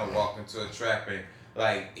 y'all just kind of walked into a trap and.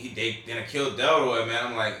 Like, they gonna kill Delroy, man.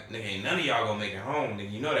 I'm like, nigga, ain't none of y'all gonna make it home, nigga.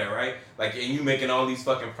 You know that, right? Like, and you making all these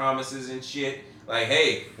fucking promises and shit. Like,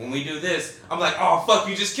 hey, when we do this, I'm like, oh fuck,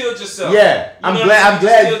 you just killed yourself. Yeah, I'm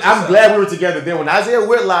glad we were together then. When Isaiah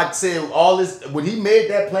Whitlock said all this, when he made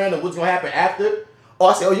that plan of what's gonna happen after,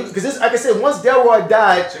 I said, because this, like I said, once Delroy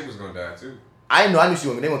died, that chick was gonna die too. I knew she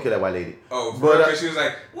was gonna kill that white lady. Oh, because she was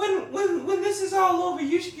like, when this is all over,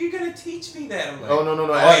 you're gonna teach me that. I'm like, no.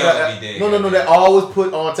 No, that all was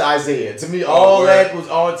put onto Isaiah. To me, all that was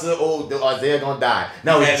onto Isaiah gonna die.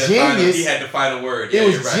 Now it was genius. He had to find a word. It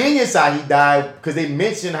was genius how he died because they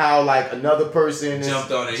mentioned how like another person jumped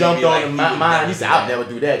on my mind. He said, "I'll never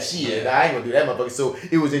do that. Shit, I ain't gonna do that, motherfucker." So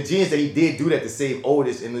it was ingenious that he did do that to save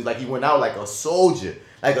Otis, and it was like he went out like a soldier.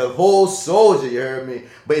 Like a whole soldier, you heard me?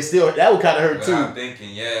 But it still, that would kind of hurt too. I'm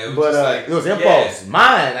thinking, it was but just like, it was impulse.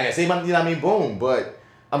 Mine. Like I say, you know what I mean? Boom. But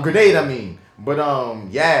I'm grenade, I mean. But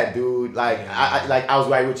dude, like I was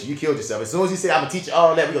right with you. You killed yourself. As soon as he said, I'm gonna teach you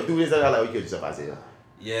all that, we gonna do this, I was like, you killed yourself, Isaiah.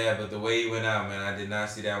 Yeah, but the way he went out, man, I did not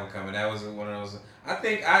see that one coming. That was one of those. I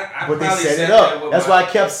think I but probably they set it up. That's why I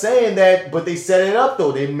kept saying that. But they set it up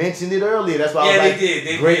though. They mentioned it earlier. That's why I was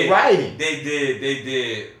like, great writing. They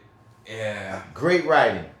did. Yeah. Great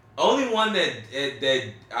writing. Only one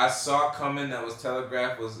that I saw coming that was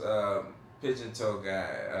telegraphed was Pigeon Toe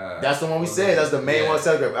guy. That's the one we said. That's the main one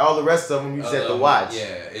telegraphed. All the rest of them you said to watch.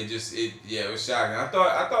 Yeah, it was shocking. I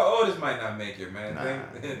thought Otis might not make it, man.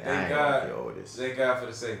 Thank God. Thank God for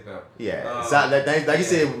the sake though. Yeah. Like you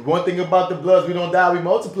said, one thing about the Bloods, we don't die, we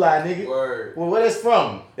multiply, nigga. Word. Well, where that's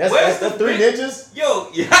from? That's Three Ninjas? Yo,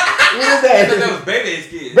 yeah. What is that? That was Bebe's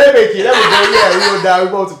kid. Bebe's kid. That was yeah, we don't die, we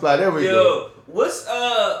multiply. There we go. What's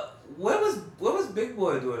what was Big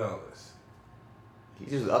Boy doing all this? He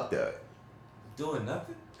just up there. Doing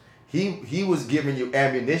nothing? He was giving you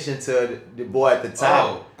ammunition to the boy at the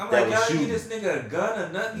time. Oh, I'm like, y'all give this nigga a gun or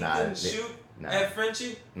nothing? He didn't shoot at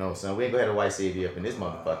Frenchie? No, son, we ain't gonna have a white savior up in this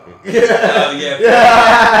motherfucker. Oh, yeah.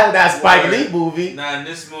 That Spike Lee movie. Nah, in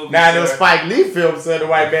this movie. Nah, those Spike Lee films, son, the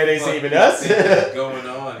white man ain't saving us. What's going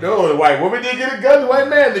on? No, the white woman didn't get a gun, the white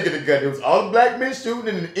man didn't get a gun. It was all the black men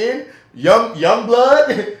shooting in the end. Young blood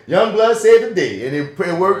saved the day, and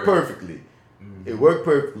it worked perfectly. It worked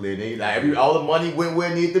perfectly, and then, all the money went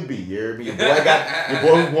where it needed to be. You hear me? Your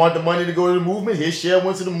boy who wanted the money to go to the movement. His share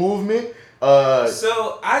went to the movement.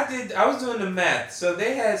 So I was doing the math. So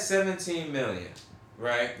they had 17 million,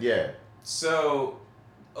 right? Yeah. So,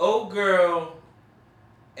 old girl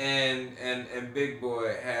and Big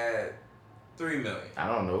Boy had 3 million. I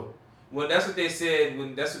don't know. Well, that's what they said.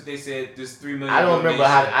 This 3 million. I don't remember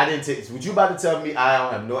how. I didn't take. What you about to tell me? I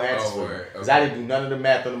don't have no answers for it because I didn't do none of the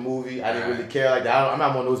math on the movie. I didn't really care like that. I'm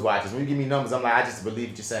not one of those watchers. When you give me numbers, I'm like, I just believe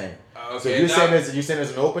what you're saying. Okay, so you're saying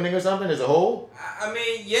there's an opening or something? There's a hole? I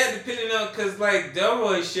mean, yeah, depending on because like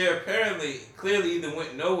Delroy's share clearly either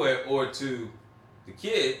went nowhere or to the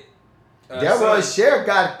kid. Delroy's share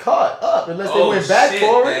got caught up unless they went back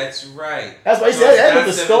for it. That's right. That's why he said that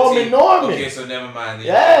with the storm in Norman. Okay, so never mind.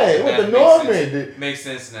 Yeah, with the Norman. Makes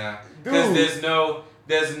sense now. Because there's no.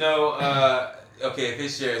 Okay, if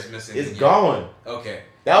his share is missing, it's gone. Okay.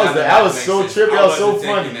 That was so trippy. That was so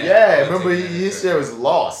funny. Yeah, remember his share was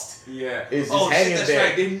lost. Yeah. It's just hanging that's there.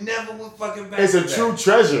 Right. They never went fucking back. It's a true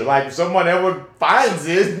treasure. Like if someone ever finds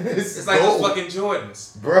it, it's like gold. those fucking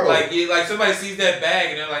Jordans, bro. Like somebody sees that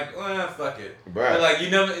bag and they're like, fuck it, bro. They're like,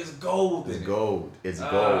 it's gold. It's gold. It's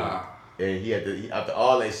gold. And he had to after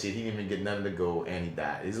all that shit, he didn't even get none of the gold, and he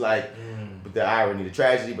died. It's like, but the irony, the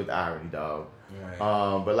tragedy, but the irony, dog.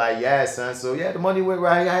 Right. But like, yeah, son. So yeah, the money went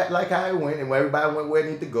right, like how it went, and where everybody went where it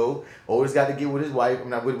needed to go. Otis got to get with his wife,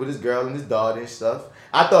 with his girl and his daughter and stuff.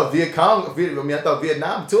 I thought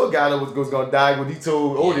Vietnam tour guy was gonna die when he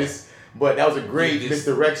told Otis, but that was a great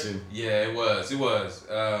misdirection. Yeah, it was.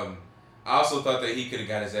 I also thought that he could have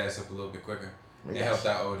got his ass up a little bit quicker. It helped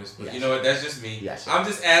out Otis, but you know what? That's just me. I'm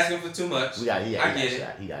just asking for too much. He got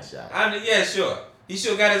shot. He got shot. Yeah, sure. He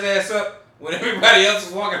sure got his ass up when everybody else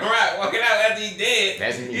was walking out after he dead.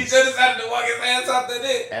 That's me. He just decided to walk his ass out the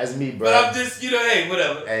dick. That's me, bro. But I'm just, hey,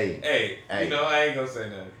 whatever. Hey. I ain't gonna say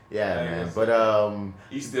nothing. Yeah, man. But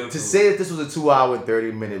he's still to say that this was a 2 hour and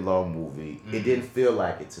 30-minute long movie, it didn't feel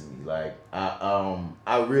like it to me. Like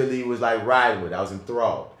I really was like riding with it. I was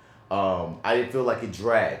enthralled. I didn't feel like it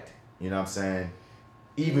dragged. You know what I'm saying?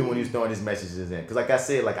 Even when he was throwing his messages in, because like I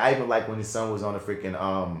said, like I even like when his son was on a freaking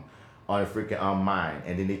mine,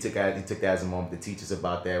 and then he took that as a moment to teach us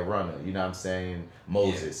about that runner. You know what I'm saying,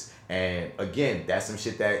 Moses. Yeah. And again, that's some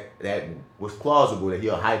shit that was plausible that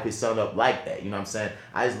he'll hype his son up like that. You know what I'm saying?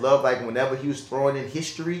 I just love like whenever he was throwing in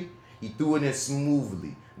history, he threw it in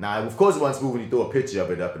smoothly. Now, of course, it wasn't smooth when you throw a picture of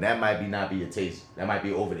it up, and that might not be your taste. That might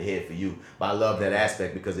be over the head for you. But I love that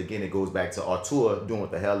aspect because, again, it goes back to auteur doing what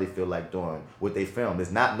the hell they feel like doing with they film.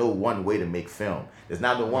 There's not no one way to make film. There's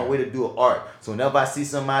not no one way to do art. So whenever I see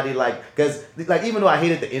somebody because even though I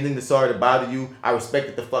hated the ending to Sorry to Bother You, I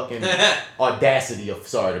respected the fucking audacity of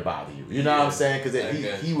Sorry to Bother You. You know what I'm saying?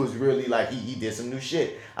 Because he was really like, he did some new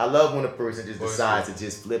shit. I love when a person just decides to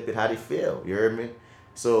just flip it how they feel. You heard me?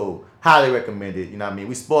 So, highly recommend it. You know what I mean?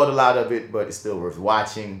 We spoiled a lot of it, but it's still worth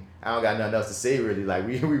watching. I don't got nothing else to say, really. Like,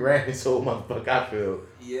 we ran this whole motherfucker, I feel.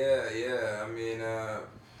 Yeah. I mean,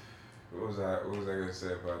 what was I gonna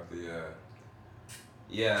say about the,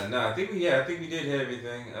 I think we did hit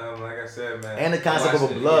everything. Like I said, man. And the concept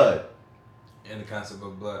of blood. And the concept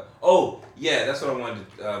of blood. Oh, yeah, that's what I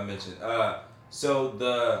wanted to mention. So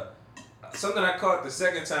something I caught the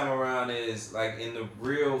second time around is like in the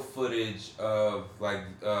real footage of like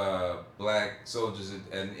black soldiers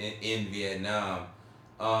in Vietnam,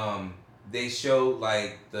 they showed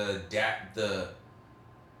like the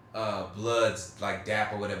Bloods like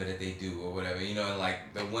dap or whatever that they do or whatever, you know, and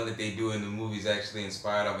like the one that they do in the movie is actually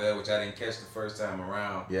inspired off of that, which I didn't catch the first time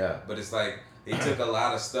around. Yeah. But it's like they took a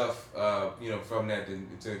lot of stuff, from that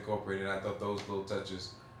to incorporate it. I thought those little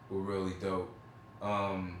touches were really dope.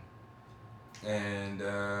 I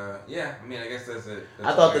mean, I guess that's it.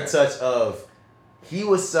 I thought the touch of he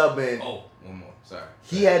was subbing. Oh, one more. Sorry.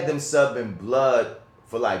 He had them subbing blood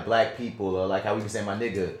for like black people, or like how we were saying my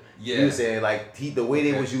nigga. Yeah. He was saying like the way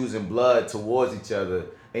they was using blood towards each other,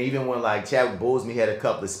 and even when like Chadwick Boseman had a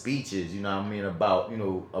couple of speeches, you know what I mean, about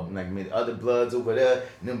like other bloods over there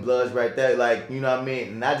and them bloods right there, like you know what I mean,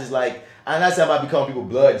 and I just like I'm not saying about becoming people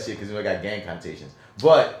blood and shit because I got gang connotations.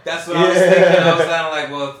 But that's what I was thinking. I was kind of like,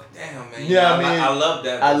 well, damn, man. You know what I mean? I love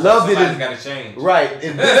that. I loved it. Somebody's got to change. Right.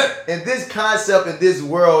 In this concept, in this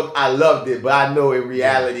world, I loved it. But I know in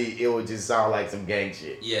reality, it would just sound like some gang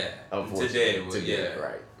shit. Yeah. Today it would. Yeah.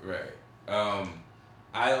 Right.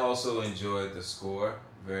 I also enjoyed the score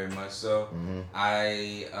very much so. Mm-hmm.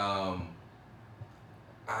 I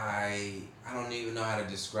don't even know how to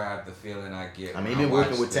describe the feeling I get. I mean, you've been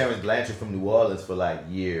working with Terrence Blanchard from New Orleans for like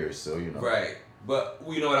years, so you know. Right. But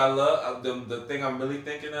you know what I love? The thing I'm really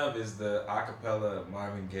thinking of is the acapella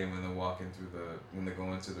Marvin Gaye when they're walking through when they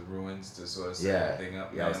go into the ruins to sort of set everything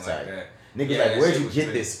up. Yeah, like that. Niggas like, where'd you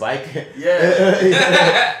get this, Spike?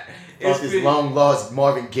 Yeah. It's this long lost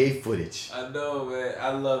Marvin Gaye footage. I know, man. I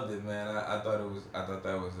loved it, man. I thought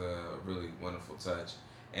that was a really wonderful touch.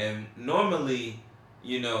 And normally,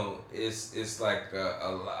 it's like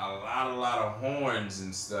a lot of horns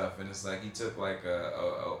and stuff, and it's like he took like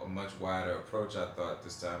a much wider approach, I thought,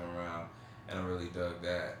 this time around, and I really dug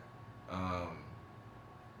that. I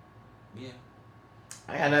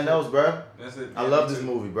got nothing else, bro. That's it. I love this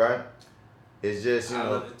movie, bro. It's just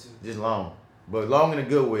just long, but long in a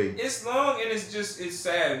good way. It's long and it's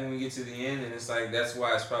sad when we get to the end, and it's like that's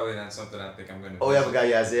why it's probably not something I think I'm gonna. Oh yeah, I forgot.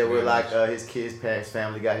 Yeah, Isaiah, where like his kids, parents,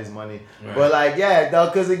 family got his money, right. But like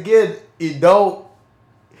because again, you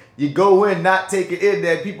go in not taking in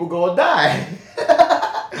that people gonna die.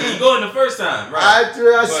 You go in the first time, right?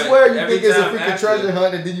 I swear you think it's a freaking treasure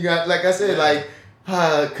hunt, and then you got like I said,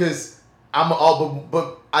 because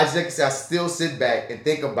but I still sit back and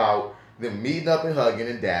think about them meeting up and hugging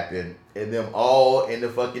and dapping, and them all in the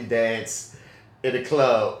fucking dance in the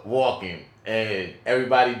club walking, and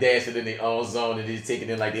everybody dancing in their own zone and just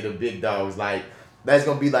taking it like they're the big dogs. Like that's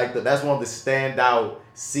gonna be like that's one of the standout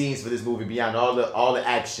scenes for this movie beyond all the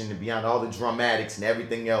action and beyond all the dramatics and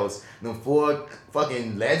everything else. Them 4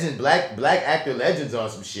 fucking legends, black actor legends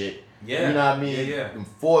on some shit. Yeah, you know what I mean? Yeah. Them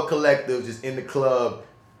 4 collectives just in the club,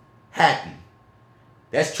 happy.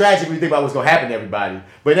 That's tragic when you think about what's gonna happen to everybody.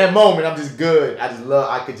 But in that moment, I'm just good.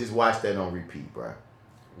 I could just watch that on repeat, bro.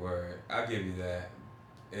 Word. I'll give you that.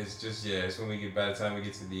 It's just it's when by the time we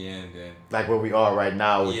get to the end and like where we are right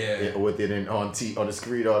now with it on the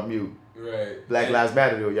screen on mute. Right. Black Lives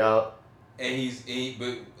Matter though, y'all. And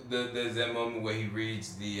there's that moment where he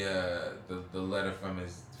reads the letter from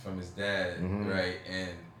his dad, mm-hmm. right? And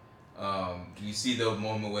you see the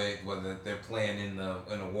moment where they're playing in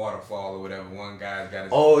a waterfall or whatever. One guy's got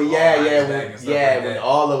his when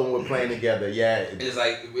all of them were playing together. Yeah, it's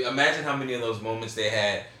like imagine how many of those moments they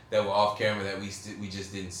had that were off camera that we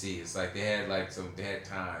just didn't see. It's like they had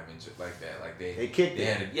time and shit like that. Like they kicked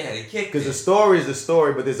it. They kicked it. Because the story is the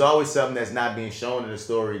story, but there's always something that's not being shown in the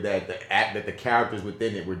story that the characters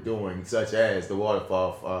within it were doing, such as the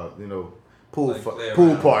waterfall, pool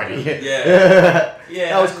party. Yeah,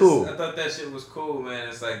 that was cool. I thought that shit was cool, man.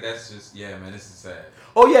 It's like that's just man, this is sad.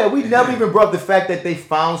 Oh yeah, we never even brought up the fact that they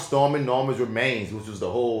found Storm and Norman's remains, which was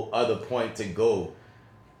the whole other point to go.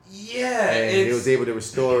 Yeah, and he was able to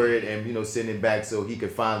restore it and send it back so he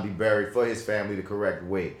could finally be buried for his family the correct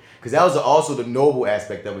way. Because that was also the noble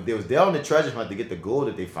aspect of it. They was there on the treasure hunt to get the gold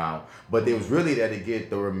that they found, but they was really there to get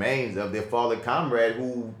the remains of their fallen comrade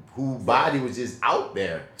who body was just out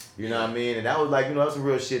there. You know what I mean? And that was like that was some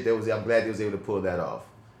real shit. I'm glad they was able to pull that off.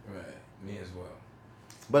 Right, me as well.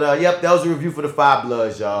 But yep, that was a review for the Five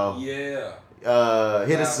Bloods, y'all. Yeah.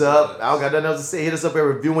 Hit us up. I don't got nothing else to say. Hit us up at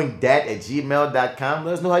reviewingdat@gmail.com.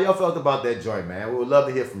 Let us know how y'all felt about that joint, man. We would love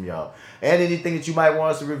to hear from y'all. And anything that you might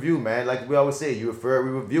want us to review, man. Like we always say, you refer it,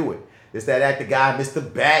 we review it. It's that actor guy,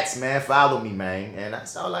 Mr. Bats, man. Follow me, man. And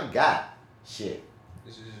that's all I got. Shit.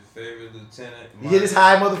 This is your favorite lieutenant. You hear this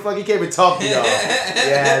high motherfucker? You can't even talk to y'all.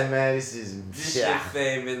 Yeah, man. This is your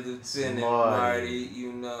favorite lieutenant, Marty.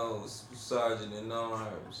 Sergeant in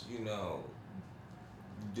arms.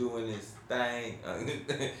 Doing his thing.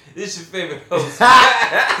 This your favorite host.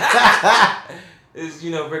 This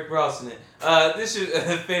Rick Ross in it. This your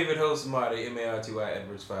favorite host, Marty, Marty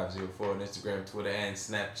Edwards 504 on Instagram, Twitter, and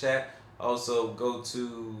Snapchat. Also, go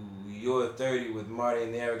to Your 30 with Marty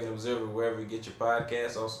and the Arrogant Observer wherever you get your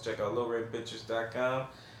podcasts. Also, check out lowrentpictures.com.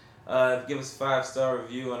 Give us a 5-star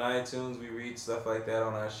review on iTunes. We read stuff like that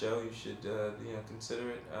on our show. You should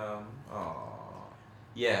consider it.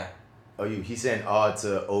 Yeah. Oh, he saying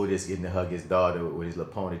to Otis getting to hug his daughter with his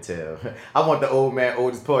little ponytail. I want the old man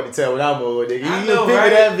Otis ponytail when I'm old. Nigga. I know,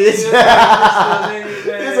 right? That bitch.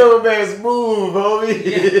 This old man smooth, homie.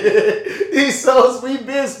 Yeah. He's so smooth. He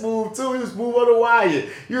been smooth too. He was smooth on the wire.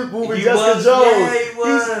 He was moving Jessica Jones. Yeah, he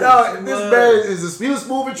was. He was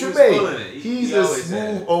smooth and Tremaine. He's a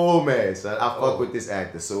smooth old man, son. I fuck with this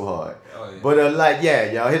actor so hard. Oh, yeah. But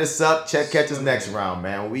y'all hit us up. Catch us next round,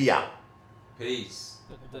 man. We out. Peace.